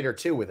play Terminator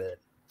 2 with it.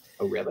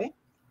 Oh, really?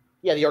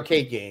 Yeah, the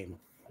arcade game.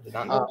 I did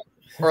not know.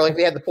 Or like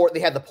they had the port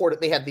of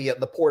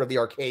the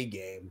arcade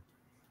game.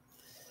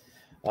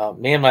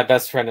 Me and my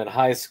best friend in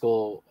high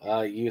school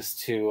used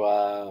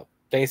to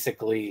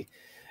basically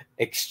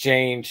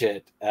exchange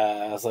it.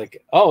 I was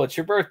like, "Oh, it's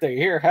your birthday.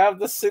 Here, have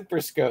the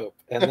Super Scope."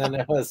 And then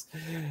it's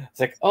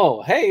like,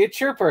 "Oh, hey, it's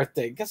your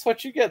birthday. Guess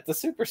what you get? The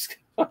Super Scope."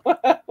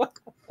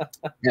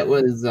 It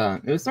was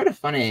sort of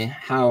funny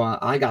how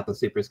I got the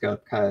Super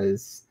Scope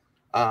because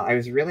I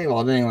was really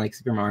loving like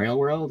Super Mario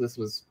World. This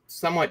was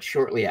somewhat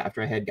shortly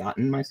after I had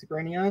gotten my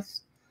Super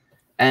NES,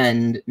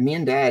 and me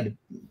and Dad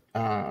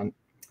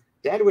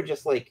would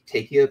just like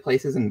take you to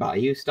places and buy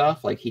you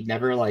stuff. Like he'd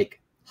never like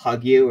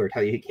hug you or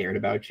tell you he cared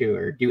about you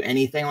or do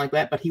anything like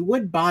that, but he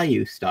would buy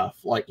you stuff.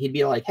 Like he'd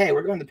be like, "Hey,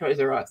 we're going to Toys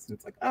R Us," and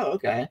it's like, "Oh,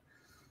 okay,"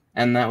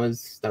 and that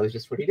was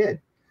just what he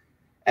did.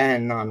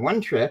 And on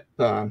one trip,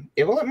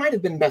 it might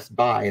have been Best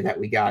Buy that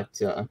we got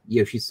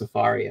Yoshi's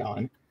Safari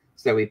on.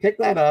 So we picked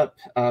that up,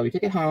 we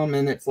took it home,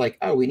 and it's like,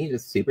 "Oh, we need a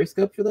Super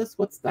Scope for this?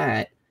 What's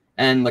that?"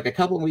 And like a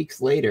couple of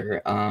weeks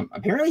later,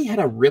 apparently he had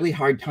a really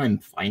hard time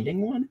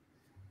finding one.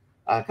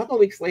 A couple of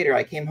weeks later,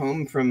 I came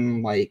home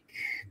from like,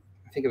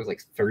 I think it was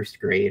like first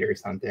grade or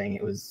something.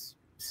 It was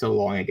so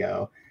long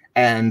ago.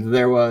 And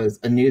there was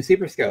a new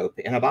Super Scope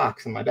in a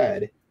box in my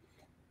bed.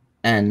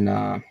 And,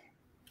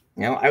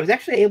 I was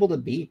actually able to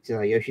beat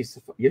Yoshi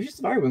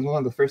Safari was one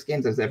of the first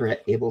games I was ever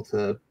able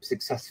to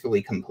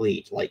successfully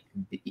complete, like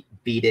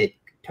beat it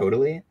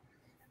totally.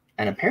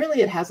 And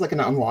apparently it has like an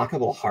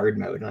unlockable hard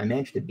mode, and I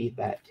managed to beat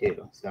that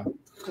too. So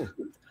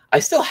I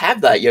still have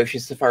that Yoshi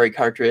Safari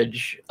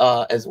cartridge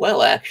as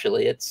well,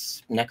 actually.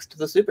 It's next to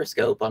the Super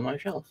Scope on my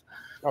shelf.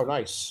 Oh,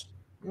 nice.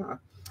 Yeah.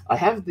 I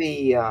have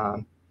the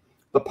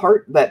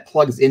part that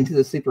plugs into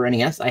the Super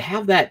NES. I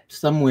have that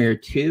somewhere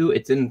too.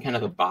 It's in kind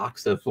of a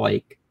box of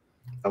like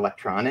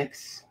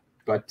electronics,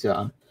 but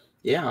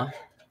yeah.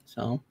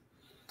 So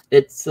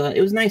it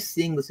was nice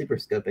seeing the Super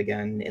Scope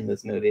again in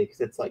this movie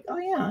because it's like, oh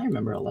yeah, I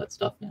remember all that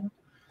stuff now.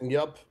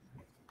 Yep.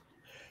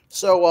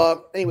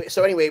 So anyway,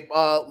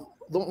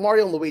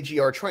 Mario and Luigi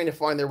are trying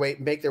to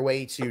make their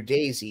way to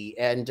Daisy,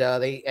 and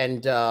I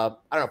don't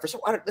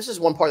know. This is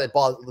one part that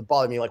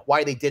bothered me, like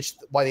why they ditched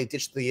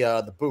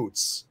the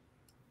boots,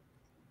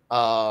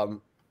 after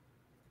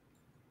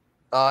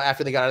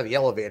they got out of the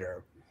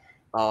elevator,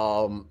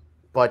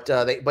 but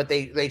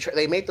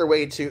they make their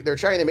way to. They're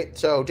trying to make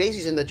so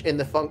Daisy's in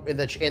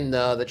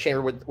the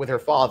chamber with her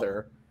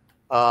father,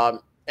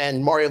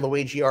 and Mario and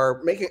Luigi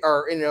are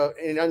in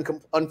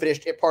an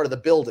unfinished part of the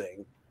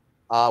building.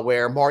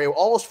 Where Mario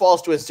almost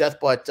falls to his death,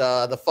 but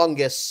the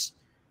fungus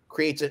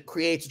creates a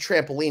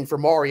trampoline for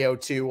Mario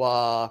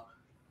to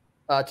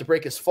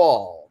break his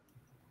fall.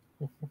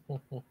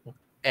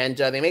 And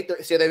they make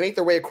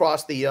their way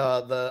across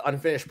the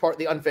unfinished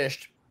part of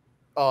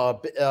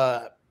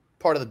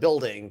the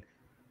building,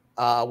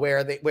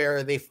 where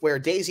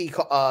Daisy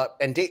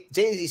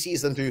Daisy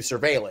sees them through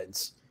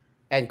surveillance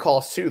and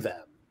calls to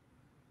them.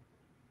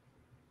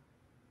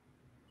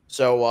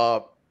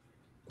 So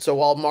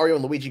while Mario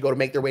and Luigi go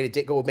make their way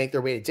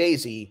to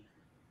Daisy,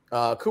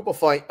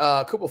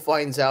 Koopa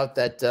finds out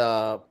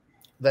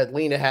that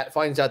Lena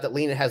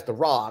has the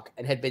rock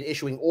and had been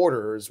issuing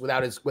orders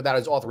without his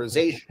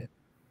authorization,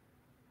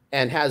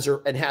 and has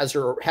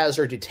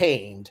her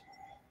detained.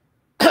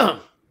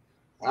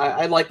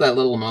 I like that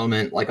little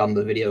moment, like on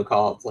the video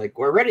call. It's like,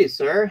 "We're ready,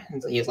 sir."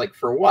 And he's like,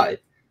 "For what?"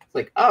 It's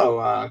like,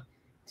 "Oh,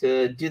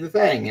 to do the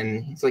thing."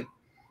 And he's like,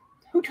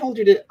 "Who told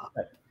you to?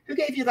 Who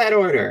gave you that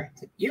order?"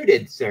 It's like, "You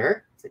did,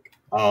 sir." It's like,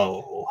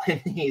 "Oh," and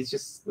he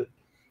has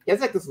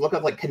like this look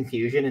of like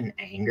confusion and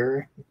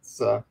anger. It's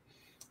I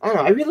don't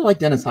know. I really like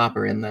Dennis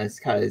Hopper in this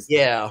because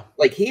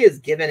like he has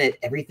given it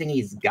everything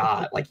he's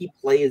got. Like he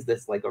plays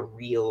this like a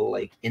real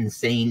like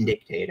insane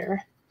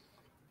dictator.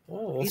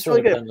 Oh, he's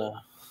really good.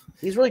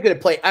 He's really good at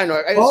playing. I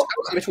don't know.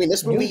 Between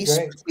this movie,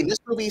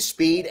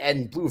 Speed,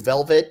 and Blue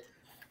Velvet.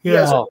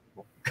 Yeah. Oh,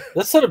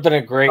 this would have been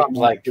a great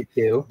like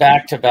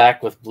back to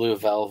back with Blue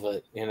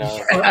Velvet, you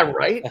know.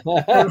 Right?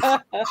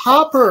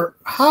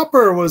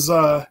 Hopper was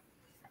a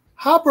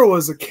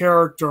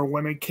character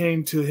when it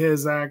came to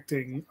his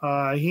acting.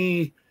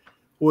 He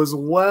was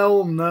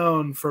well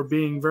known for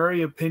being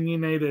very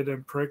opinionated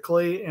and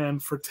prickly,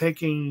 and for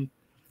taking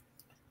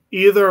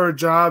either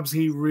jobs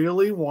he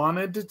really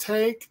wanted to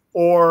take,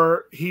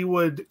 or he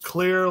would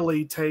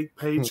clearly take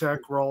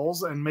paycheck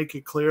roles and make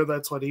it clear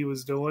that's what he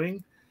was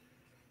doing.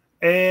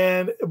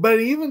 But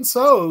even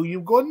so, you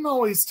wouldn't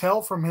always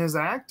tell from his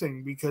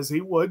acting, because he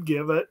would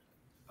give it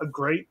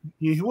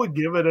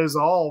his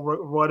all,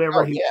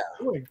 whatever he was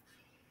doing.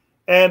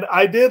 And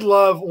I did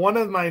love one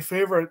of my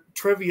favorite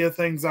trivia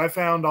things I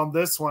found on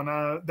this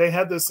one. They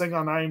had this thing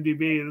on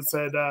IMDb that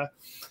said,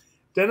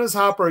 Dennis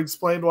Hopper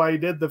explained why he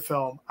did the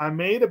film. I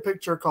made a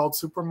picture called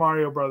Super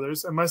Mario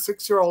Brothers, and my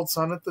 6-year-old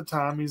son at the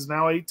time, he's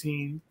now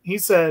 18, he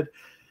said,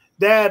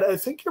 Dad, I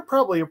think you're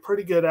probably a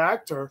pretty good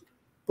actor,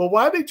 but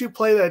why did you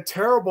play that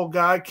terrible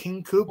guy,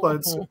 King Koopa,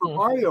 in Super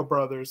Mario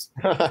Brothers?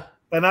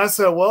 And I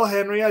said, well,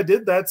 Henry, I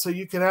did that so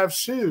you can have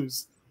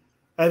shoes.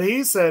 And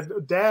he said,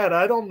 Dad,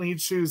 I don't need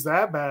shoes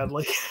that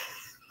badly.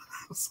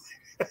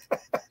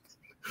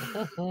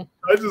 I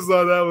just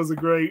thought that was a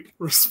great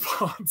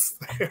response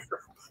there.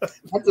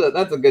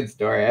 That's a good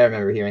story. I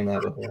remember hearing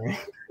that before.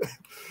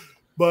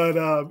 But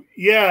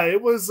yeah,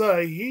 it was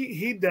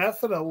he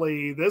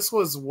definitely, this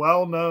was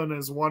well known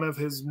as one of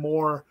his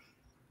more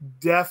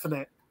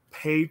definite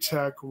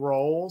paycheck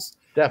roles.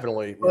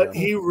 Definitely. But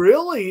he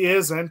really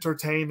is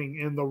entertaining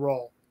in the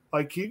role.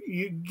 Like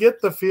you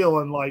get the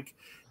feeling like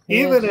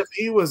even if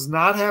he was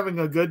not having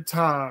a good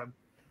time,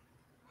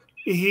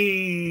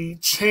 he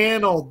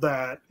channeled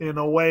that in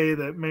a way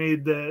that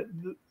made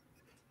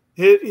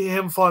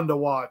him fun to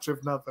watch,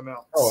 if nothing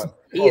else.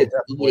 He is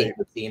eating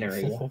the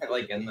scenery,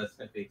 like in this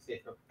movie too.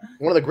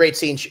 One of the great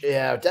scenes.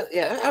 Yeah.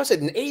 I would say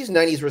in the 80s and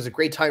 90s was a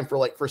great time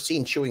for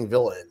scene chewing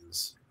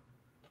villains.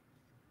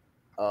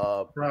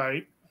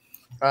 Right.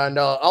 And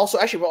also,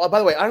 actually, well, by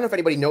the way, I don't know if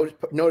anybody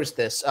noticed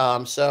this.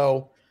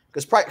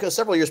 Because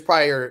several years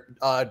prior,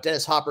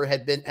 Dennis Hopper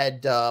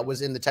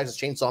was in the Texas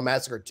Chainsaw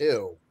Massacre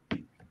 2.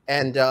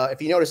 And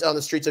if you notice on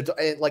the streets of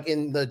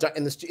in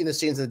the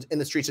scenes in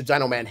the streets of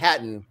Dino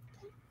Manhattan,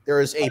 there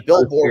is a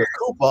billboard of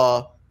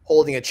Koopa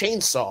holding a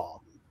chainsaw,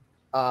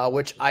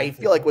 which I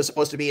feel like was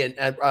supposed to be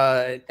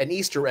an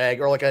Easter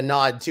egg or like a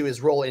nod to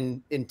his role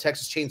in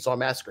Texas Chainsaw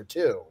Massacre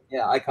 2.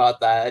 Yeah, I caught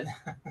that.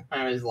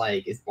 I was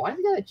like, why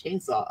he got a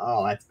chainsaw?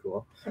 Oh, that's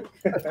cool.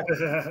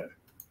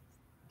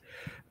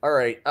 All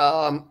right.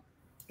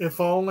 If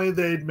only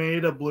they'd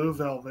made a Blue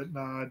Velvet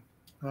nod.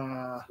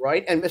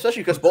 Right, and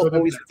especially because both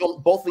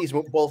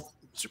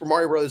Super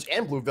Mario Bros.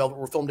 And Blue Velvet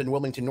were filmed in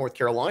Wilmington, North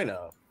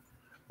Carolina.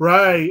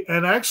 Right,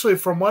 and actually,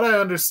 from what I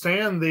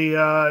understand,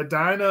 the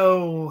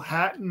Dino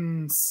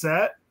Hatton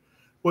set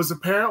was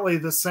apparently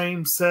the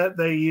same set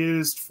they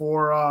used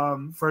for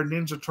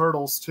Ninja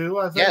Turtles 2.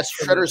 I think. Yes,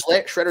 Shredder's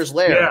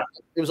Lair. Yeah.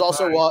 It was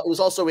also in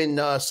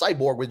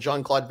Cyborg with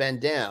Jean-Claude Van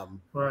Damme.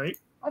 Right.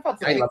 I thought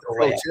something about the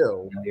layout looked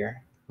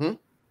familiar. I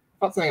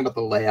thought something about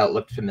the layout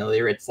looked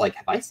familiar. It's like,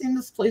 have I seen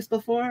this place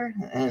before?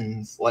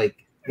 And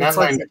like now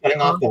that I'm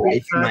cutting off the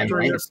lights in my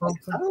mind, it's like,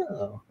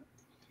 oh.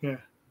 Yeah.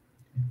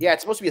 Yeah,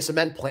 it's supposed to be a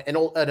cement plant,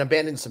 an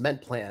abandoned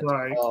cement plant.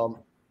 Right.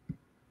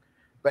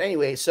 But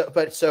anyway,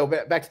 back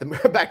to the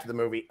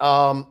movie.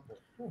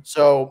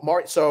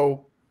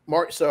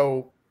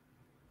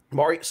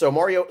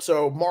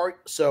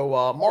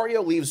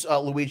 Mario leaves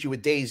Luigi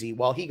with Daisy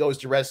while he goes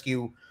to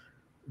rescue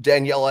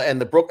Daniela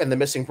and the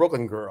missing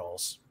Brooklyn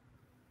girls.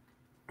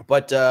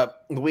 But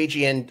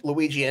Luigi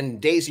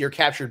and Daisy are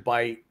captured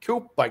by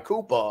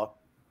Koopa.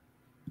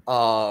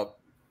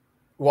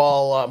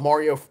 While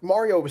Mario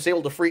was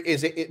able to free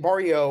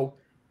Mario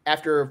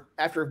after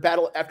a quick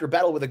battle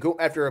with a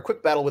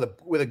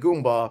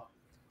Goomba,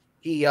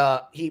 he's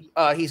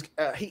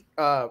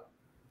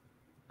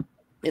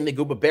in the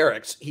Goomba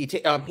barracks. He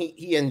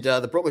and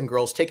the Brooklyn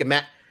girls take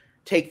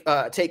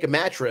a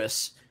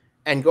mattress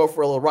and go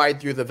for a little ride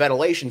through the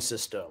ventilation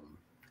system.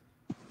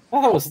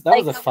 Oh, that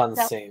was a fun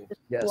scene.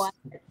 Yes.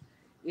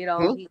 You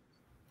know,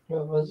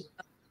 What was?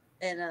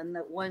 and then the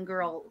one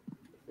girl,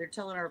 they're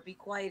telling her, be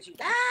quiet. She,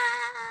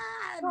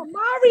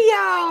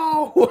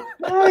 Mario!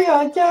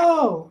 Mario,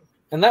 Joe!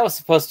 And that was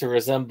supposed to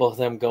resemble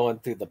them going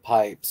through the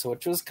pipes,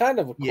 which was kind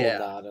of a cool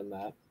nod in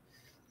that.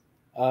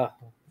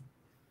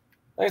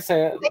 Like I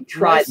say, they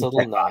tried nice to little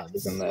check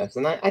boxes nods. in this,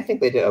 and I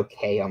think they did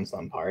okay on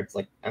some parts.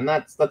 And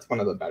that's one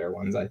of the better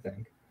ones, I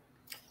think.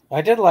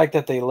 I did like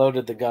that they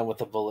loaded the gun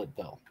with a bullet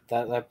bill.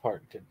 That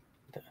part did.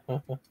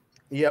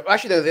 Yeah,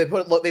 actually, they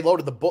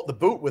loaded the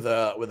boot with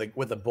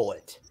a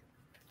bullet.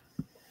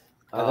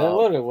 They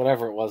loaded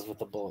whatever it was with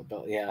the bullet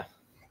bill. Yeah.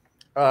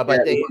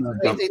 But they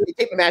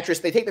take the mattress.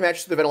 They take the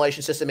mattress to the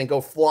ventilation system and go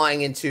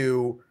flying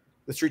into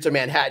the streets of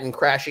Manhattan,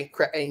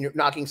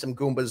 knocking some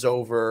Goombas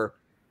over.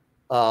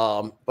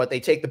 But they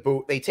take the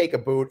boot. They take a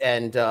boot,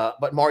 and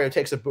but Mario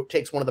takes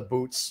one of the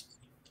boots,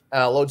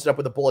 loads it up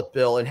with a bullet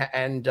bill, and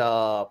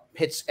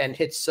hits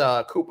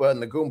Koopa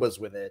and the Goombas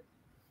with it,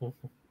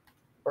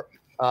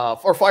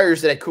 or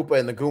fires it at Koopa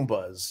and the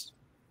Goombas.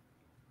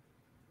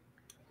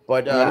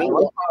 But I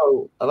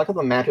like how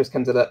the mattress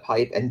comes to that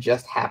pipe and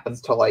just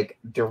happens to like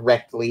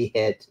directly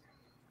hit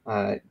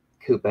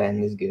Koopa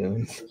and his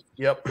goons.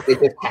 Yep. They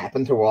just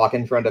happen to walk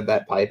in front of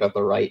that pipe at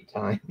the right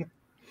time.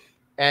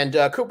 And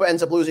Koopa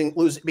ends up losing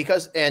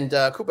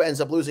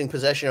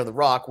possession of the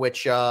rock,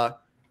 which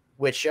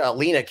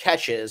Lena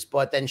catches,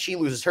 but then she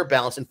loses her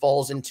balance and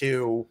falls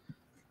into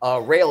a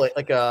rail,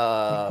 like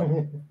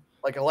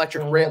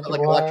electric rail,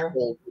 like wire.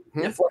 electrical.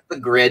 It's like the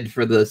grid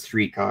for the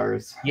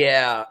streetcars.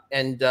 Yeah,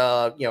 and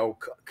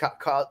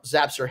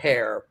zaps her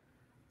hair,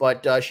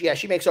 but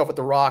she makes off with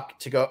the rock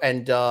to go.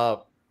 And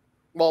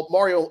while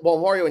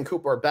Mario and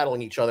Koopa are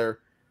battling each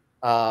other,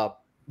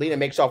 Lena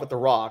makes off with the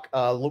rock.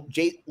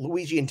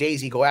 Luigi and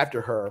Daisy go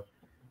after her.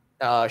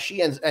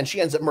 She ends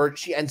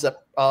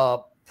up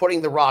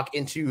putting the rock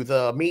into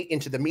the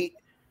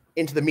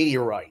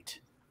meteorite,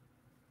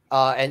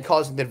 and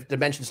causing the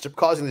dimensions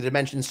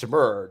to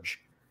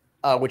merge,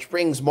 which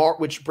brings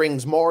Mario,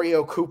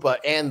 Koopa,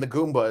 and the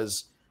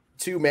Goombas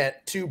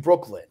to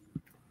Brooklyn,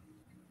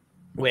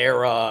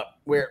 where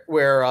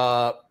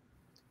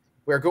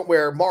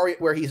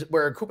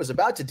Koopa's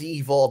about to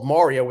de-evolve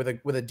Mario with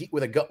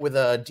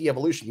a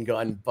de-evolution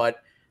gun,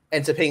 but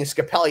ends up hitting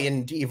Scapelli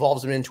and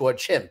de-evolves him into a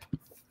chimp.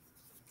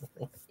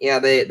 Yeah,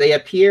 they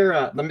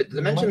appear. The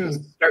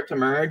dimensions start to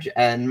merge,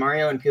 and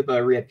Mario and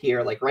Koopa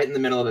reappear like right in the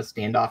middle of a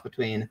standoff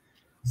between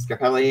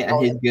Scapelli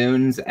and his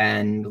goons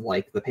and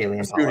like the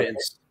paleontologists.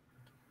 Students.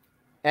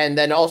 And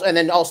then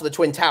also the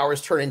Twin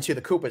Towers turn into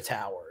the Koopa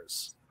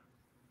Towers.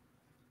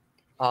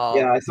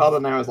 Yeah, I saw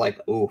them and I was like,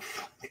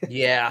 oof.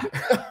 Yeah.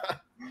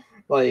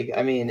 Like,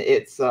 I mean,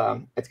 it's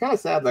kind of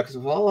sad though, because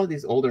with all of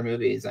these older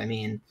movies, I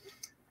mean,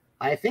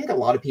 I think a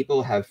lot of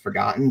people have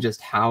forgotten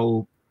just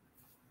how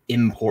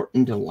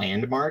important a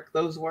landmark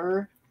those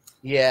were.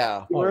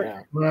 Yeah. Oh,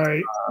 yeah.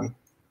 Right.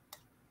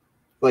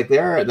 Like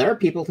there are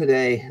people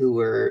today who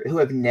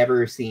have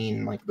never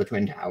seen like the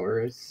Twin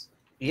Towers.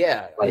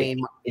 Yeah, Like, I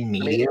mean, in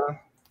media.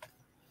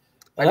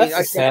 That's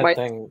the sad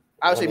thing.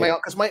 I would say my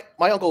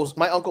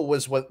uncle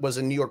was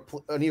a New York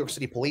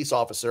City police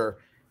officer,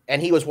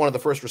 and he was one of the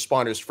first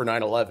responders for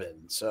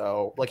 9/11.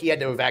 So like he had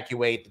to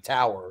evacuate the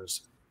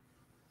towers.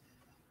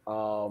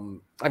 I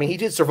mean, he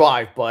did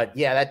survive, but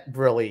yeah, that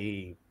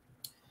really.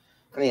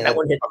 I mean, that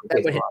would hit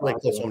like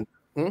close on.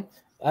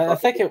 I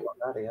think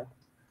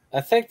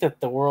that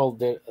the world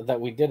that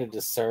we did a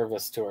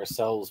disservice to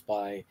ourselves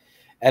by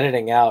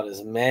editing out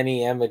as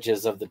many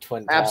images of the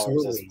Twin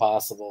Towers as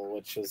possible,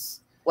 which was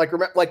I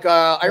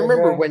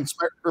remember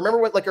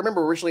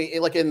originally,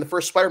 like in the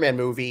first Spider-Man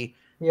movie,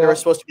 there was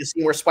supposed to be a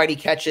scene where Spidey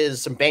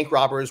catches some bank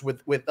robbers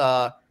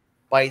by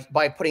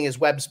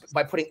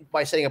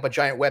setting up a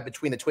giant web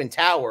between the Twin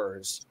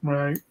Towers,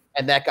 Right.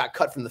 and that got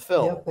cut from the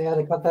film. Yep, they had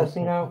to cut that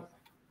scene out.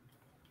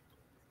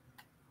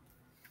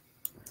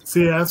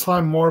 See, that's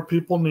why more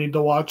people need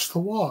to watch The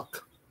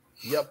Walk.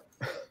 Yep.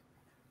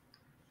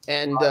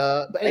 And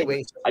but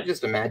anyway, I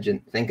just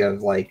think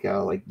of like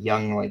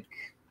young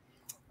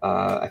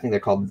I think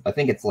they're called. I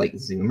think it's like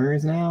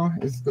Zoomers now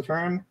is the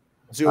term.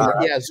 Zoomer,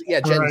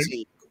 Gen right.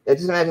 Z. I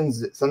just imagine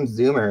some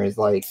Zoomers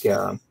like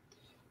you'll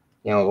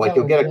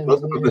get a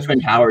close up of the Twin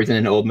Mm-hmm. Towers in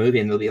an old movie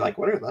and they'll be like,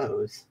 "What are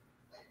those?"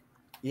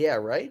 Yeah,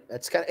 right.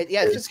 That's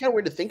it's just kind of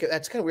weird to think of.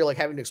 That's kind of weird, like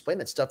having to explain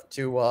that stuff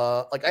to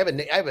like I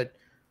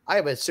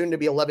have a soon to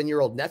be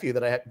 11-year-old nephew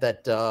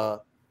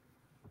that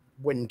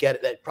wouldn't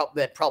get it.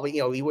 That probably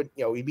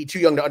he'd be too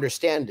young to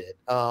understand it.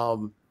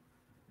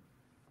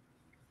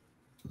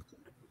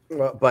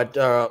 But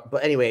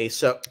anyway,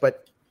 so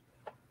back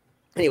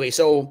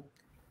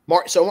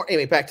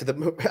to the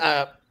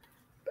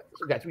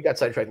we got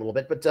sidetracked a little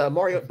bit, but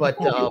Mario,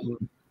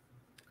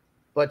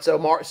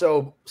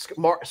 so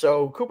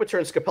Koopa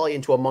turns Scapelli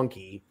into a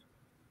monkey,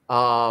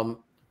 and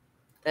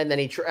then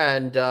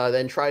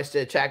then tries to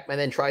attack, and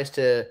then tries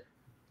to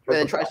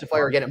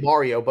fire again at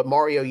Mario, but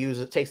Mario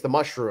takes a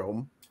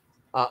mushroom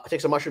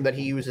that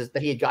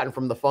he had gotten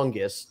from the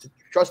fungus.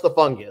 Trust the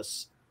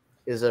fungus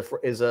is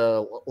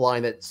a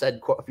line that's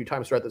said a few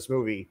times throughout this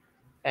movie,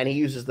 and he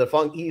uses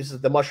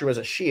the mushroom as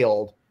a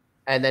shield,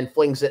 and then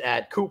flings it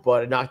at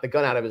Koopa to knock the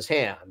gun out of his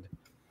hand.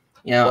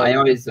 I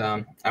always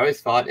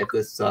thought if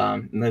this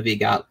movie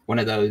got one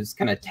of those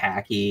kind of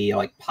tacky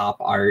like pop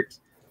art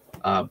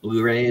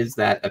Blu-rays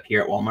that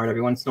appear at Walmart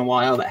every once in a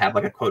while that have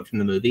like a quote from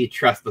the movie,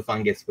 "Trust the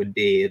fungus" would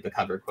be the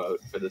cover quote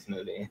for this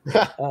movie.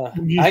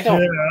 I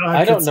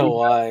don't know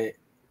why,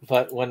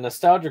 but when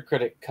Nostalgia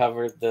Critic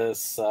covered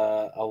this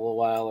a little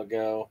while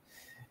ago,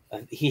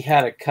 he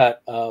had a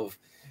cut of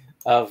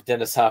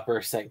Dennis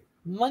Hopper saying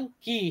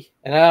 "monkey,"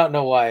 and I don't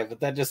know why, but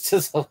that just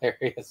is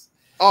hilarious.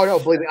 Oh no,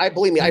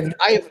 believe me.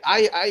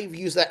 I've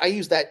used that. I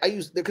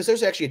use because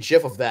there's actually a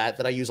GIF of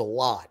that I use a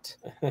lot,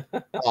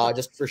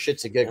 just for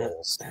shits and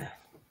giggles.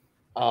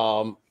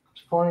 It's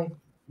funny.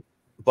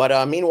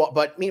 But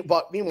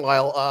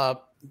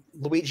meanwhile,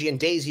 Luigi and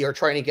Daisy are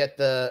trying to get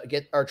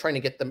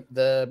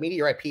the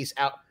meteorite piece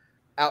out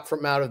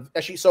of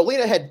actually. So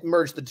Lena had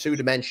merged the two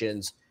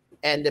dimensions,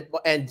 and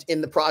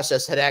in the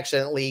process had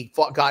accidentally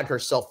gotten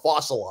herself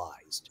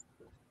fossilized.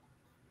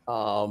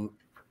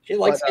 She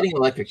likes getting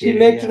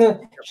electrocuted.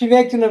 She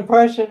makes an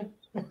impression.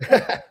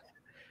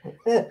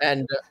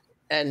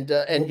 and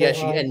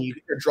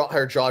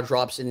her jaw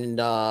drops in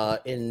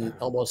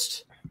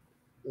almost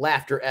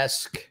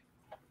laughter-esque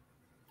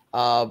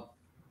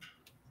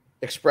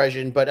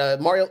expression. But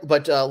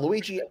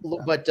Luigi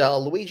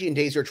and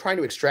Daisy are trying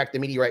to extract the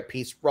meteorite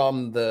piece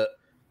from the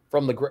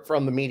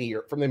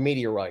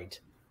meteorite.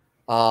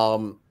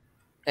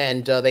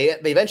 And they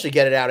eventually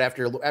get it out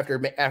after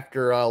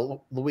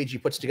Luigi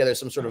puts together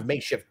some sort of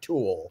makeshift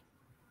tool.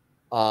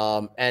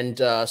 So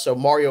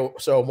Mario,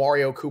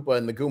 Koopa,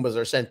 and the Goombas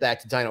are sent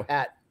back to Dino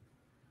Hat.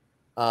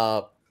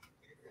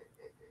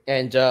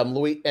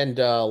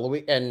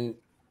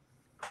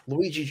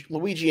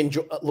 Luigi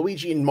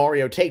and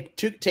Mario take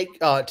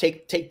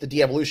the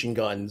de-evolution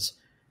guns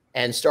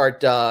and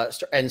start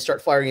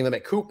firing them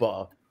at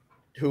Koopa,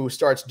 who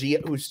starts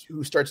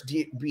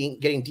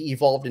getting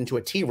de-evolved into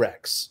a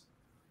T-Rex.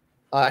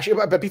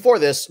 Actually, but before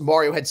this,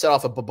 Mario had set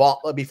off a bomb.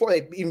 Before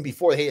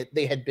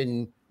they had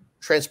been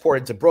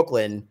transported to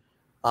Brooklyn,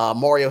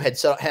 Mario had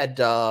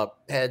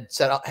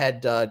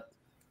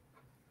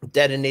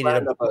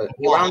detonated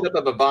he wound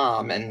up a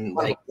bomb and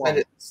like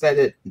set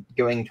it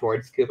going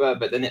towards Koopa,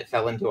 but then it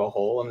fell into a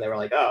hole, and they were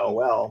like, "Oh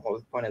well, what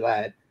was the point of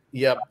that?"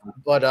 Yep,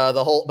 but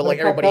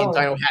everybody in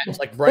Dino Hat's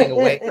like running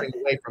away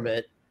from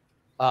it.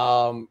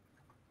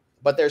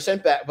 But they're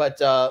sent back.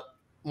 But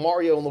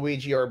Mario and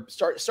Luigi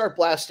start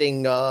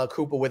blasting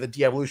Koopa with the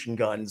de-evolution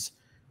guns,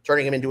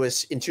 turning him into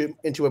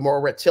a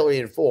more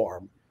reptilian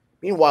form.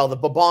 Meanwhile, the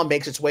bomb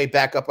makes its way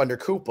back up under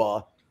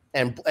Koopa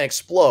and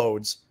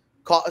explodes,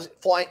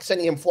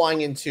 sending him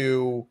flying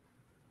into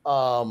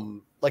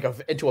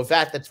into a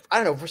vat that's, I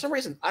don't know, for some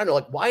reason, I don't know,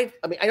 like why.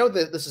 I mean, I know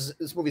that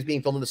this movie is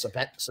being filmed in a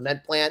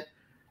cement plant,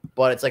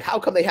 but it's like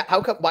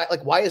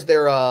why is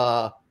there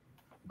a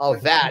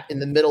vat in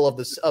the middle of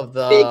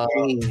the big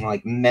green,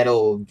 like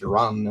metal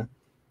drum?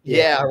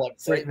 Yeah, like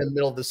right in the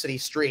middle of the city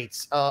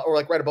streets, or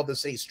like right above the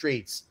city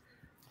streets.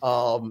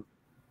 But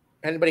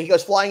he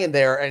goes flying in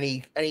there, and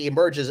he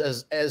emerges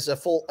as a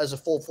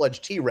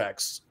full-fledged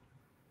T-Rex,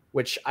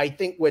 which I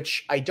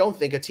don't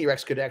think a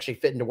T-Rex could actually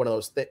fit into one of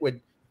those.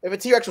 If a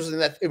T-Rex was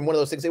in one of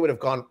those things, it would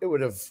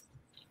have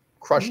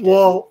crushed it.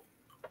 Well,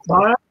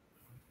 my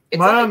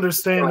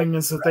understanding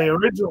is that they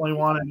originally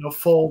wanted a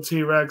full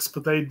T-Rex,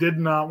 but they did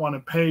not want to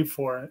pay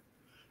for it.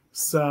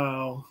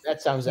 So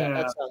that sounds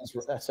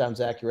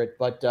accurate.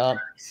 But so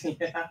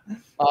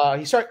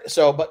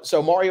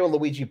Mario and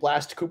Luigi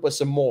blast Koopa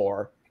some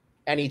more,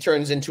 and he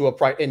turns into a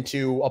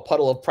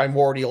puddle of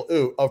primordial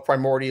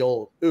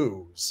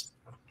ooze.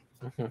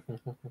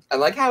 I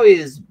like how he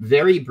is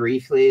very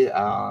briefly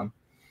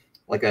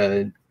like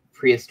a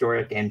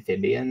prehistoric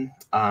amphibian.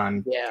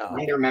 I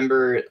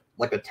remember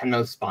like a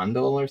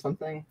Temnospondyl or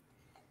something.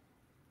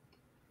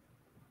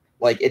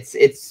 Like it's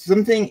a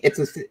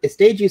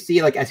stage you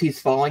see, like as he's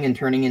falling and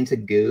turning into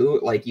goo,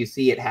 like you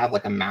see it have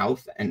like a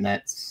mouth, and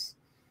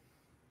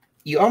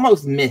you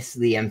almost miss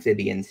the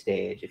amphibian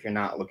stage if you're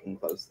not looking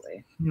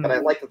closely. But I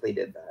like that they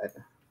did that.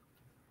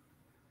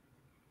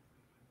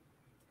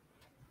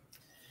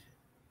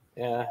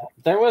 Yeah,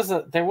 there was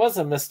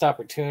a missed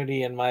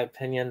opportunity, in my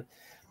opinion,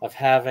 of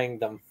having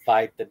them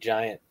fight the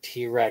giant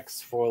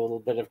T-Rex for a little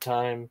bit of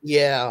time.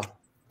 Yeah.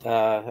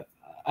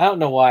 I don't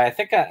know why. I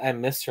think I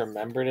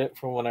misremembered it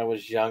from when I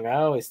was young. I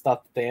always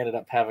thought that they ended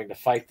up having to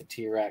fight the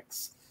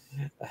T-Rex.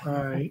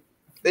 Right.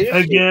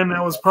 Again,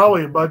 that was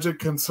probably a budget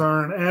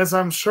concern, as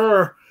I'm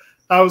sure.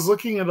 I was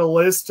looking at a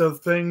list of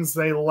things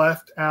they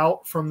left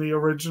out from the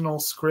original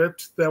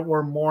script that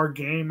were more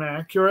game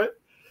accurate.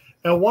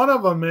 And one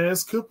of them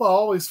is Koopa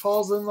always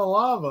falls in the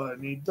lava,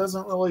 and he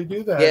doesn't really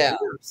do that. Yeah.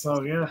 Either.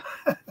 So, yeah.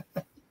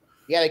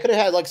 Yeah, they could have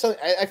had like something.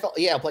 I felt,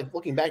 like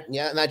looking back,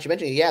 now that you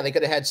mentioned it, they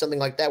could have had something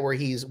like that where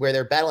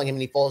they're battling him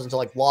and he falls into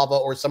like lava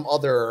or some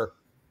other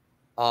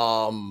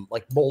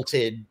like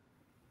molted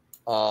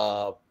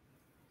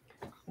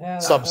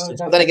substance.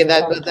 But then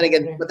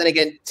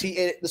again,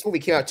 this movie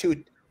came out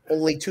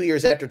only 2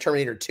 years after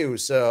Terminator 2,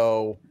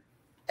 so,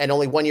 and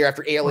only 1 year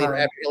after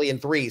Alien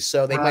 3,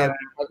 so they might have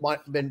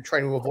been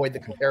trying to avoid the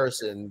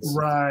comparisons.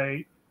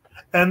 Right.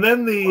 And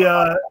then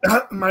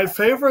my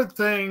favorite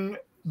thing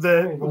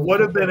that would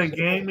have been a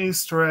game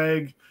Easter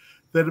egg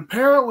that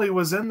apparently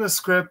was in the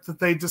script that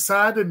they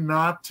decided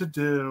not to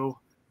do.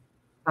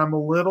 I'm a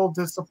little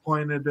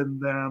disappointed in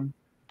them.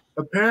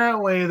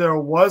 Apparently, there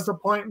was a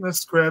point in the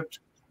script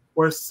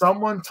where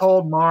someone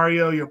told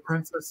Mario, "Your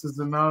princess is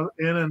in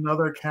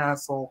another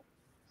castle,"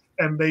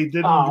 and they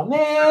didn't. Oh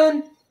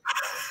man! What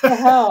the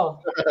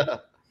hell?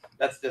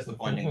 That's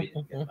disappointing. We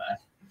didn't get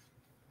that.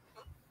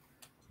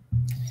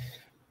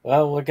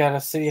 Well, we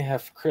gotta see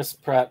if Chris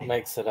Pratt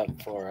makes it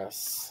up for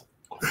us.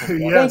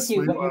 Yes, thank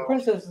you, but your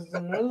princess is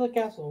in another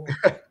castle.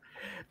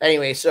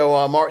 Anyway, so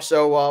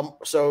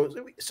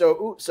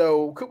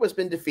Koopa's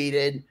been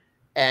defeated,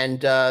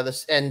 and the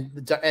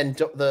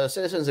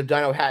citizens of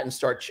Dino Hatton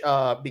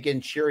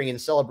begin cheering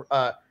and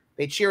celebrate.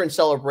 They cheer and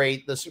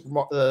celebrate the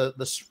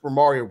Super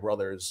Mario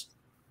Brothers,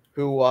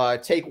 who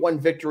take one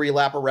victory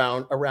lap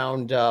around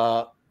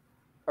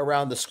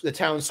the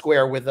town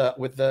square with the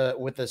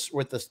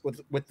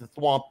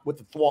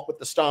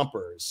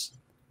Stompers.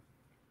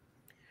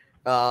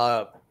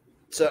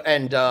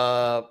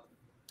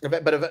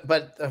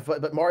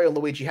 But Mario and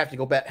Luigi have to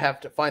go back. Have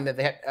to find that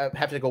they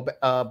have to go back.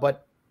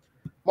 But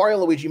Mario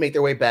and Luigi make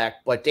their way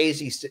back. But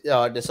Daisy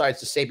decides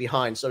to stay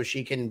behind so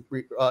she can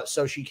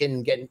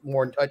get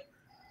more in touch.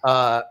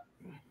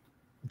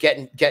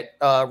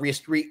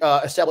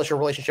 Establish a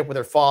relationship with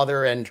her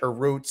father and her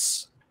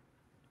roots.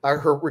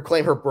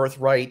 Reclaim her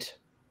birthright.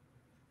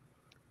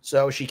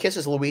 So she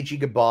kisses Luigi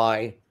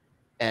goodbye,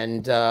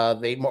 and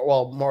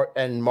Mario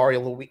and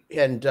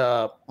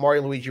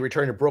Luigi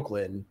return to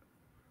Brooklyn,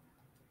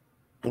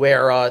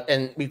 where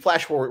and we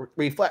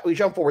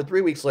jump forward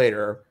 3 weeks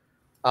later.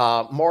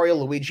 Mario,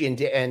 Luigi, and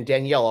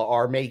Daniela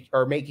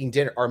are making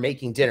dinner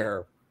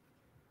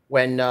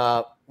when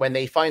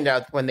they find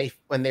out when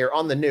they're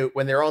on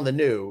the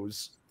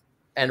news,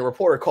 and a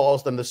reporter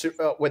calls them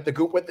with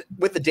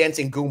the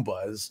dancing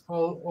Goombas.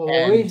 Well,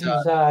 Luigi's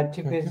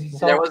too busy.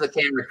 There was a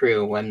camera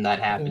crew when that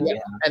happened.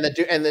 Yeah.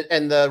 And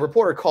the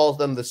reporter calls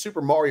them the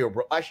Super Mario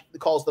Brothers.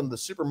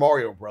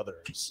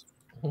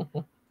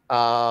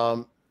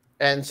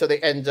 And so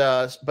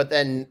but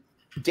then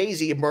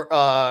Daisy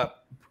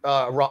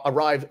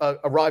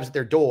arrives at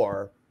their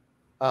door,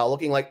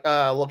 looking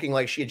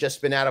like she had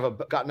just been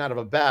gotten out of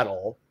a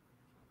battle.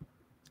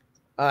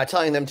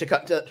 Telling them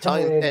telling them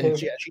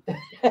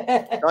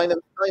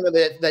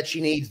that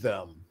she needs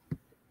them.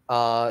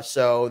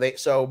 So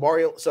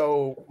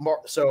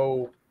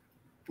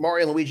Mario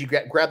and Luigi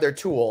grab their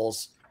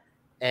tools,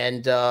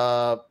 and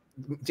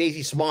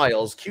Daisy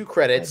smiles. Cue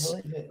credits,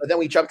 but then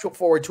we jump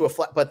forward to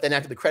But then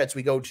after the credits,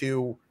 we go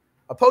to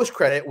a post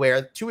credit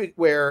where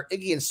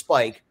Iggy and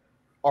Spike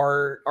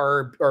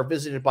are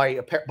visited by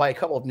a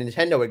couple of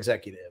Nintendo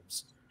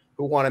executives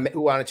who want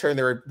to turn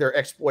their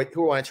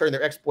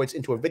exploits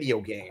into a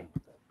video game,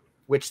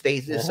 which they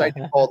decide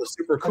to call the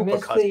Super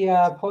Koopa Cut. I missed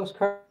the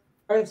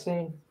post-credit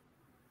scene.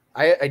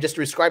 I just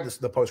described this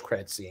the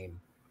post-credit scene.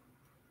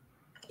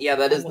 Yeah,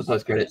 that is the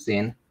post-credit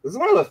scene. This is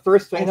one of the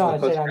first things. I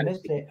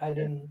missed it. I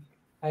didn't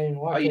watch it.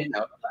 Oh, you didn't know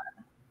about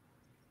that?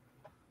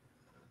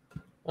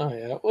 Oh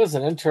yeah, it was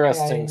an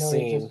interesting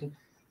scene.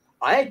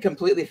 I had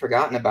completely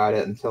forgotten about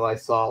it until I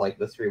saw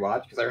this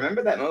rewatch, because I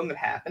remember that moment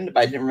happened,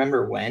 but I didn't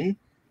remember when.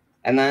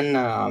 And then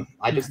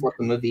I just let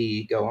the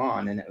movie go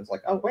on, and it was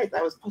like, oh, wait,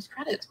 that was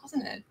post-credits,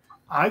 wasn't it?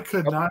 I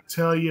could not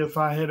tell you if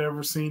I had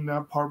ever seen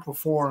that part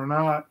before or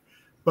not.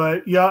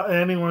 But yeah,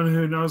 anyone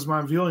who knows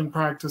my viewing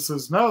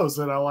practices knows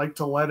that I like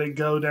to let it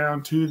go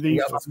down to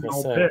the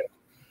final bit.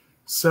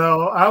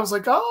 So I was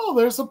like, oh,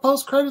 there's a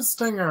post-credit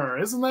stinger.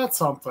 Isn't that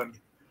something?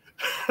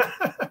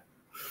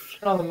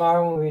 All the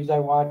Marvel movies I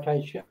watch,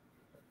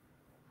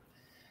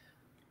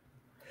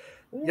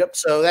 Yep.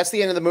 So that's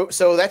the end of the movie.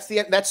 So that's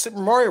Super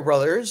Mario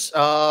Brothers.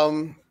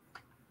 I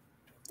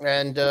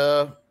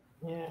guess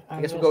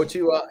we'll go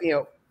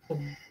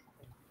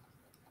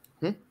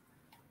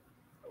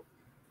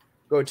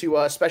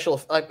to special.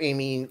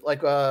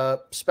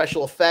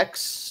 Special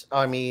effects.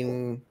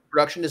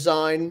 Production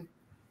design.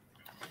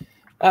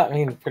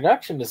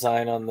 Production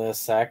design on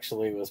this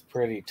actually was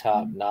pretty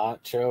top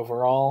notch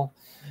overall.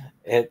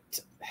 It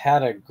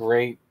had a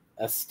great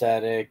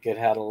aesthetic. It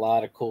had a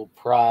lot of cool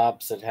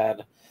props. It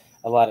had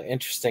a lot of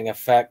interesting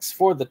effects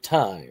for the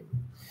time.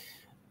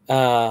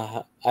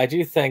 I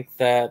do think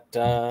that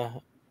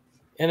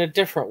in a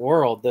different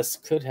world, this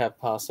could have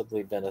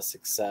possibly been a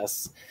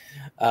success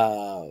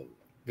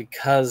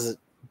because it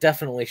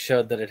definitely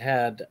showed that it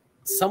had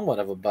somewhat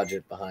of a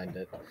budget behind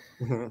it.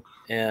 Mm-hmm.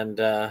 And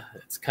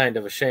it's kind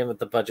of a shame that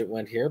the budget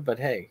went here, but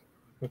hey,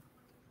 it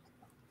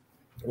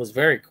was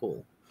very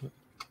cool.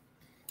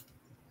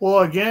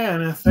 Well,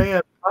 again, if they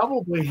had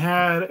probably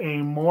had a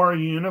more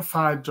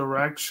unified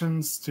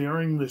direction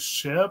steering the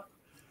ship,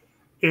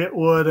 it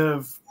would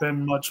have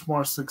been much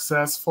more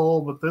successful.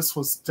 But this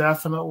was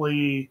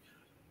definitely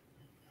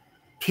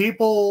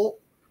people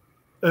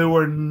who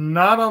were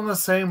not on the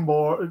same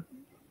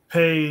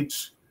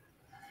page,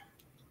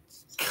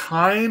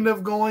 kind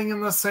of going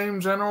in the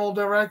same general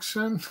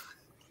direction.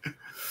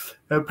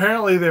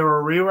 Apparently, they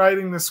were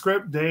rewriting the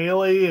script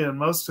daily, and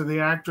most of the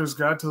actors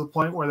got to the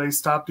point where they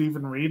stopped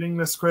even reading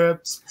the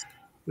scripts.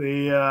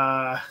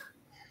 The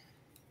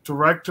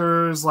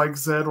directors, like I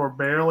said, were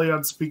barely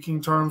on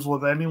speaking terms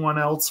with anyone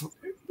else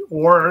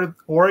or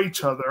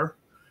each other.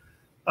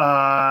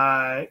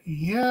 There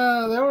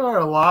were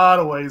a lot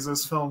of ways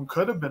this film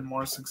could have been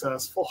more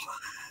successful.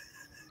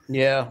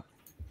 Yeah.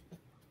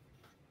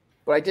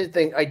 But I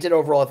did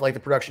overall like the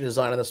production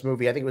design of this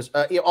movie. I think it was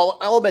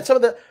I'll admit some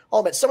of the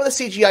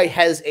CGI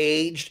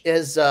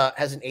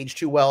hasn't aged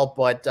too well,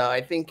 but I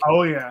think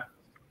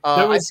was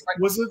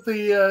it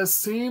the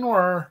scene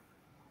where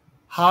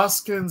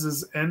Hoskins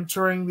is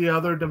entering the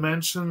other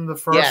dimension the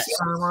first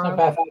time around?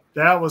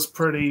 That was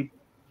pretty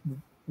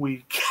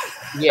weak.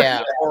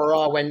 Yeah,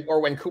 or when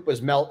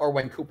Koopa's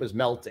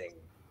melting.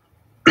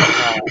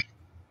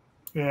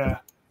 Yeah.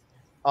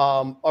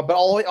 But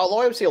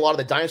although I would say a lot of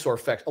the dinosaur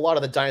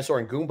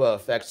and Goomba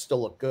effects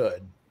still look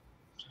good.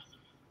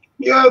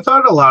 Yeah, I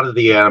thought a lot of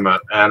the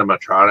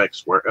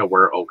animatronics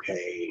were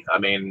okay.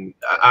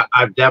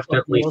 I've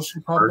definitely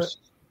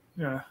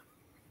Yeah.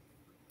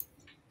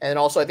 And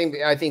also, I think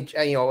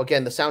you know,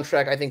 again, the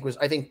soundtrack I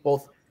think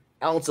both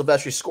Alan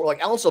Silvestri's score,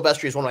 like Alan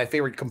Silvestri is one of my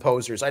favorite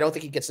composers. I don't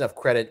think he gets enough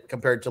credit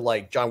compared to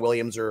like John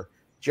Williams or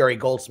Jerry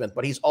Goldsmith,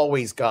 but he's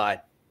always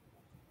got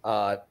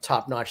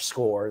top-notch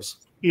scores.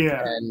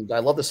 Yeah. And I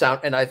love the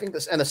sound, and I think the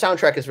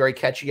soundtrack is very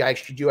catchy. I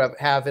actually do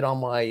have it on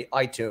my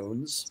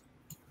iTunes.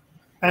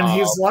 And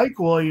he's like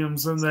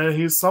Williams in that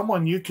he's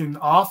someone you can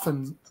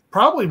often,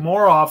 probably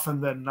more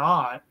often than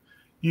not,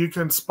 you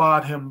can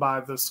spot him by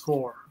the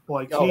score.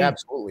 Like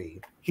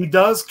absolutely. He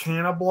does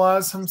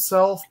cannibalize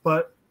himself,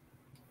 but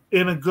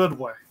in a good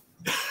way.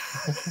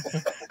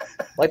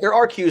 Like there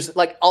are cues,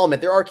 like I'll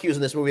admit, there are cues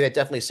in this movie that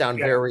definitely sound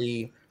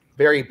very,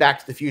 very Back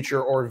to the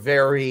Future or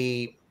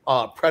very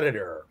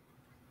Predator.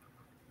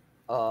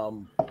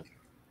 Or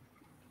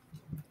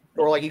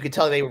like you could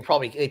tell he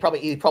probably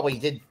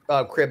did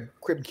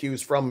crib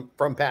cues from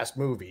past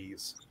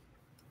movies.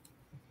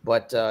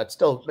 But it's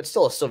still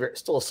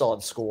a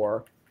solid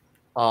score.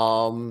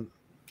 And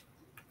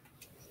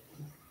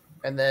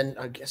then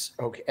I guess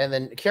and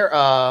then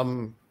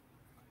characters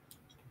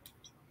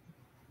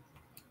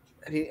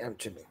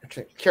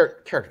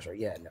are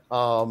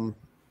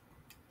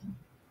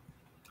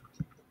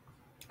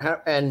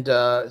and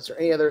is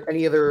there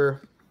any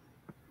other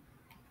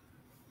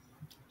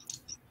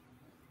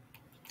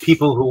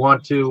people who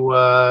want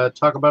to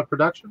talk about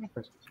production?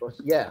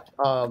 Yeah.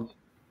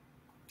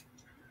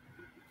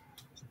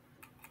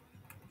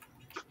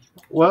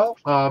 Well,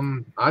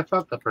 I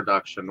thought the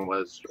production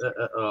was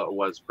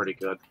pretty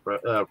good for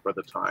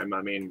the time.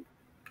 I mean,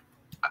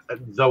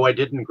 though I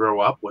didn't grow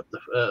up with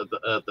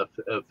the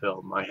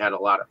film, I had a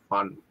lot of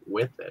fun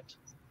with it.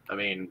 I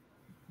mean,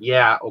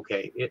 yeah,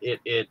 okay,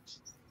 it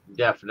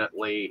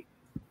definitely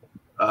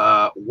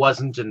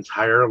wasn't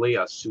entirely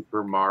a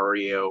Super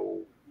Mario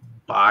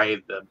by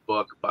the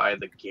book, by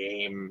the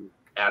game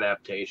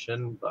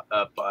adaptation,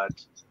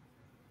 but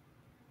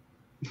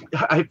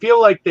I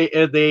feel like they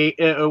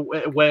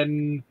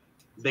when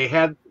they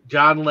had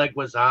John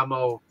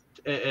Leguizamo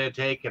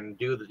take and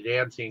do the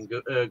dancing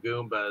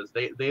Goombas,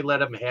 they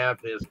let him have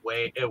his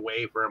way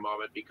for a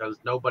moment because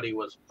nobody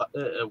was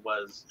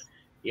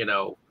you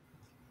know,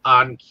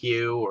 on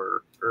cue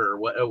or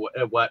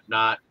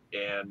whatnot,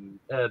 and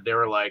they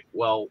were like,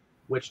 well,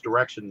 which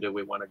direction do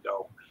we want to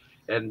go?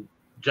 And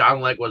John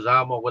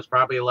Leguizamo was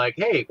probably like,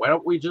 hey, why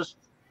don't we just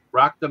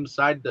rock them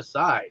side to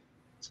side?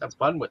 Let's have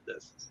fun with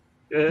this.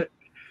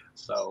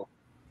 So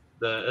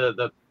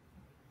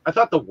I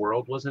thought the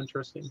world was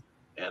interesting,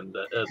 and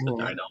the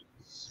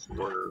dinos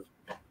were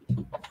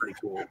pretty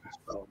cool.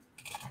 So,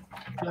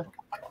 yeah.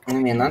 I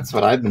mean, that's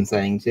what I've been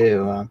saying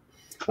too.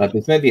 But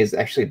this movie is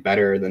actually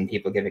better than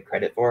people give it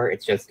credit for.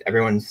 It's just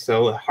everyone's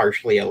so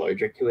harshly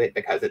allergic to it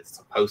because it's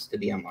supposed to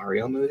be a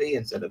Mario movie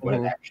instead of what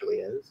it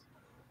actually is.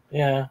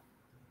 Yeah.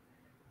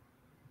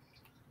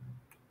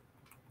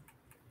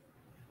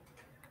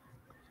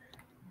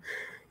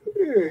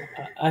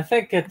 I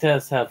think it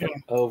does have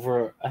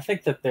I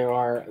think that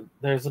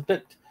there's a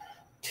bit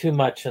too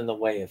much in the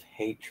way of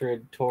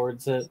hatred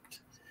towards it,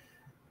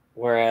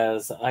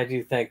 whereas I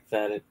do think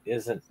that it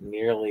isn't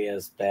nearly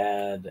as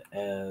bad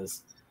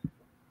as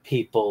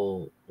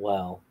people,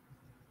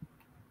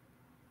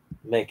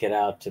 make it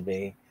out to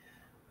be.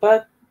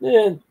 But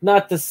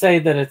not to say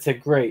that it's a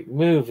great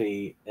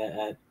movie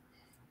at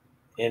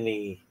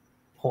any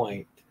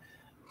point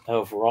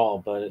overall,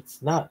 but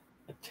it's not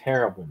a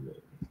terrible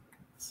movie.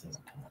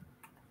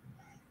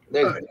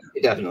 They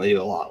definitely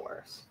do a lot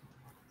worse.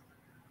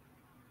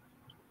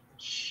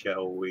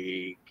 Shall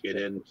we get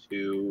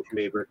into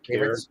favorite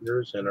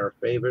characters and our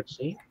favorite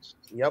scenes?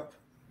 Yep.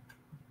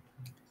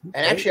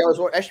 And actually,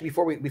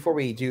 before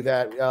we do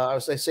that, I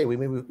was going to say we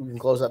can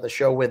close out the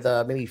show with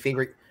maybe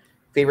favorite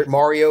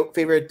Mario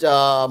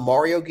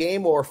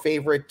game or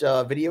favorite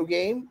video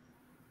game.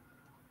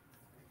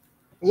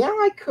 Yeah,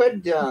 I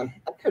could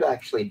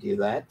actually do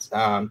that.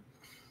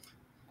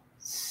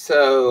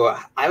 So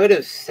I would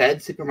have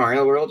said Super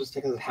Mario World just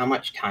because of how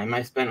much time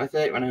I spent with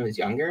it when I was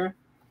younger.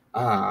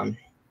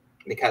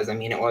 Because I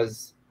mean, it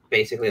was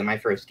basically my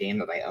first game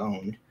that I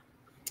owned.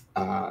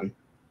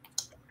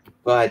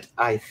 But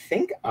I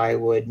think I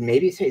would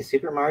maybe say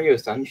Super Mario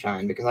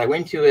Sunshine because I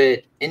went into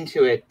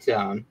it.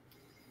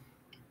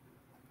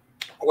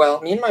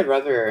 Well, me and my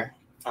brother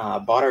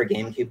bought our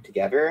GameCube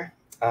together.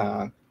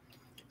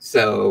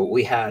 So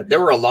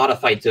there were a lot of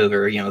fights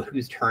over,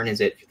 whose turn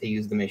is it to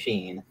use the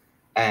machine.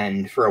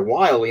 And for a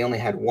while, we only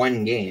had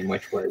one game,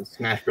 which was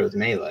Smash Bros.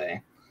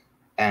 Melee.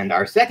 And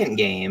our second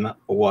game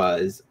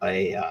was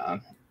my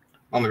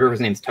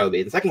brother's name's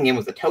Toby. The second game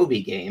was the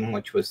Toby game,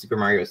 which was Super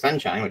Mario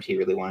Sunshine, which he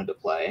really wanted to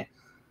play.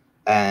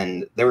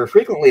 And there were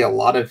frequently a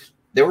lot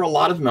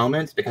of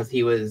moments because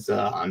he was,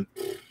 I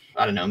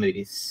don't know,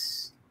 maybe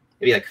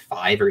like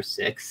 5 or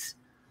 6.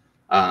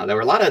 There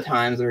were a lot of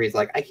times where he's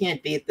like, I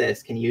can't beat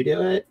this. Can you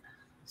do it?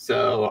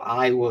 So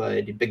I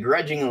would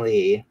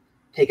begrudgingly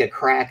take a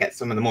crack at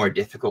some of the more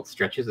difficult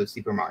stretches of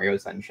Super Mario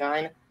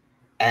Sunshine.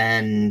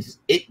 And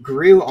it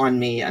grew on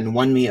me and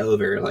won me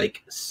over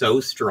like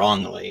so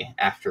strongly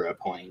after a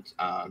point.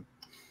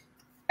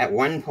 at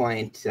one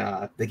point,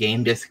 the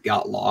game just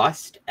got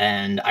lost,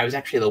 and I was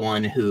actually the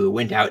one who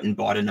went out and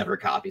bought another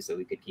copy so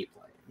we could keep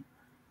playing.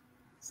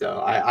 So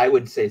I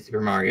would say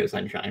Super Mario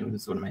Sunshine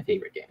was one of my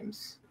favorite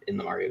games in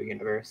the Mario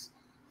universe.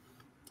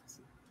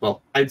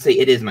 Well, I would say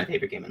it is my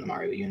favorite game in the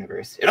Mario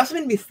universe. It also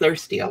made me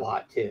thirsty a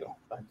lot too.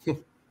 But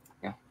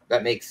yeah,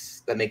 that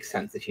makes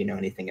sense if you know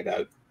anything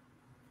about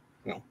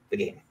the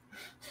game.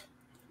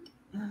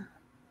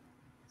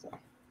 So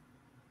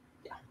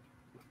yeah,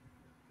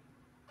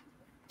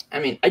 I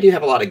mean, I do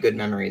have a lot of good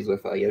memories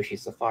with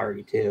Yoshi's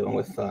Safari too, and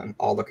with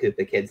all the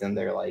Koopa kids and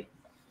their like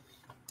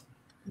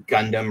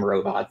Gundam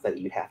robots that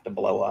you'd have to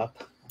blow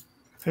up.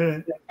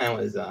 that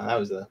was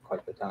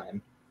quite the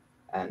time.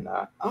 And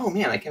oh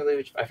man, I can't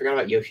believe I forgot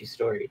about Yoshi's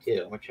Story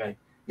too, which I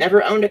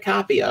never owned a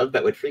copy of,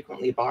 but would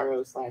frequently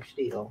borrow /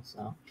 steal.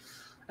 So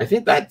I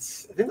think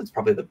that's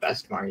probably the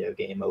best Mario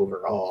game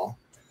overall.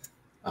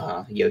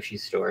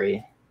 Yoshi's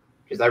Story,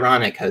 which is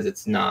ironic because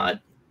it's not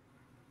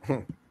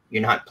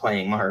you're not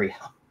playing Mario.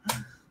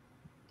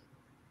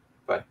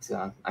 But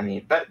I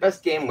mean,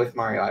 best game with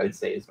Mario, I would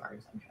say, is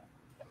Mario Sunshine.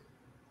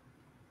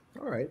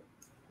 All right.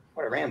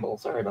 What a ramble.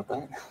 Sorry about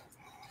that.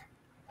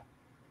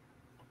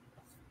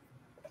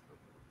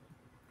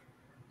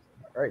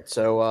 All right.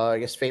 So I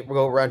guess we'll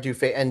go around do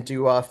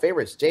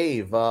favorites.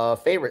 Dave,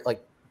 favorite.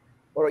 Like,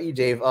 what about you,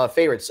 Dave?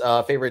 Favorites.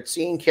 Favorite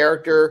scene,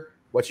 character.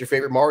 What's your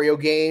favorite Mario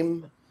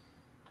game?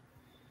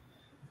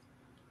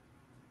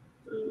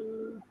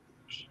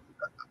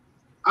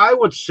 I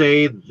would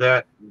say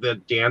that the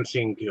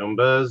dancing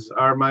Goombas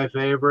are my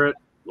favorite,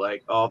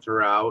 like all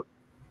throughout.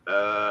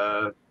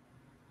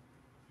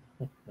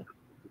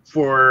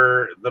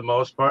 For the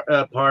most part,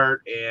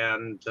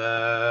 and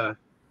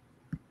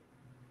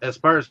as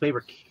far as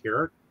favorite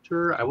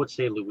character, I would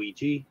say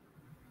Luigi,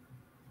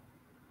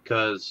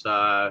 because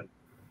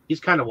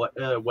he's kind of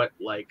what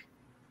like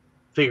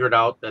figured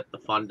out that the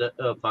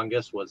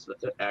fungus was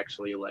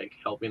actually like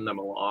helping them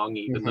along,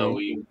 even though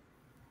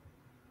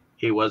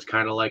he was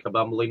kind of like a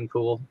bumbling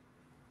fool.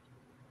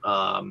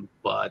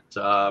 But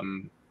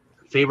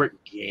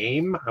favorite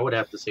game, I would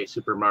have to say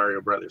Super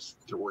Mario Brothers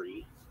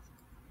 3.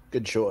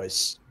 Good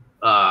choice.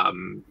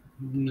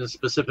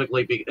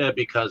 Specifically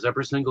because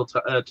every single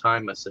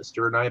time my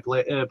sister and I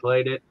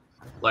played it,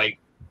 like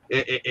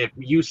if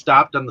you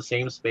stopped on the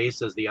same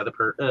space as the other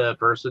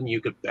person, you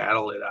could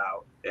battle it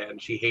out,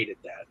 and she hated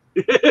that.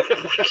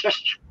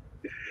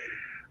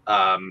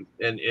 And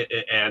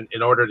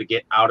in order to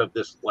get out of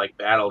this like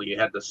battle, you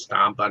had to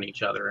stomp on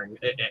each other,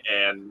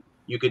 and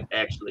you could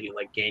actually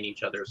like gain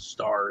each other's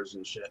stars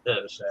and shit.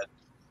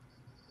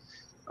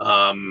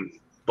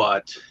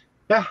 But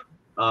yeah,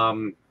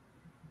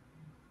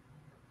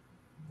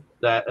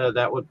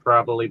 that would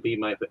probably be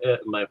my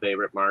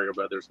favorite Mario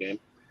Brothers game.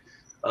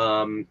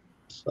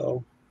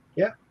 So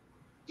yeah.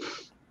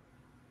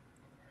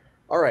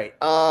 All right.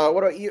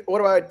 What about you?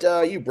 What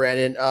about you,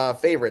 Brandon?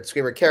 Favorites,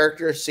 favorite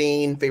character,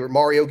 scene, favorite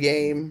Mario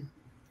game.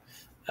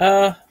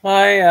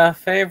 My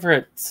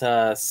favorite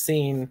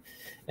scene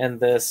in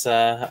this,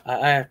 I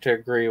have to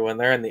agree. When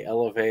they're in the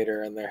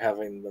elevator and they're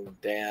having them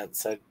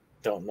dance, I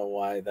don't know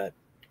why that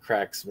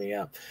cracks me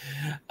up.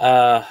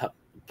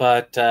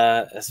 But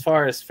as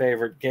far as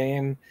favorite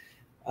game,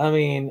 I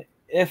mean,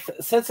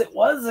 since it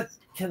was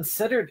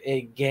considered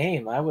a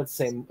game, I would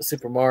say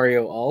Super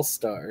Mario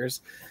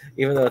All-Stars,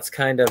 even though it's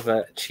kind of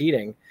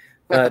cheating.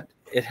 But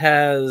it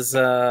has,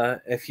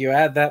 if you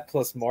add that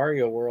plus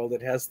Mario World,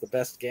 it has the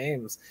best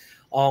games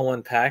all in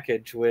one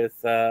package with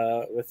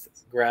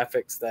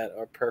graphics that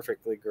are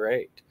perfectly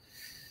great.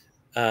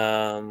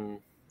 And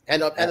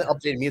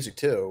updated music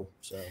too.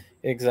 So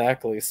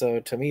exactly. So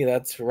to me,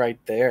 that's right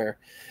there.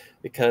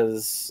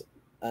 Because,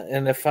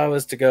 and if I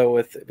was to go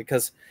with,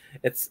 because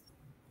it's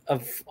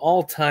of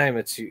all time,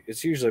 it's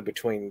usually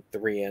between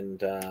 3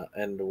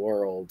 and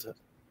World.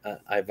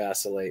 I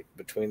vacillate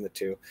between the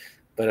two,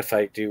 but if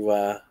I do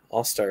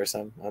All Stars,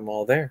 I'm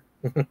all there.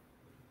 All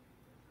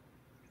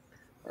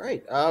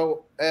right,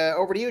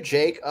 over to you,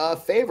 Jake.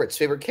 Favorites,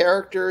 favorite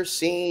character,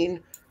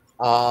 scene,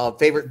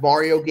 favorite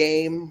Mario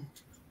game.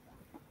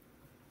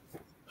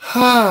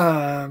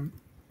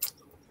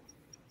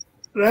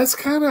 That's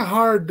kind of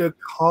hard to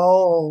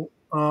call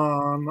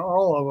on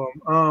all of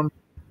them.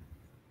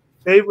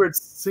 Favorite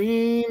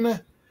scene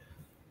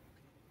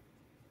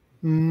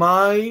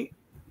might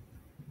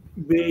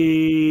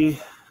be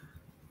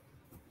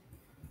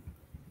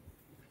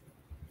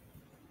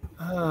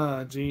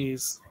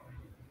geez.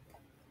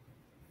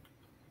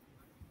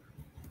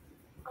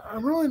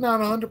 I'm really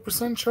not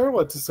 100% sure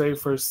what to say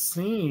for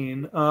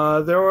scene.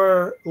 There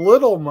were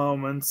little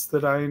moments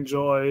that I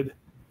enjoyed.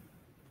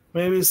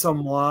 Maybe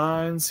some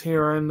lines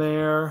here and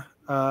there.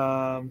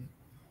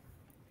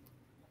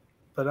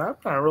 But I'm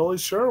not really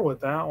sure with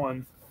that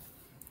one.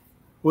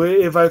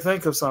 If I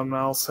think of something,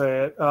 I'll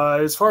say it.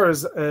 As far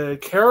as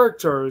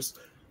characters,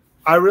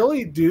 I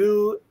really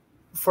do,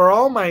 for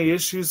all my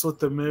issues with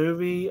the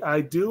movie,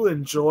 I do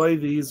enjoy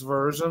these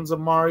versions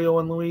of Mario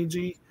and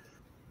Luigi.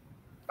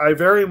 I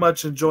very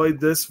much enjoyed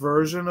this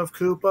version of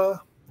Koopa.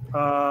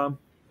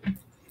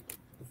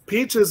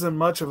 Peach isn't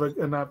much of a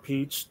not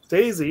Peach.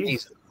 Daisy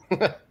Daisy.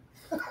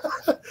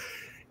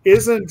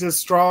 isn't as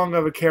strong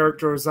of a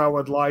character as I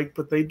would like,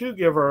 but they do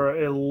give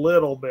her a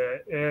little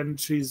bit, and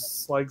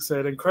she's, like I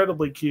said,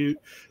 incredibly cute.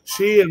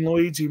 She and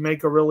Luigi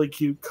make a really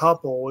cute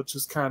couple, which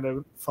is kind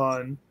of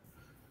fun.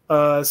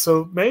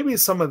 So maybe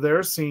some of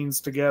their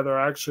scenes together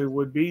actually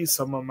would be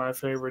some of my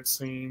favorite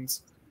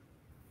scenes.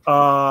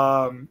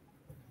 I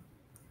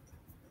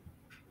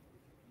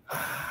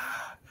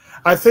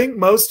think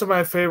most of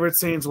my favorite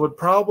scenes would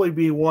probably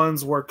be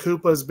ones where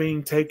Koopa's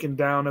being taken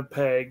down a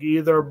peg,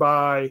 either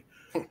by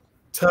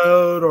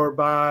Toad or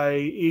by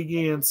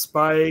Iggy and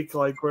Spike,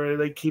 like where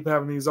they keep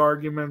having these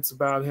arguments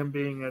about him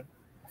being a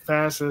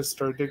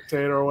fascist or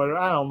dictator or whatever.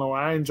 I don't know.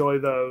 I enjoy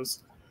those.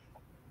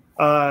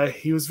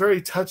 He was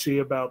very touchy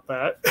about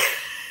that.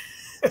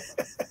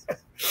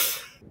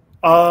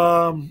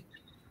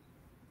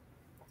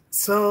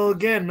 So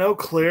again, no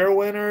clear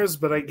winners,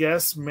 but I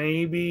guess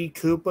maybe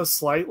Koopa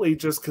slightly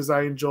just because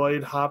I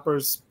enjoyed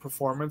Hopper's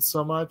performance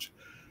so much.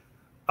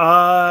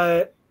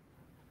 As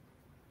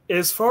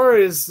far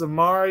as the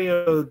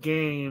Mario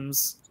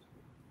games,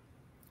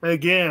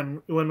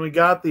 again, when we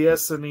got the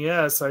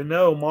SNES, I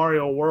know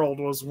Mario World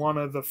was one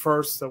of the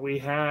first that we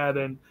had,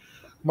 and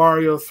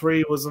Mario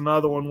 3 was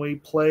another one we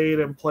played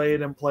and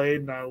played and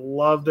played, and I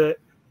loved it.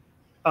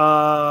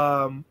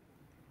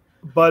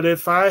 But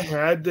if I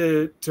had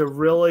to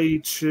really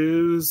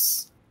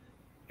choose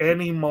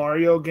any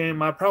Mario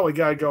game, I probably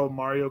got to go with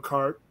Mario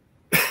Kart.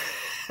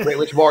 Wait,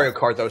 which Mario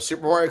Kart, though?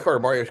 Super Mario Kart or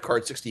Mario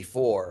Kart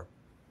 64?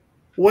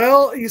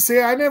 Well, you see,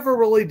 I never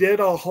really did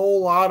a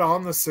whole lot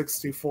on the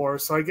 64,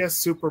 so I guess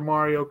Super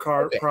Mario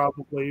Kart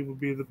probably would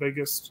be the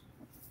biggest.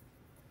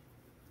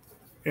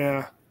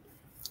 Yeah.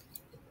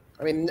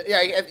 I mean,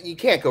 yeah, you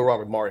can't go wrong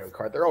with Mario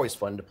Kart. They're always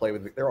fun to play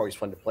with. They're always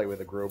fun to play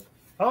with a group.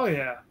 Oh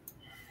yeah.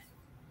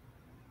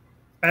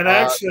 And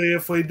actually,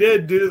 if we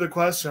did do the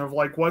question of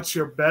like, what's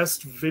your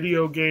best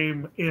video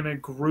game in a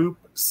group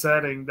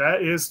setting,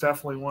 that is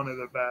definitely one of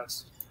the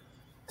best.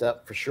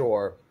 That for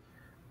sure.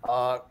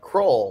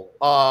 Kroll,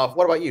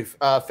 what about you?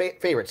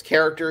 Favorites,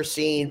 character,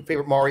 scene,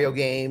 favorite Mario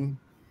game?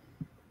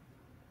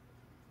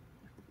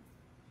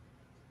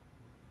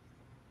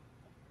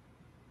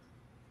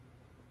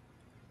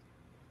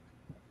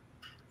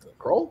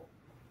 Kroll?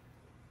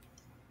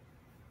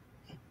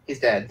 He's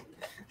dead.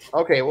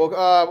 Okay, we'll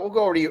go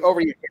over to you.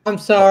 Over to you. I'm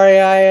sorry,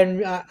 I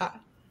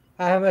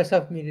have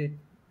myself muted.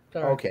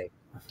 Sorry. Okay.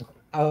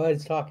 I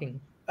was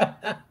talking.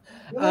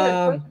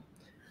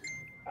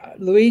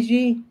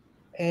 Luigi,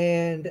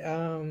 and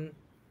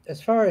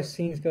as far as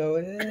scenes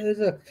go, there's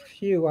a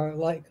few I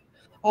like.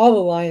 All the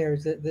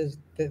liners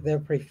they're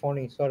pretty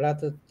funny, so I'd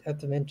have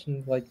to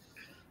mention like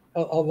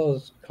all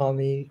those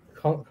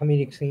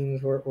comedic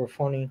scenes were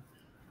funny.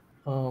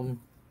 And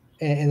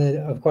then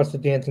of course the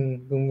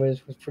dancing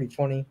Goombas was pretty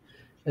funny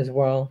as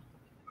well.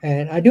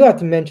 And I do have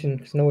to mention,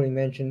 because nobody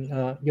mentioned,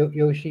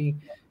 Yoshi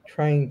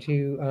trying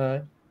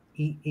to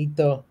eat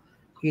the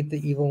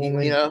evil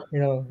woman. Yeah. You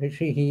know,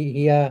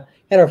 he had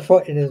her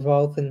foot in his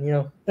mouth, and you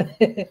know,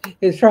 he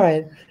was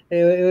trying.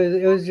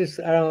 It was just,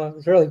 I don't know, it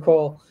was really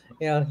cool.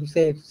 You know, he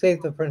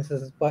saved the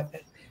princess's butt.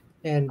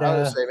 And I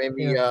would say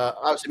maybe you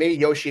know, maybe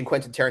Yoshi and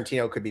Quentin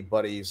Tarantino could be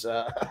buddies.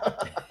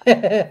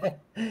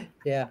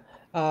 yeah.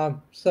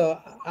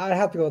 So I'd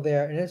have to go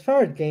there. And as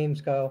far as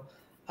games go,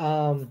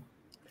 I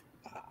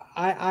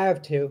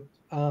have two.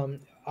 I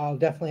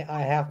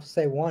have to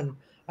say one.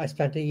 I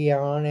spent a year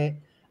on it.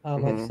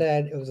 Like I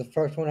said, it was the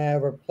first one I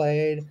ever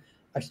played.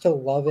 I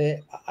still love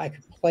it. I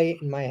could play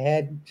it in my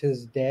head to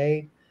this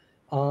day.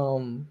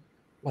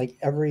 Like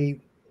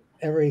every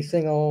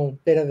single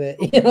bit of it.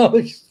 You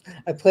know,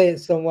 I play it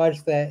so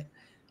much that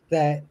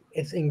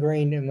it's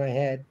ingrained in my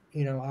head.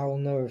 You know, I will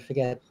never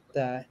forget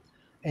that.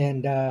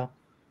 And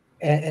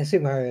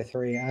Super Mario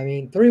 3. I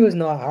mean, 3 was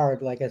not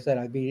hard. Like I said,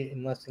 I beat it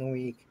in less than a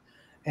week.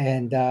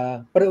 And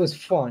but it was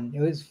fun. It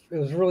was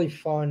really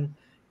fun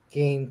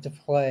game to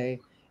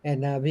play.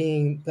 And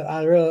being the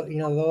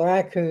the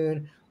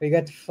raccoon, where you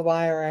got to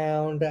fly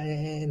around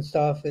and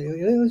stuff,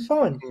 it was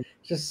fun.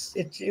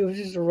 It was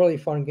just a really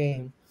fun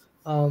game.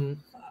 I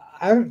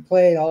haven't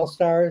played All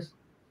Stars.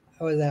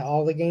 Was that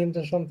all the games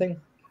or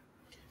something?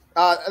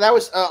 That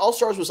was All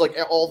Stars was like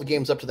all the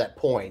games up to that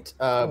point.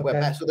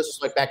 Okay. So this was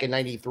like back in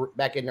 '93,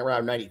 back in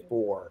around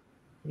 '94.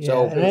 Yeah,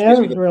 So and I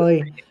haven't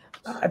really.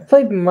 I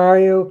played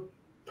Mario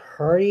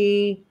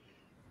Party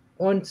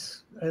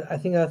once. I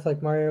think that's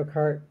like Mario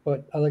Kart,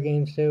 but other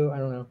games too. I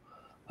don't know.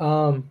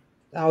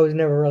 I was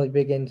never really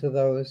big into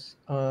those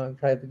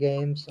type of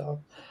games, so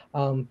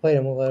played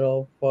them a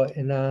little. But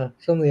in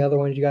some of the other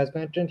ones you guys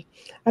mentioned,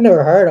 I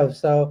never heard of.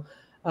 So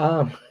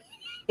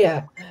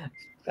yeah,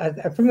 I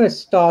pretty much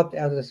stopped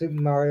after Super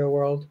Mario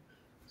World,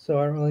 so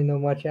I don't really know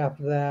much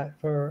after that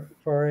for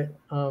it.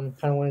 Kind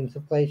of went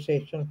into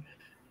PlayStation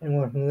and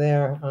went from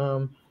there.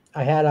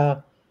 I had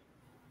a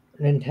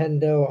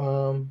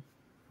Nintendo.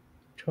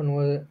 Which one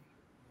was it?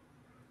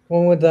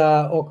 One with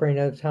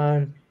Ocarina at the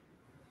time.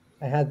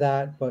 I had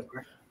that, but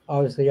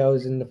obviously I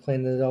was into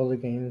playing the Zelda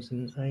games,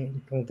 and I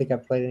don't think I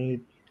played any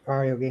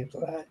Mario games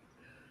for that.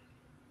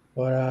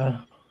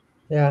 But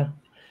yeah,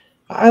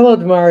 I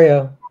loved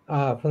Mario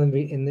from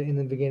in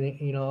the beginning.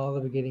 You know, all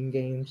the beginning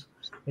games.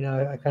 You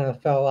know, I kind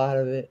of fell out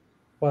of it,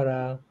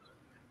 but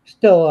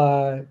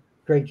still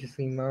great to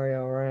see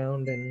Mario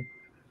around, and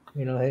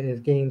you know his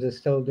games are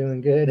still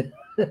doing good.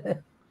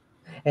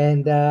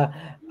 And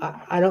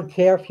I don't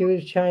care if he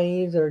was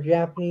Chinese or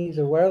Japanese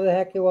or whatever the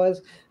heck it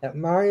was. That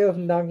Mario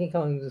from Donkey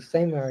Kong is the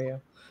same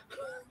Mario.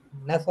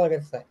 That's all I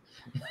can say.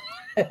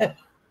 Hey,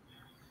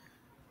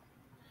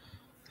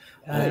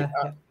 Yeah.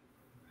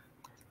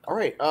 all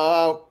right,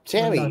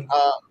 Tammy.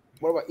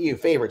 What about you?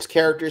 Favorites,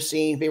 character,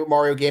 scene, favorite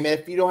Mario game? And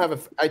if you don't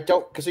have I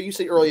don't, because you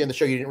said earlier in the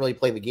show you didn't really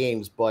play the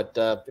games, but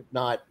if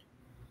not,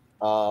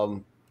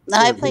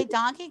 I played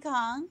Donkey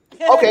Kong.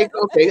 okay,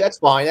 that's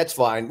fine. That's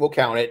fine. We'll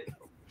count it.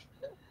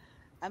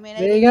 I mean, I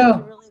There you didn't get to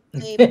go. really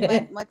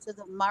play much of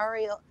the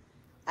Mario.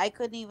 I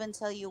couldn't even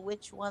tell you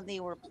which one they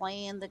were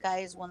playing, the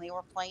guys, when they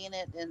were playing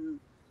it. And,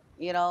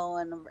 you know,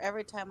 and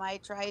every time I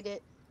tried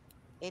it,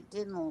 it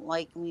didn't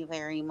like me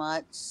very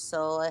much.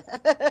 So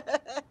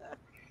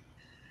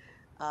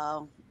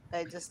I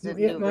just didn't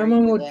Yeah, do my very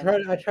mom good would at try.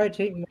 it. I tried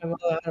teaching my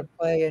mother how to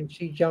play, and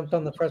she jumped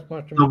on the first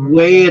monster The movie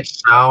way run it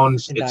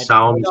sounds, and it died.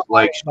 sounds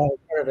like Part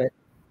of it.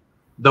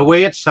 the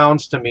way it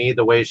sounds to me,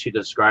 the way she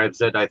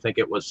describes it, I think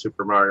it was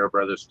Super Mario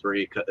Brothers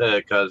 3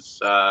 because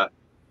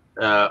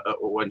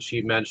when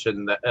she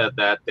mentioned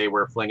that they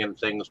were flinging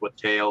things with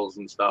tails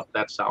and stuff,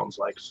 that sounds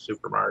like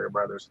Super Mario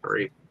Brothers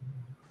 3.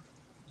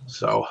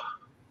 So,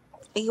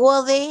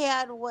 Well, they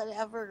had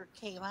whatever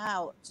came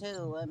out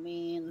too. I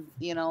mean,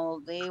 you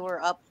know, they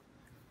were up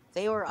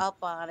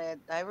on it.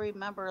 I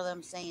remember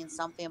them saying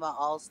something about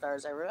All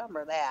Stars. I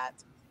remember that.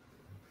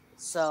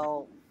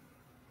 So,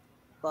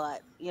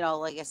 but you know,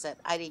 like I said,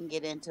 I didn't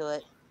get into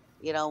it.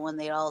 You know, when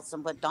they all of a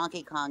sudden put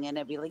Donkey Kong in,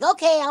 it'd be like,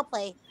 okay, I'll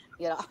play.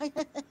 You know,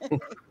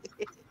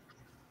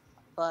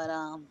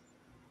 but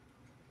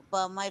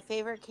but my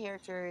favorite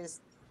character is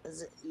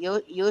it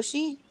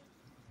Yoshi.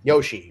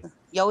 Yoshi.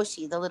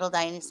 Yoshi, the little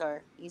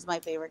dinosaur. He's my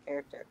favorite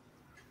character.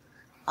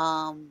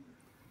 Um,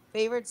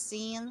 favorite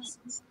scenes.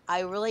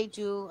 I really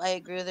do. I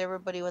agree with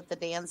everybody with the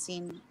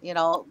dancing. You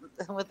know,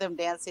 with them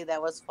dancing,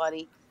 that was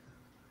funny.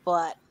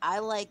 But I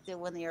liked it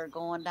when they were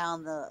going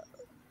down the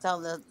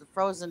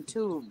frozen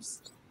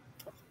tubes.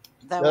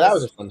 That No, that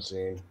was a was fun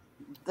scene.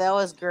 that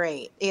was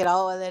great. You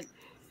know, and then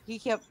he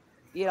kept,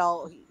 you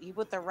know, he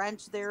put the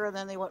wrench there, and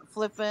then they went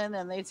flipping,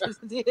 and they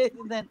just did,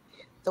 and then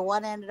the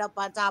one ended up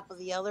on top of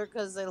the other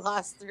because they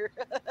lost their,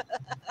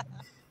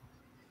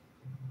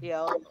 you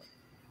know,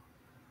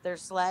 their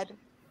sled.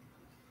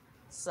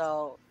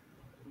 So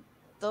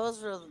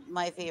those were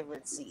my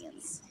favorite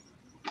scenes,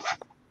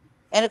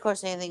 and of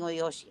course anything with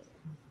Yoshi.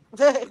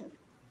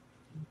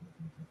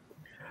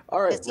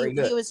 All right, Because very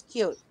good. he was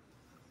cute.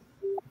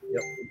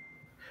 Yep.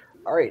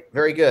 All right,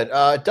 very good.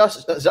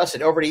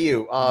 Dustin, over to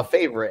you.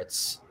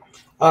 Favorites.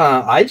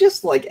 I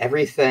just like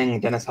everything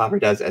Dennis Hopper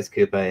does as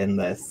Koopa in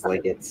this.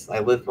 Like I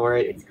live for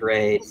it. It's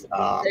great.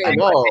 Hey,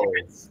 Mo.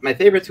 My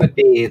favorites would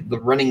be the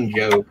running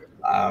joke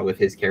with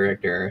his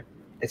character,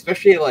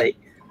 especially like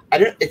I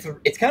don't.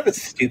 It's kind of a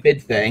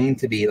stupid thing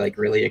to be like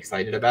really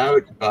excited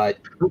about, but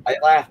I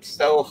laughed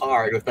so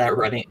hard with that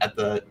running at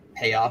the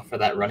payoff for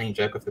that running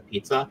joke with the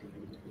pizza.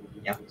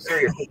 Yeah, sir,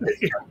 your pizza is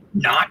here.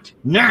 Not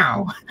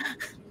now.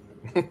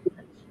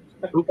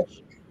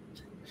 Oops.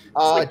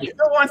 Like, he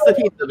still wants the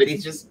pizza, but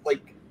he's just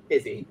like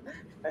busy.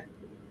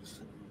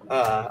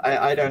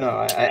 I don't know.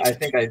 I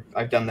think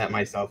I've done that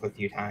myself a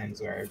few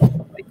times where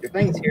like your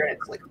thing's here and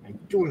it's like I'm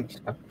doing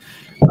stuff.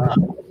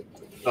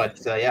 But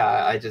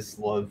yeah, I just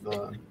love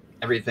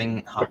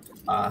everything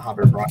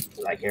Hopper brought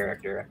to that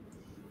character.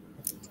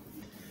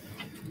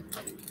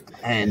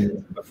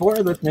 And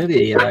before this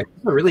movie, Koopa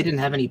really didn't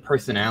have any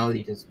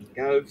personality to speak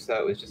of, so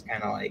it was just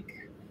kind of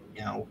like,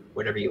 you know,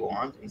 whatever you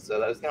want. And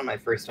so that was kind of my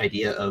first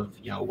idea of,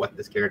 you know, what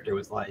this character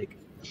was like.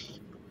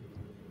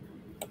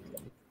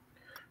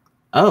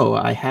 Oh,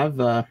 I have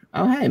oh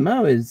hey,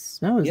 Mo is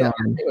on. Hey,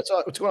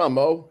 what's going on,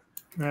 Mo?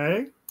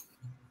 Hey.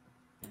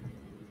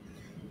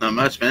 Not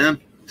much,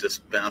 man.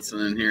 Just bouncing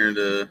in here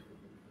to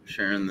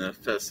sharing the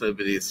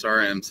festivities.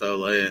 Sorry I'm so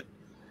late.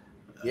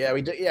 Yeah,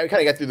 we kind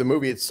of got through the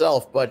movie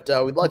itself, but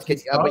we'd love to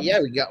get. But yeah,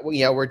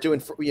 we're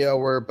doing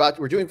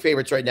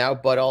favorites right now,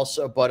 but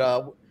also,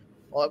 well,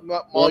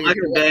 I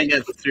can bang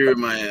it through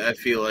I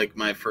feel like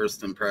my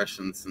first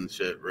impressions and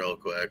shit real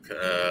quick.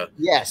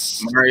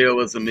 Yes, Mario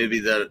was a movie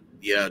that,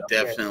 yeah,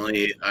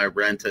 definitely I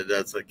rented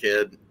as a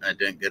kid. I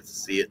didn't get to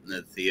see it in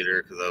the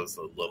theater because I was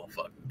a little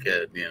fucking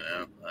kid, you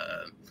know.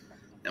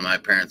 And my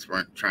parents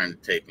weren't trying to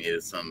take me to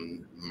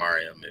some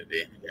Mario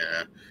movie, you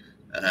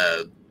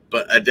know.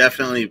 But I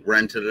definitely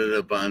rented it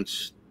a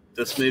bunch.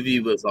 This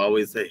movie was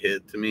always a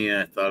hit to me.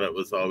 I thought it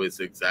was always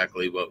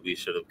exactly what we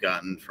should have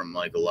gotten from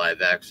like a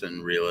live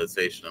action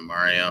realization of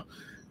Mario.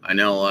 I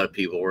know a lot of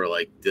people were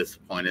like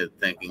disappointed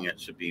thinking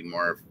it should be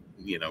more,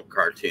 you know,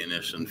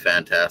 cartoonish and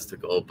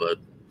fantastical, but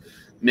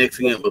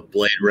mixing it with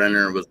Blade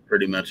Runner was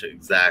pretty much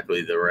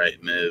exactly the right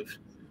move.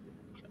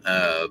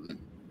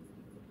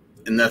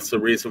 and that's the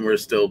reason we're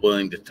still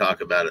willing to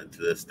talk about it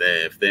to this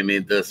day. If they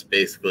made this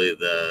basically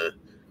the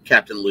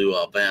Captain Lou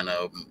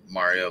Albano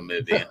Mario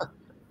movie,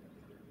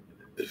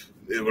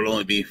 it would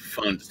only be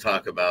fun to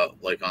talk about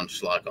like on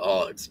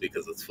Schlockaholics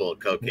because it's full of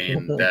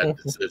cocaine and bad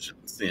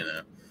decisions, you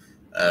know.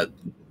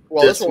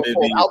 Well, this one's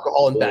full of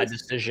alcohol and bad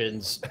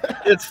decisions.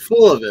 It's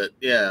full of it,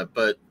 yeah,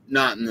 but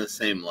not in the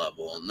same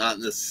level, not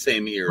in the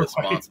same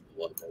irresponsible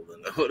level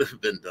that it would have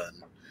been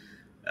done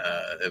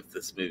if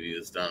this movie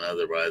was done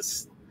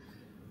otherwise.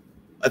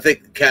 I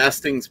think the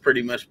casting's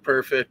pretty much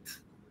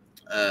perfect,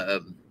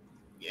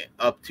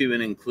 up to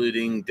and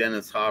including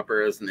Dennis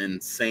Hopper as an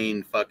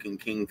insane fucking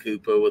King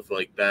Koopa with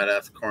like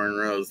badass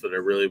cornrows that I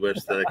really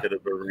wish that I could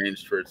have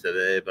arranged for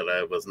today, but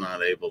I was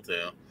not able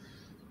to.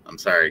 I'm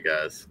sorry,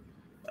 guys.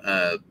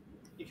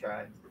 You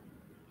tried.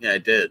 Yeah, I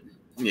did.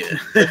 Yeah,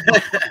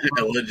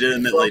 I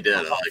legitimately did.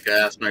 Like, I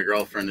asked my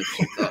girlfriend if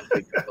she thought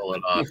we could pull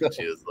it off, and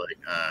she was like,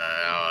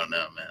 "I don't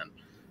know, man.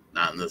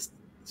 Not in this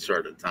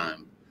short of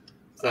time."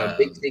 So, a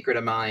big secret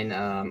of mine.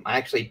 I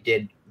actually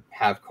did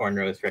have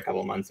cornrows for a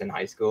couple months in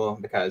high school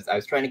because I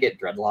was trying to get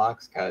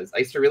dreadlocks because I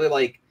used to really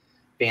like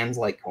bands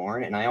like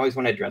Korn, and I always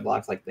wanted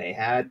dreadlocks like they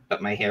had,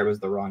 but my hair was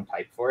the wrong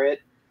type for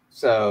it.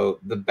 So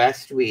the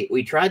best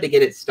we tried to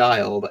get it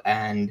styled,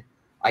 and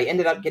I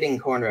ended up getting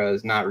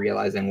cornrows, not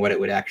realizing what it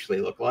would actually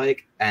look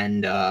like.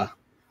 And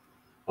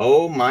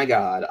oh my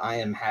God, I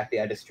am happy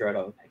I destroyed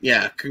all the pictures.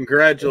 Yeah,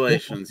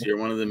 congratulations. You're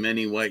one of the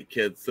many white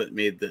kids that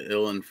made the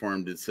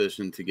ill-informed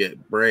decision to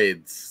get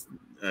braids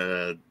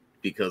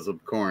because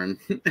of Korn.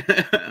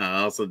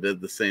 I also did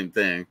the same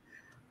thing.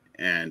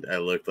 And I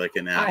looked like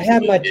an absolute I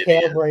had my idiot.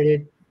 tail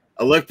braided.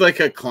 I looked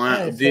like a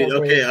clown. Yeah, Dude,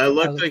 okay, I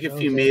looked was- like if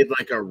was you it. made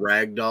like a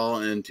rag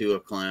doll into a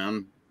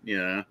clown, you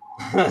know?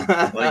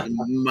 Like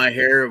my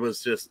hair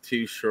was just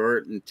too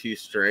short and too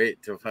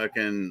straight to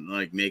fucking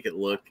like make it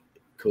look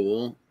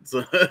cool.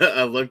 So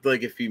I looked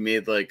like if you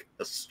made like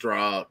a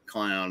straw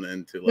clown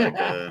into like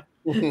a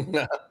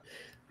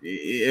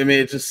I mean,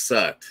 it just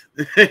sucked.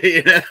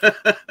 You know?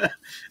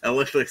 I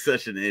looked like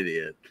such an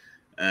idiot.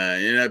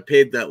 And I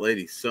paid that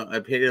lady I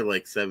paid her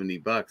like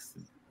 $70 to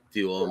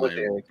do all my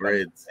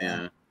braids, you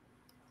know.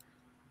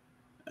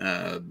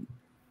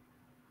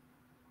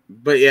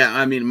 But yeah,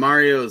 I mean,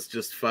 Mario is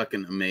just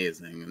fucking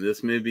amazing.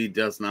 This movie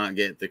does not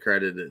get the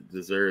credit it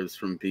deserves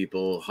from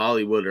people,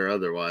 Hollywood or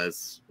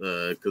otherwise,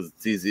 because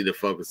it's easy to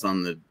focus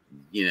on the,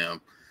 you know,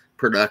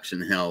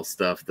 production hell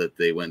stuff that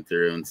they went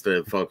through instead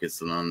of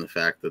focusing on the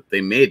fact that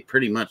they made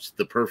pretty much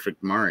the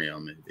perfect Mario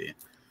movie.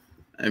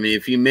 I mean,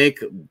 if you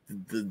make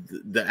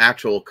the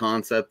actual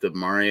concept of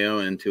Mario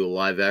into a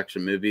live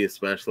action movie,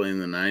 especially in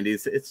the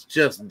 90s, it's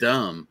just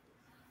dumb,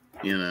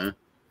 you know.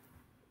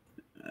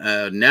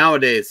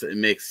 Nowadays, it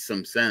makes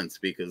some sense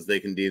because they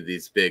can do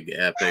these big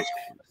epic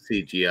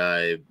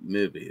CGI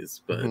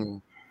movies. But,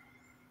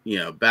 you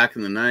know, back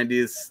in the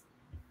 90s,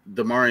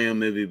 the Mario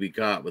movie we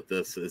got with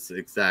this is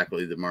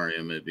exactly the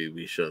Mario movie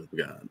we should have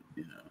got,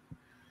 you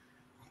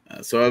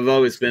know. So I've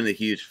always been a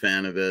huge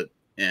fan of it,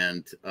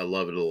 and I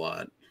love it a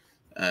lot.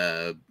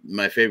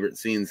 My favorite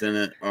scenes in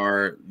it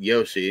are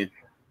Yoshi,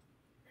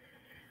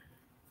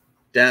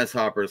 Dennis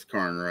Hopper's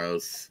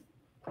cornrows,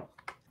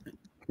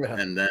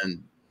 and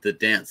then the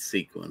dance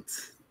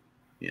sequence,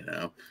 you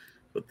know,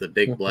 with the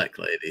big black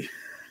lady,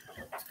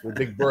 with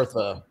Big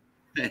Bertha.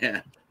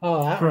 Yeah.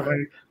 Oh, that Right.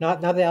 one.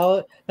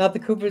 Not the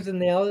Coopers in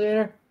the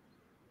elevator.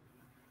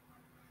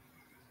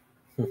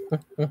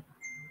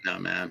 No,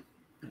 man,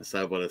 that's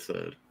not what I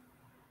said.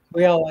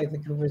 We all like the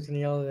Coopers in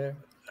the elevator.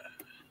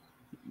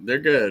 They're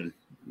good,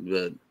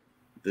 but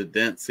the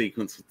dance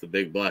sequence with the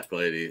big black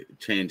lady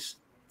changed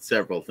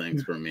several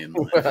things for me in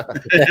life.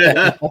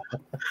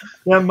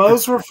 Yeah,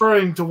 Mo's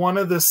referring to one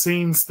of the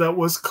scenes that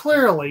was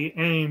clearly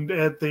aimed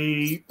at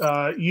the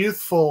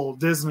youthful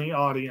Disney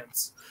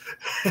audience.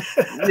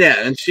 Yeah,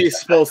 and she's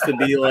supposed to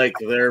be like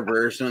their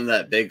version of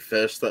that big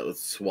fish that would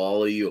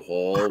swallow you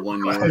whole when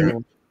you were,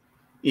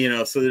 you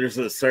know, so there's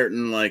a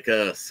certain like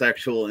a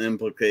sexual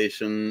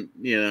implication,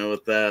 you know,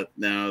 with that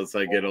now as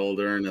I get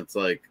older, and it's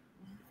like,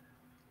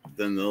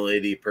 then the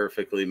lady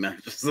perfectly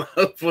matches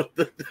up with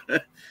the.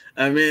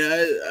 I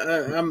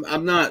mean,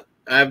 I'm not.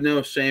 I have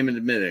no shame in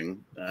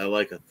admitting I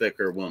like a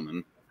thicker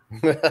woman,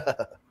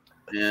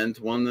 and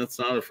one that's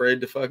not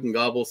afraid to fucking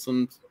gobble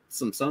some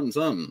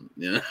something,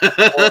 you know.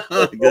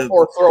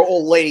 or throw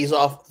old ladies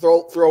off.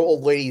 Throw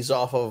old ladies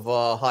off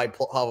of high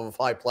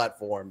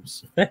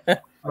platforms.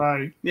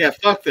 Right. Yeah,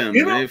 fuck them.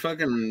 You know-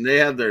 They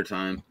have their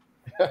time.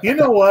 You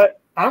know what?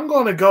 I'm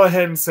going to go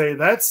ahead and say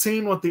that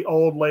scene with the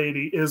old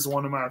lady is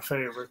one of my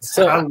favorites.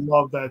 So- I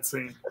love that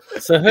scene.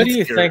 So who do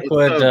you It's good. think It's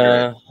would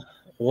so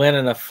win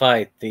in a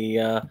fight?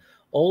 The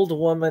old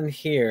woman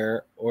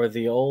here or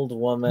the old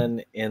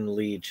woman in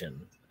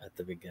Legion at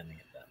the beginning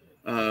of that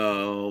movie?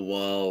 Oh,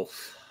 well,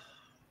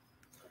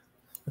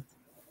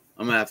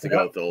 I'm going to have to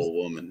go with the old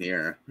woman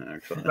here,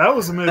 actually. That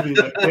was a movie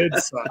that did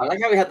suck. I like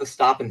how we had to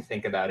stop and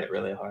think about it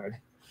really hard.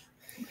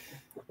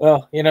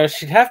 Well, you know,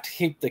 she'd have to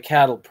keep the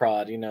cattle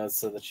prod, you know,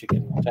 so that she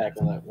can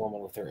tackle that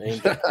woman with her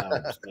angel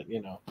powers. But,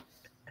 you know.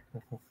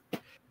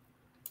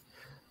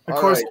 Of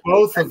All course, right.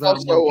 both of And them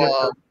were also,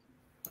 different.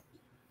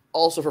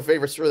 also for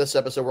favorites for this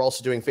episode, we're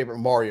also doing favorite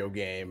Mario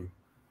game.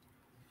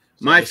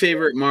 So My this-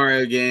 favorite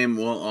Mario game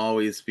will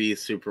always be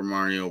Super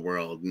Mario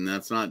World, and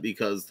that's not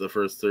because the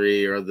first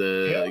three are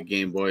the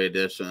Game Boy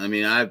Edition. I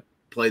mean, I've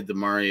played the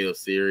Mario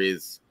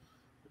series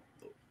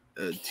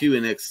to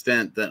an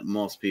extent that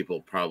most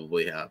people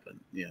probably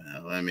haven't. You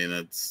know, I mean,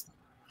 it's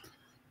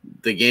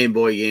the Game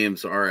Boy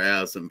games are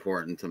as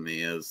important to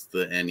me as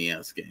the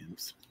NES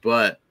games,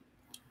 but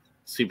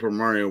Super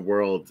Mario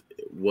World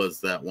was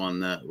that one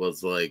that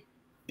was like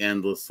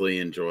endlessly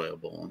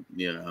enjoyable.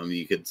 You know,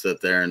 you could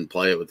sit there and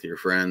play it with your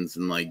friends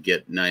and like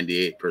get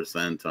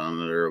 98%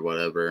 on it or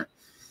whatever.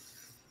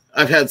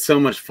 I've had so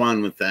much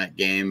fun with that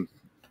game,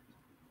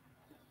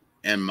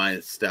 and my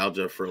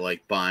nostalgia for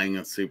like buying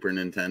a Super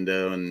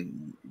Nintendo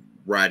and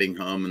riding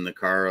home in the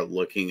car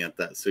looking at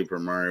that Super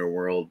Mario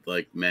World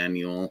like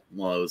manual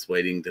while I was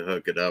waiting to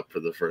hook it up for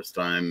the first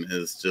time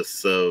is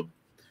just so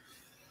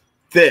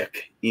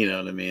thick, you know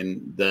what I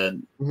mean? That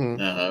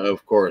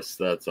of course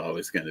that's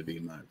always going to be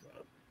my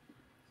vote.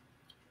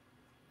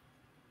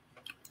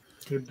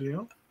 Good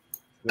deal.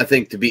 I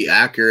think to be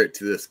accurate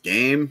to this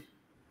game,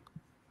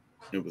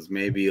 it was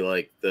maybe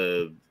like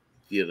the,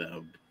 you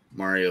know,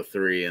 Mario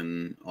 3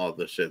 and all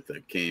the shit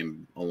that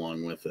came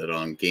along with it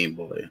on Game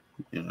Boy,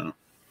 you know.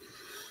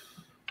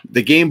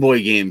 The Game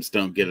Boy games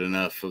don't get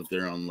enough of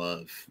their own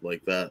love.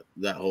 Like that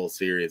whole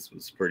series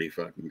was pretty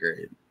fucking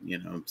great. You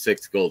know,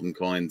 6 golden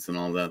coins and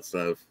all that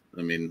stuff.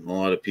 I mean, a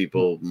lot of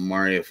people,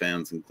 Mario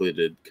fans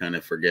included, kind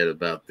of forget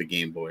about the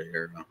Game Boy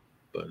era,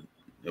 but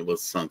it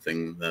was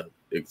something that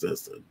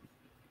existed.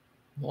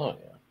 Oh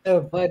yeah.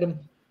 Never played them.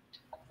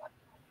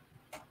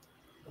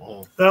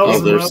 Oh, That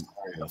was there's-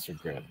 those are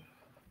good.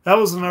 That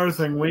was another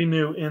thing we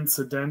knew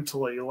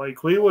incidentally.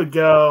 Like we would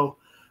go.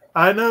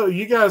 I know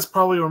you guys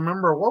probably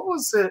remember. What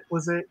was it?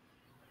 Was it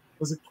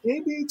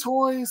KB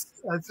Toys?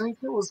 I think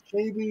it was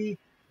KB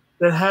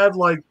that had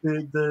like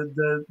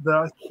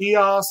the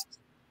kiosk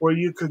where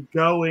you could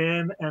go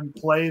in and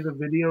play the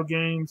video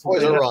games.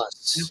 Toys R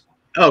Us.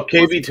 Oh,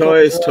 KB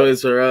Toys,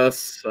 Toys R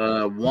Us,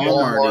 Walmart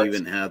Walmart.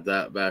 even had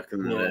that back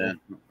in the day.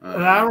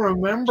 And I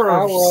remember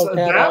Star Wars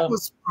had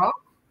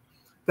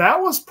that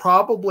was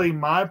probably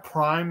my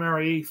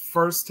primary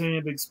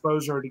first-hand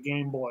exposure to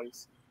Game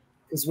Boys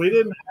because we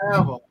didn't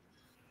have them.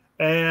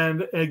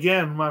 And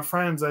again, my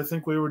friends, I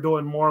think we were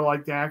doing more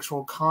like the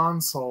actual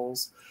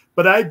consoles.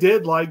 But I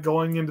did like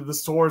going into the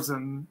stores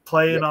and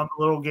playing on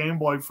the little Game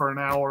Boy for an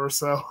hour or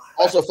so.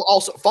 Also,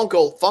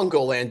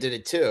 Funko Land did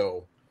it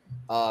too.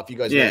 If you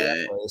guys know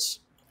that place.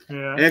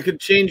 Yeah. And it could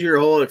change your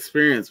whole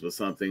experience with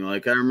something.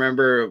 Like I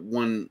remember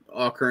when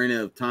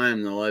Ocarina of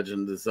Time, the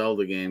Legend of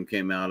Zelda game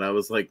came out, I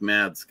was like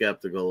mad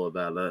skeptical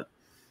about it.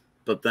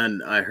 But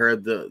then I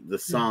heard the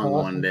song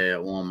one day at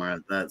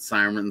Walmart, that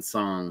Siren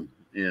song,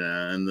 you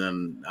know, and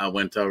then I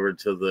went over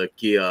to the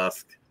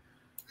kiosk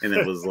and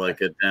it was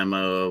like a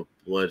demo of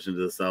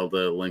Legend of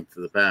Zelda Link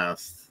to the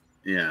Past.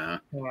 Yeah.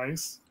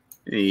 Nice.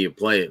 And you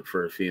play it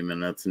for a few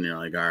minutes and you're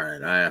like, all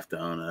right, I have to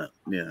own it,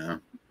 you know.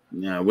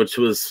 Yeah, which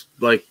was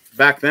like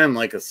back then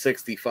like a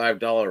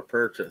 $65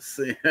 purchase.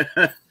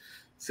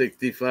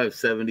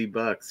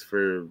 $65-70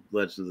 for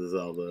Legends of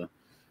Zelda.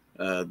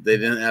 They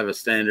didn't have a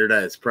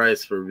standardized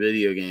price for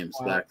video games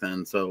back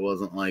then, so it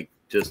wasn't like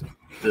just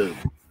the,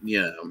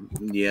 you know,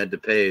 you had to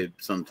pay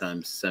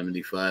sometimes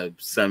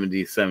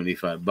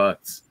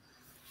 $75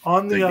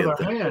 On the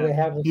other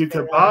hand, you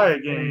could buy a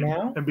game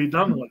and be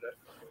done with it.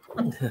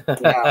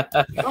 Yeah.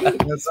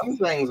 Some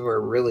things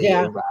were really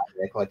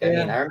erratic. Like, I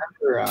mean, I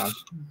remember.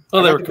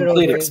 Well, they were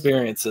complete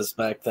experiences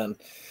back then.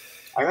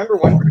 I remember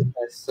one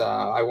Christmas,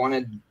 I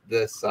wanted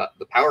this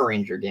the Power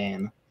Ranger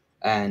game,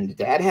 and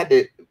Dad had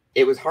to.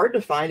 It was hard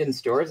to find in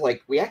stores.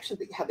 Like, we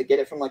actually had to get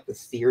it from like the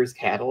Sears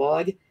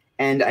catalog,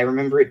 and I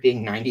remember it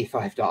being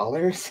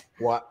 $95.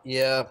 What?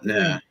 Yeah.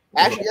 Yeah.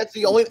 Actually, that's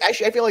the only.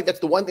 Actually, I feel like that's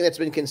the one thing that's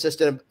been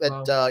consistent.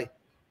 That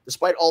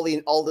despite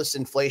all this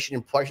inflation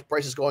and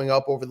prices going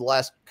up over the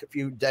last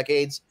few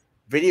decades,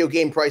 video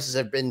game prices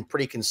have been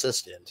pretty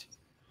consistent.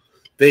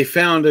 They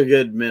found a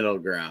good middle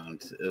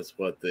ground, is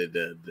what they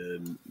did.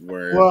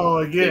 Well,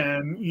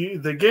 again,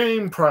 the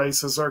game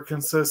prices are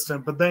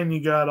consistent, but then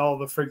you got all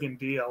the freaking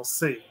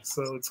DLC,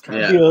 so it's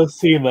kind of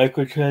DLC,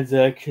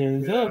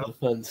 microtransactions, all the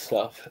fun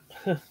stuff.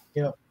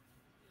 Yeah.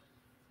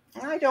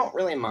 I don't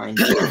really mind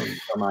it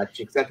so much,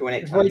 except when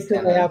it comes Wait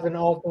till they have an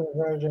ultimate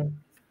version.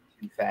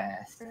 Too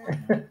fast.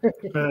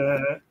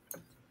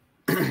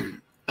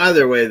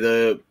 Either way,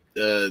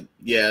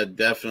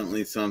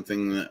 definitely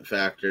something that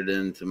factored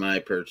into my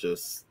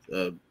purchase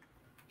of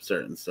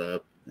certain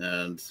stuff.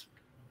 And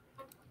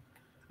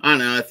I don't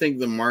know, I think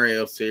the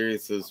Mario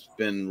series has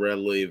been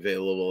readily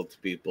available to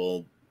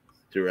people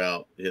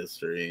throughout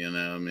history, you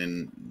know. I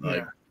mean,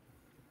 like,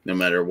 no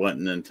matter what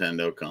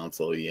Nintendo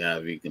console you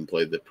have, you can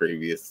play the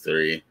previous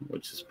 3,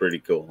 which is pretty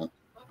cool.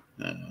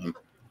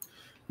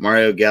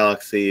 Mario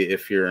Galaxy,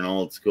 if you're an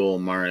old school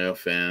Mario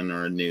fan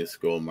or a new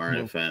school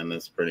Mario fan,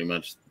 is pretty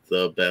much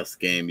the best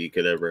game you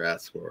could ever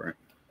ask for.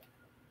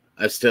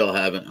 I still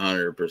haven't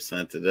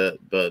 100%ed it,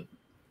 but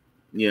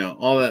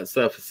all that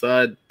stuff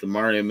aside, the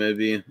Mario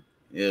movie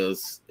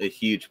is a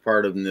huge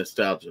part of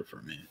nostalgia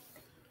for me.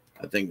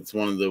 I think it's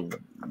one of the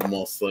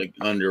most like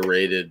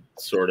underrated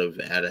sort of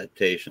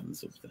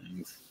adaptations of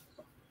things.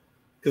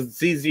 Because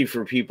it's easy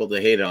for people to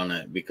hate on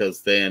it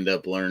because they end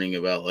up learning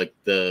about like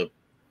the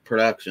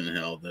production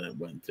hell that it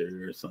went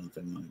through or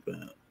something like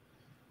that.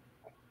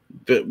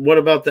 But what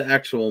about the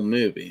actual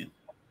movie?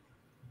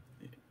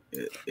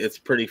 It's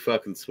pretty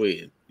fucking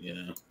sweet,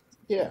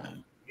 Yeah.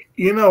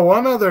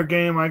 One other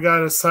game I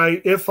gotta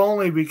cite, if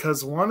only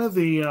because one of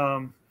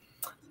the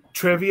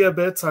trivia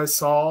bits I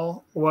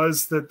saw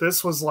was that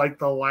this was like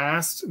the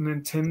last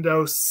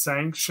Nintendo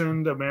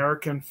sanctioned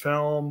American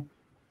film.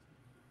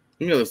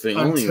 It was the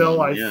only until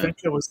one, I think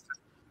it was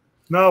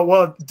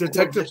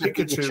Detective Pikachu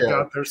Pikachu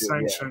got their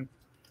sanction,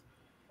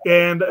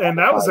 and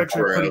that was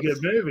actually a pretty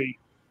good movie.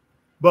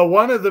 But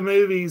one of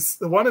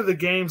the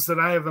games that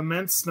I have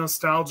immense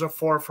nostalgia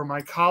for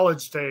my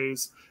college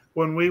days,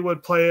 when we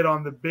would play it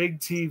on the big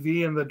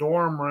TV in the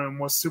dorm room,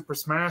 was Super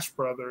Smash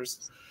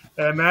Brothers,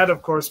 and that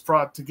of course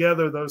brought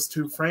together those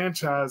two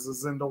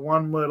franchises into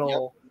one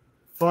little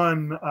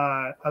fun.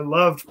 I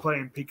loved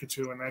playing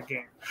Pikachu in that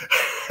game.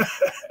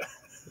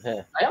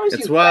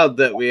 It's wild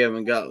that we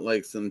haven't got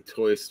like some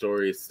Toy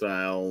Story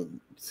style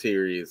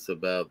series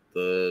about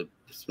the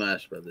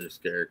Smash Brothers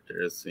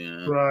characters,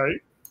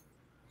 Right.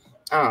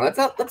 Oh,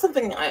 that's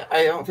something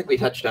I don't think we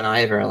touched on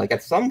either. Like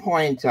at some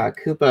point,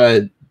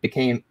 Koopa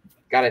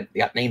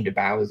got named to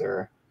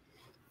Bowser.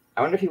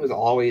 I wonder if he was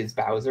always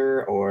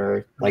Bowser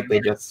or like they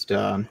just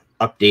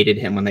updated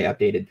him when they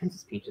updated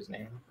Princess Peach's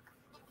name.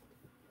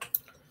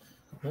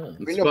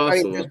 It's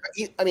possible.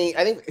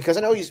 I think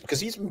because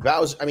he's been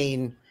Bowser.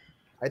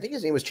 I think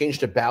his name was changed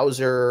to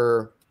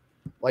Bowser,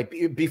 like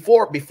long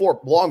before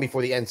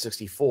the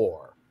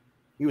N64.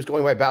 He was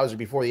going by Bowser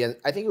before the end.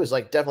 I think it was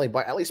like definitely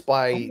by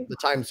the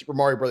time Super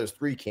Mario Brothers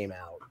 3 came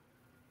out.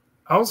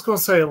 I was going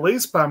to say at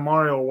least by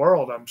Mario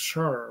World, I'm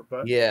sure,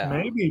 but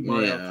maybe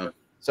Mario. Yeah.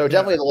 So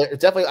definitely like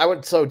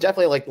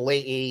the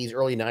late 80s,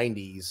 early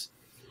 90s,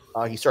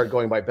 he started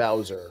going by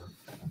Bowser.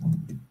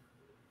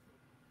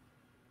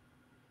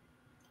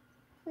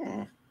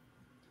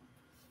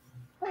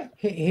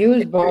 He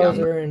was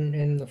Bowser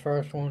in the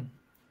first one.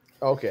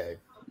 Okay.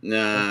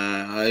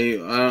 Nah, I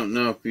don't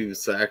know if he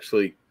was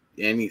actually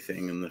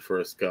anything in the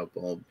first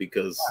couple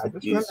because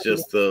he's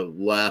just the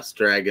last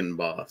dragon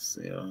boss.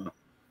 There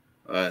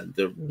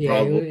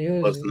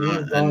probably was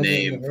not a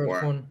name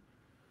for him.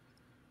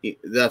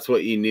 That's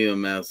what you knew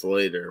him as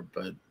later,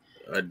 but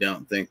I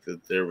don't think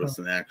that there was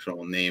an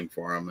actual name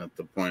for him at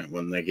the point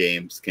when the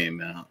games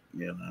came out.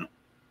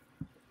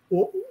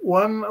 Well,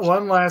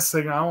 one last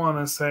thing I want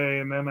to say,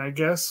 and then I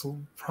guess we'll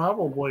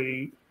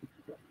probably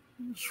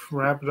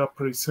wrap it up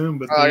pretty soon.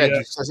 But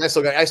I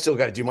still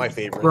got to do my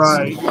favorites,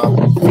 right?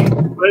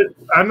 But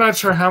I'm not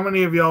sure how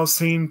many of y'all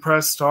seen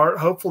Press Start.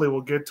 Hopefully, we'll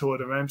get to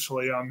it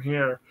eventually on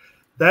here.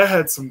 That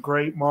had some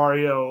great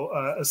Mario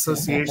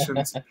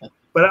associations.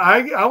 But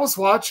I was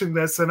watching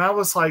this and I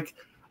was like,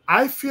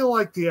 I feel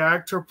like the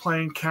actor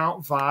playing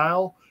Count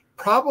Vile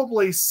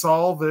probably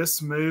saw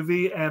this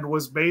movie and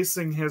was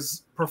basing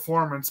his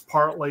performance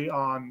partly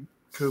on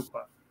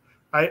Koopa.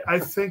 I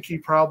think he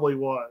probably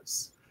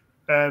was.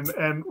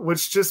 And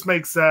which just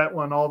makes that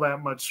one all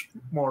that much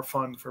more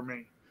fun for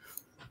me.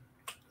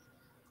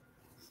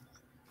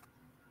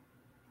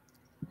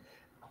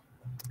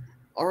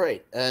 All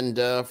right, and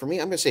for me,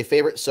 I'm going to say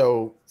favorite.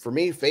 So for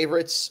me,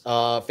 favorites,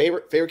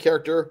 favorite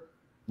character,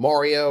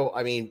 Mario.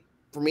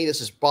 For me, this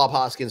is Bob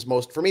Hoskins'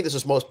 most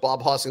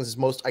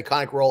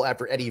iconic role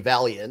after Eddie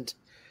Valiant.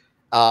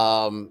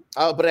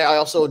 But I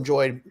also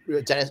enjoyed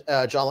John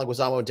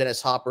Leguizamo and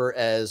Dennis Hopper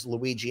as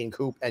Luigi and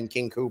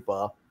King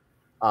Koopa.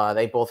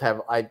 They both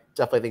have. I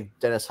definitely think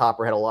Dennis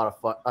Hopper had a lot of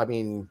fun.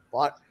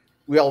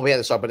 We all had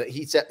this up, but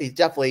he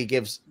definitely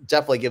gives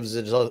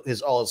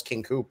his all as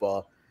King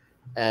Koopa,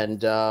 and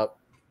John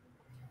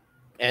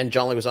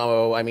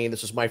Leguizamo.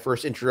 This was my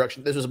first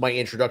introduction. This was my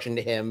introduction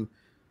to him,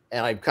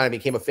 and I kind of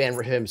became a fan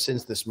for him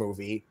since this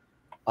movie.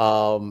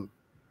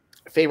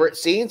 Favorite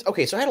scenes?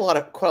 Okay, so I had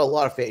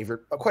quite a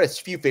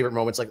few favorite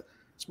moments, like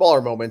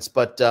smaller moments,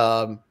 but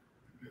I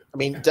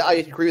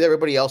agree with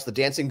everybody else. The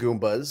dancing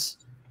Goombas,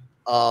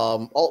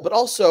 but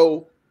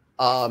also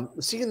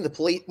seeing the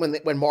police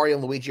when Mario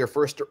and Luigi are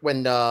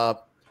when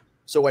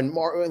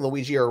Mario and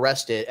Luigi are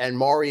arrested, and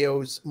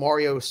Mario's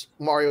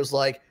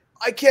like,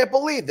 I can't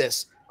believe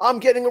this. I'm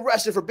getting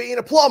arrested for being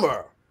a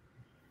plumber.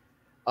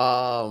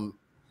 And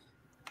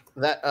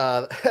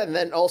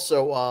then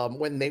also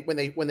when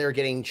they're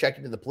getting checked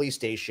into the police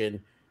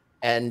station,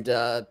 and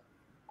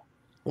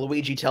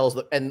Luigi tells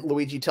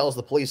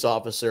the police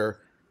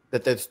officer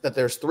that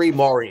there's three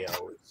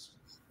Marios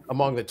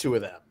among the two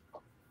of them,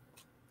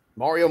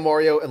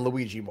 Mario, and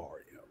Luigi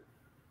Mario.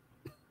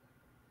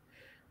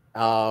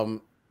 And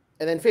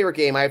then favorite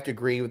game, I have to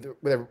agree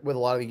with a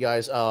lot of you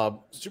guys.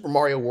 Super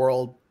Mario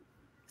World,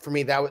 for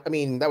me, that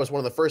was one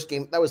of the first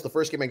game. That was the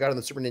first game I got on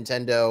the Super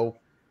Nintendo.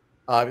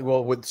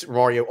 With Super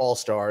Mario All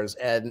Stars,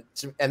 and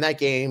that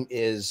game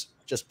is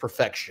just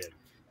perfection.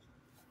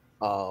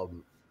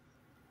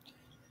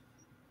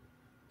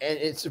 and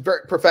it's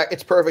very perfect.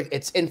 It's perfect.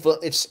 It's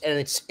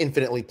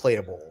infinitely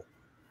playable.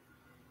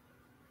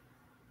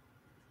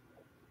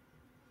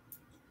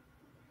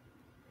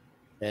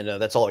 And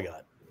that's all I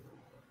got.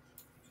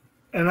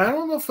 And I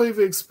don't know if we've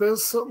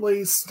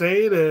explicitly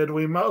stated,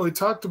 we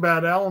talked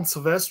about Alan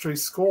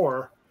Silvestri's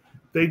score.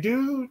 They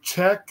do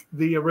check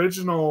the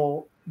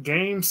original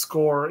game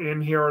score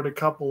in here at a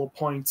couple of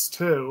points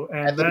too.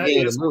 And at the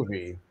beginning of the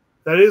movie.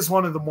 That is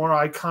one of the more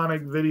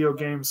iconic video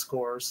game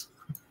scores.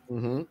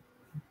 Mm-hmm.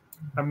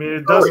 I mean,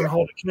 it doesn't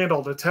hold a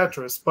candle to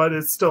Tetris, but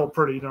it's still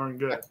pretty darn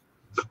good.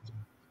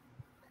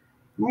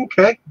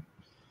 Okay.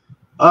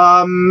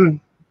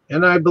 And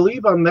I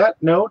believe on that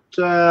note,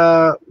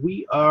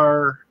 we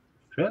are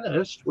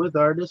finished with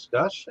our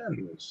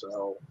discussion.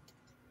 So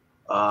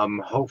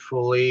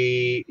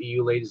hopefully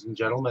you ladies and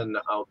gentlemen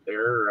out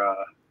there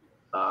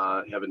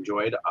have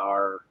enjoyed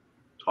our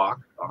talk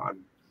on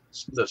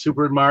the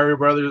Super Mario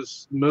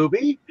Brothers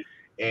movie.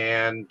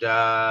 And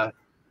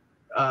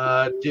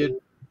did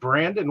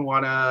Brandon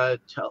want to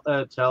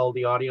tell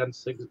the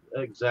audience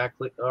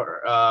exactly,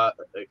 or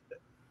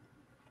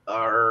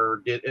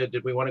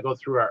did we want to go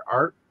through our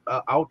art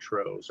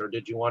outros, or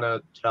did you want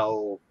to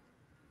tell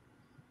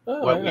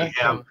what we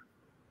have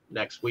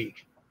next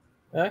week?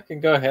 I can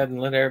go ahead and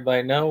let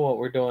everybody know what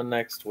we're doing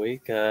next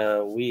week.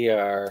 We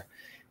are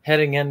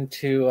heading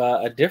into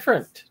a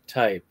different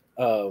type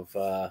of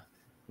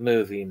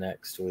movie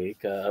next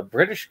week, a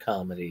British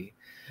comedy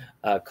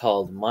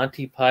called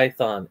Monty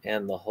Python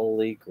and the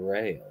Holy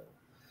Grail.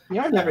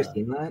 Yeah, I've never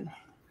seen that.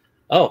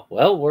 Oh,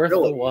 well, worth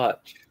the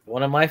watch.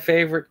 One of my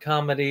favorite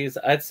comedies.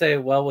 I'd say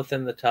well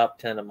within the top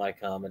 10 of my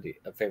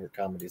favorite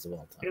comedies of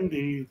all time.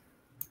 Indeed.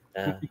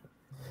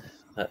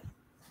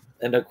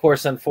 And of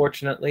course,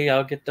 unfortunately,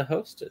 I'll get to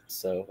host it,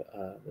 so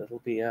it'll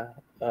be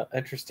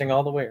interesting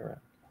all the way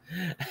around.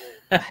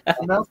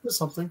 And now for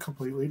something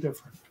completely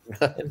different.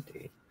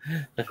 Indeed.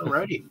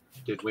 Alrighty.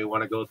 Did we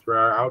want to go through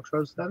our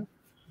outros then?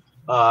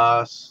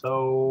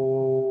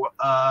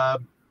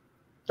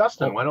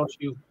 Dustin, why don't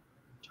you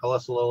tell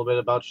us a little bit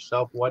about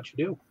yourself and what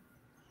you do?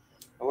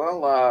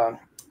 Well,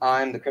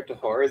 I'm the Crypt of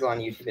Horrors on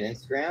YouTube and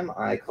Instagram.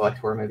 I collect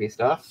horror movie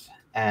stuff,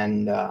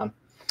 and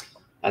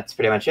that's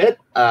pretty much it.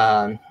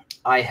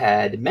 I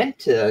had meant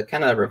to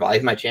kind of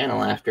revive my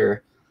channel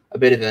after a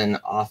bit of an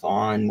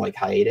off-on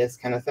hiatus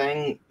kind of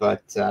thing,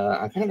 but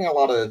I'm having a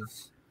lot of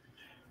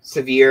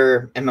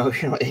severe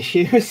emotional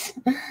issues,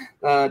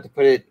 to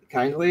put it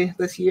kindly,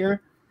 this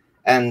year.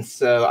 And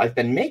so I've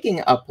been making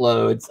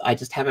uploads. I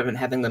just haven't been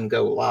having them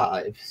go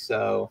live.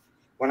 So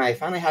when I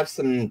finally have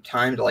some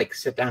time to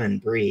sit down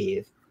and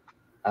breathe,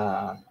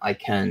 I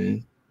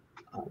can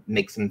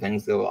make some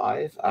things go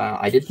live.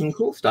 I did some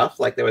cool stuff.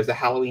 There was a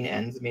Halloween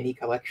Ends mini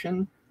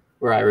collection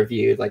where I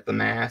reviewed The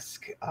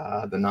Mask,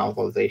 the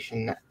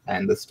novelization,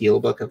 and the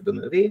steelbook of the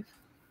movie.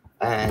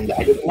 And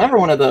I did another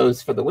one of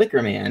those for The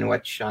Wicker Man,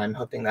 which I'm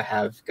hoping to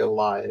have go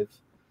live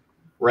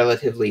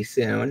relatively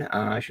soon.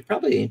 I should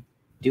probably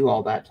do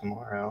all that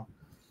tomorrow.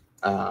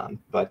 I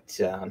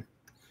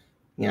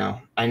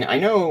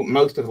know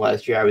most of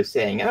last year I was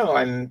saying, oh,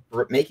 I'm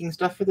making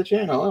stuff for the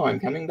channel. Oh, I'm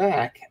coming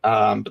back.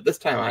 But this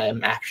time I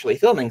am actually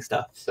filming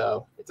stuff.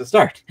 So it's a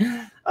start.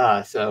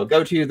 So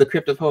go to the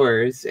Crypt of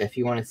Horrors if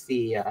you want to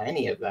see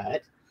any of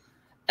that.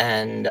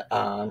 And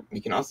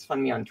you can also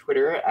find me on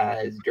Twitter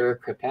as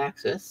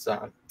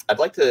DurCryptaxis. I'd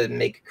like to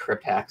make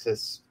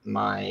Cryptaxis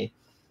my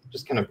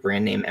just kind of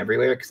brand name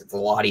everywhere because it's a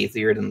lot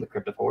easier than the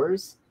Crypt of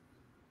Horrors.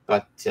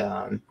 But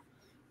I'm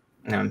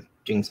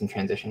doing some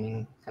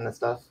transitioning kind of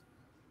stuff.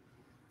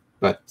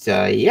 But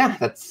yeah,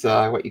 that's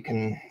what you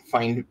can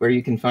find, where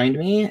you can find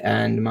me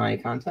and my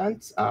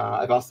content.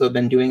 I've also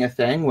been doing a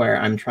thing where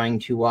I'm trying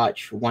to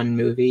watch one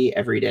movie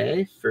every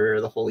day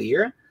for the whole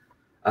year.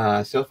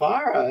 So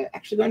far,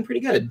 actually going pretty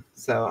good.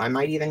 So I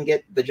might even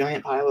get the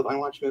giant pile of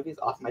unwatched movies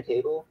off my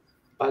table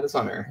by the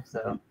summer.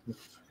 So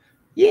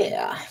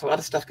yeah, a lot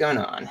of stuff going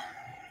on.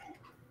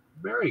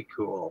 Very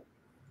cool.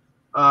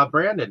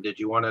 Brandon, did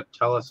you want to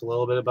tell us a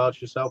little bit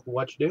about yourself and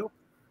what you do?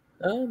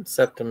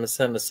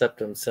 SeptumSin, the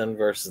SeptumSin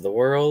versus the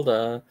world.